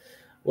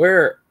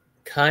 We're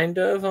kind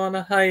of on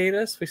a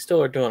hiatus. We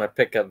still are doing our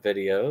pickup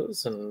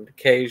videos and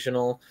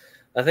occasional.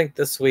 I think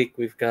this week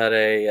we've got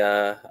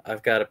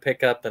I've got a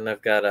pickup and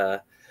I've got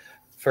a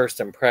first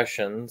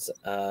impressions.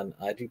 And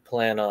I do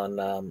plan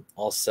on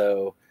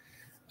also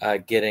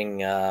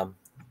getting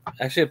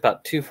actually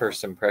about 2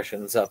 first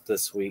impressions up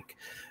this week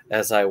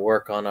as I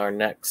work on our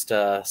next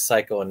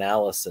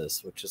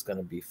psychoanalysis, which is going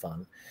to be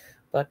fun.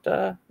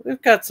 But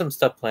we've got some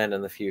stuff planned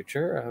in the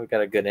future. We've got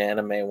a good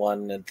anime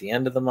one at the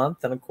end of the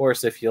month. And, of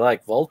course, if you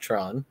like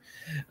Voltron,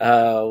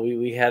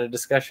 we had a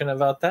discussion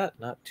about that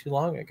not too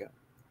long ago.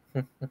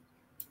 And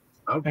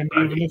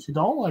even if you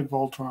don't like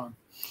Voltron.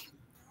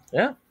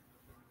 Yeah.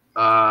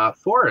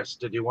 Forrest,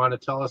 did you want to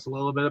tell us a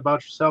little bit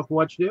about yourself and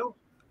what you do?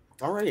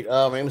 All right.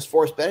 My name is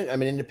Forrest Bennett.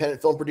 I'm an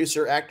independent film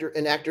producer,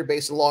 actor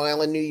based in Long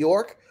Island, New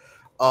York.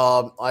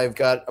 I've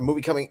got a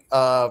movie coming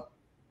out,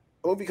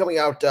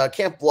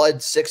 Camp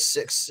Blood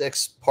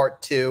 666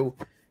 Part 2,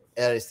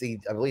 It's the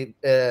I believe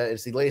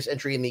it's the latest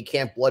entry in the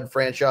Camp Blood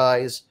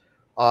franchise.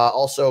 I'm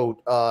also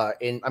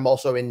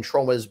in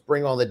Troma's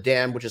Bring On the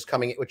Dam, which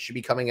should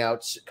be coming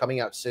out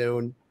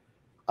soon.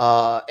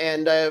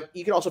 And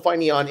you can also find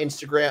me on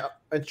Instagram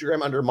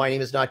under My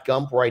Name Is Not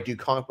Gump, where I do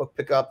comic book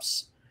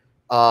pickups.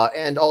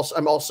 And also,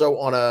 I'm also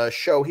on a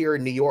show here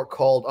in New York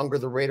called Under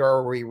the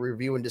Radar, where we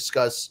review and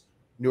discuss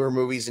newer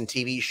movies and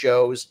TV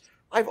shows.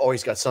 I've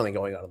always got something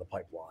going on in the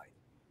pipeline.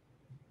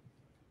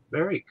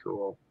 Very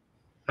cool.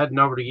 Heading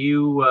over to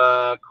you,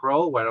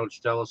 Kroll. Why don't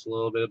you tell us a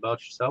little bit about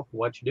yourself and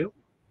what you do?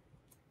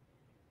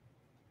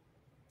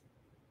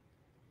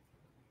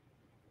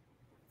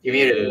 You're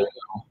muted.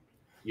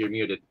 You're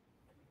muted.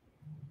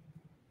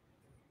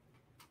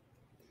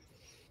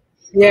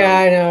 Yeah,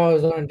 I know. I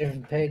was on a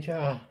different page.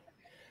 Well,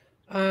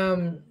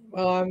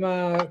 I'm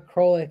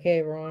Kroll,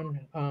 aka Ron,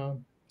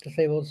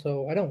 disabled,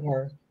 so I don't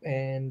work,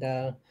 and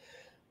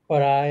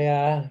but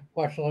I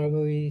watch a lot of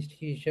movies,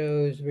 TV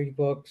shows, read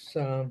books,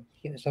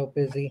 keep myself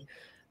busy,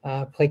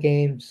 play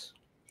games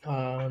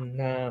on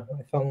my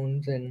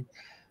phones and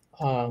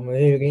my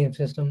video game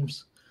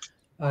systems.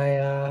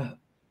 I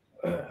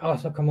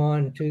also come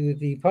on to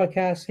the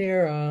podcast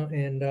here,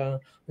 and on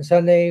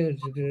Sunday, which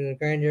is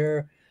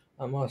Grandeur.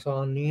 I'm also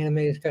on the anime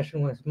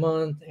discussion once a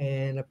month,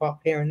 and I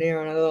pop here and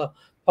there on other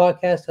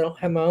podcasts. I don't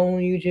have my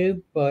own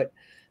YouTube, but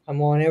I'm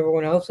on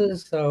everyone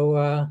else's.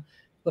 So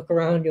look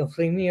around, you'll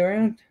see me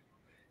around,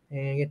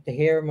 and get to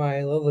hear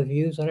my lovely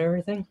views on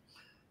everything.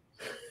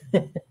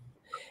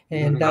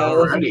 And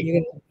listen,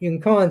 you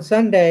can come on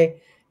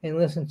Sunday and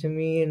listen to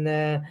me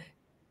and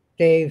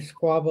Dave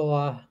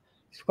squabble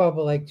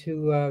like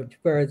two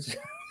birds.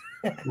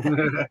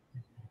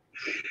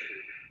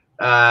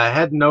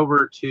 Heading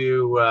over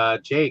to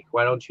Jake.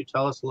 Why don't you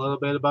tell us a little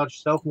bit about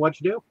yourself and what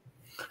you do?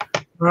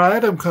 All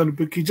right, I'm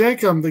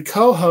Kotobukijake. I'm the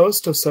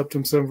co-host of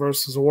SeptumSin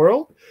versus the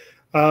World.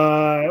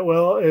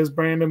 Well, as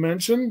Brandon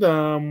mentioned,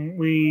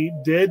 we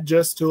did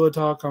just do a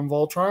talk on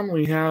Voltron.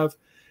 We have,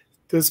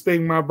 this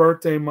being my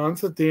birthday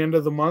month, at the end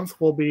of the month,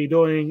 we'll be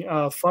doing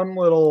a fun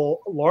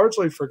little,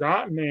 largely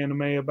forgotten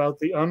anime about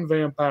the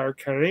unvampire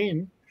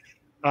Karin.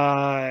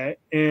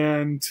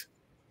 And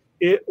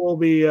it will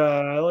be,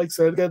 like I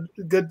said,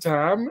 good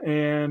time.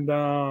 And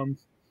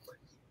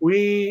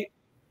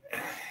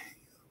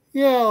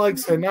like I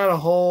said, not a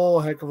whole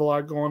heck of a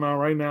lot going on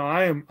right now.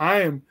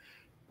 I am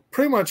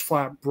pretty much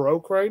flat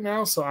broke right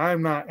now, so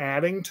I'm not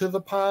adding to the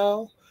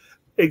pile,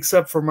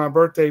 except for my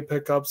birthday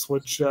pickups,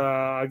 which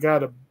I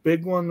got a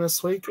big one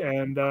this week,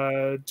 and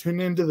tune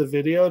into the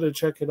video to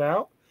check it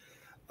out.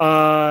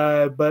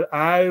 But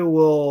I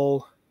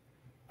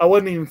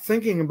wasn't even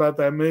thinking about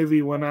that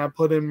movie when I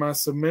put in my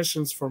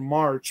submissions for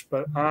March,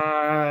 but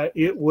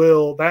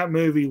that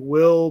movie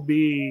will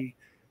be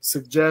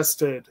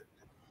suggested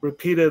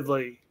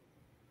repeatedly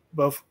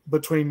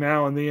between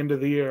now and the end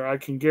of the year. I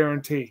can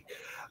guarantee,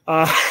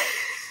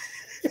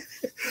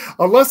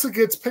 unless it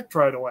gets picked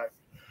right away.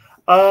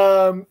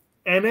 And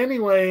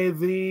anyway,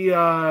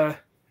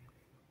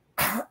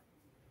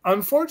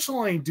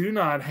 unfortunately do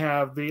not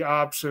have the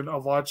option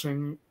of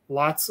watching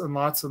lots and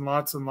lots and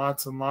lots and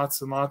lots and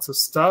lots and lots of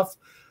stuff.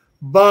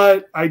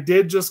 But I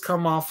did just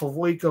come off a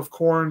week of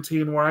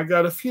quarantine where I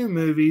got a few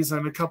movies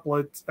and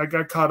I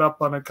got caught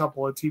up on a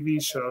couple of TV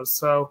shows.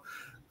 So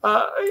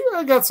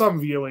I got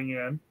some viewing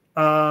in.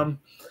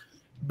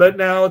 But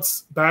now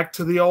it's back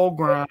to the old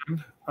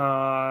grind.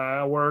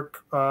 I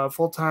work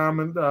full-time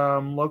in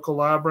local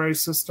library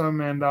system,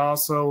 and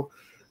also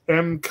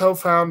am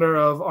co-founder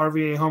of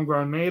RVA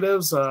Homegrown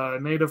Natives, a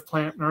native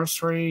plant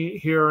nursery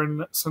here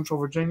in Central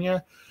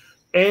Virginia.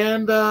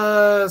 And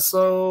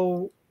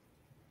so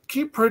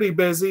keep pretty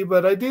busy,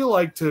 but I do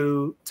like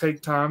to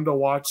take time to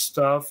watch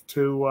stuff.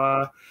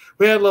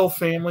 We had a little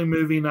family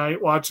movie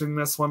night watching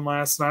this one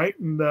last night,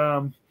 and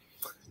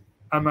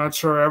I'm not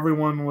sure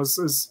everyone was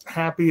as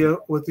happy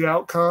with the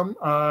outcome,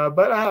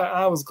 but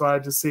I was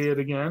glad to see it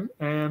again.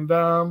 And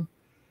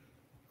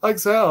like I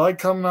said, I like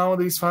coming on with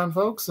these fine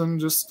folks and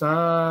just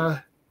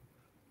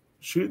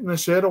shooting the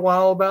shit a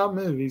while about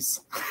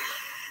movies.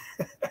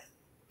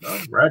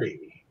 Alrighty.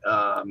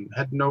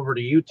 Heading over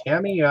to you,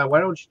 Tammy. Why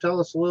don't you tell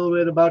us a little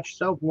bit about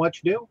yourself and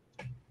what you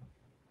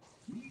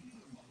do?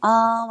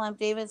 I'm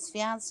David's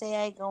fiance.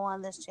 I go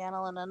on this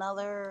channel and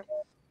another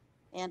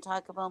and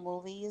talk about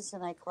movies,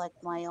 and I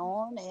collect my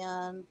own,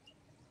 and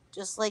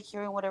just like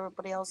hearing what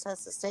everybody else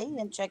has to say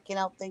and checking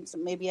out things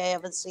that maybe I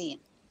haven't seen.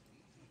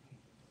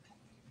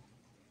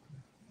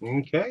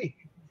 Okay.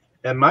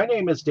 And my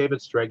name is David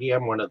Streggy.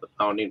 I'm one of the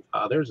founding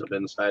fathers of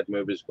Inside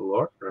Movies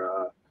Galore.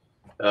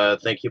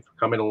 Thank you for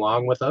coming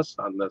along with us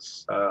on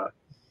this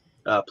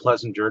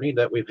pleasant journey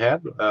that we've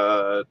had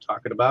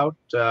talking about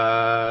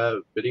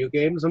video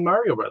games and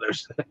Mario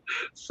Brothers.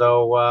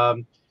 So,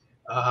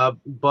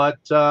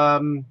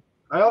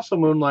 I also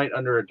moonlight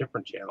under a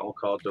different channel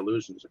called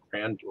Delusions of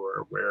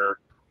Grandeur, where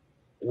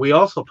we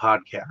also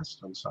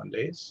podcast on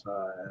Sundays.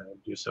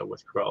 Do so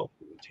with Crow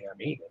and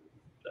Tammy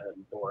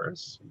and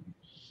Boris.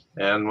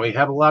 And we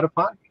have a lot of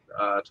fun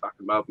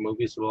talking about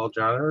movies of all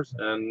genres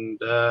and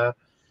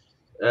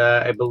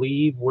I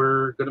believe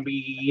we're going to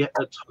be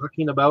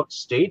talking about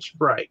Stage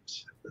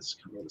Fright this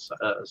coming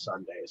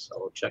Sunday.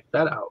 So check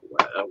that out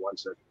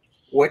once it.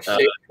 Which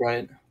stage,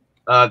 right?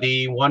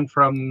 The one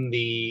from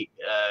the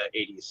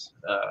 80s.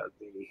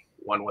 The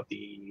one with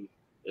the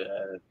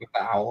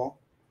owl.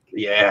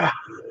 Yeah.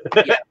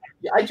 Yeah.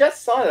 I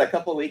just saw it a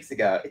couple weeks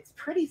ago. It's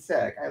pretty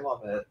sick. I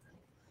love it.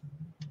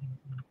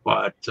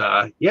 But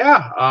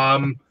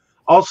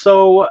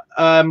also,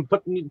 I'm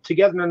putting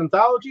together an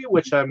anthology,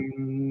 which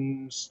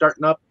I'm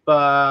starting up,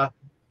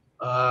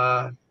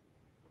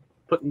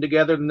 putting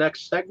together the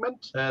next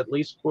segment, at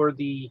least for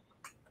the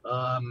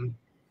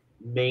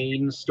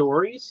main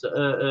stories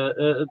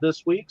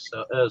this week.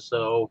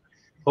 So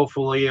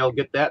hopefully I'll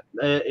get that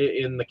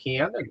in the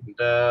can and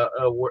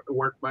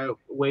work my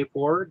way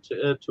forward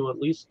to at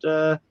least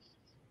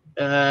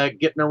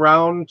getting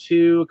around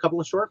to a couple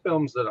of short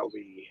films that I'll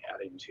be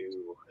adding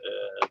to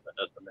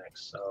the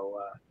mix. So,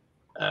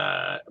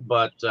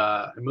 but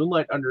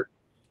Moonlight Under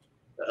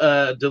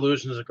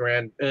Delusions of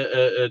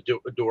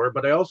Grandeur,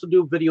 but I also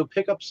do video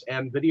pickups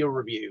and video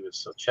reviews.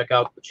 So check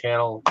out the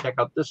channel, check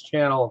out this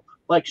channel,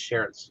 like,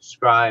 share, and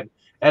subscribe,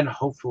 and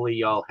hopefully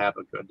y'all have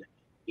a good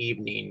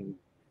evening,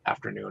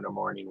 afternoon, or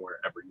morning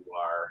wherever you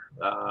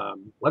are.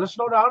 Let us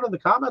know down in the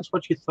comments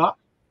what you thought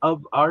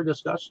of our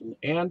discussion,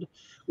 and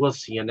we'll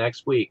see you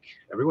next week.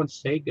 Everyone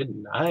say good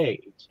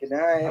night. Good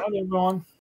night. Bye, everyone.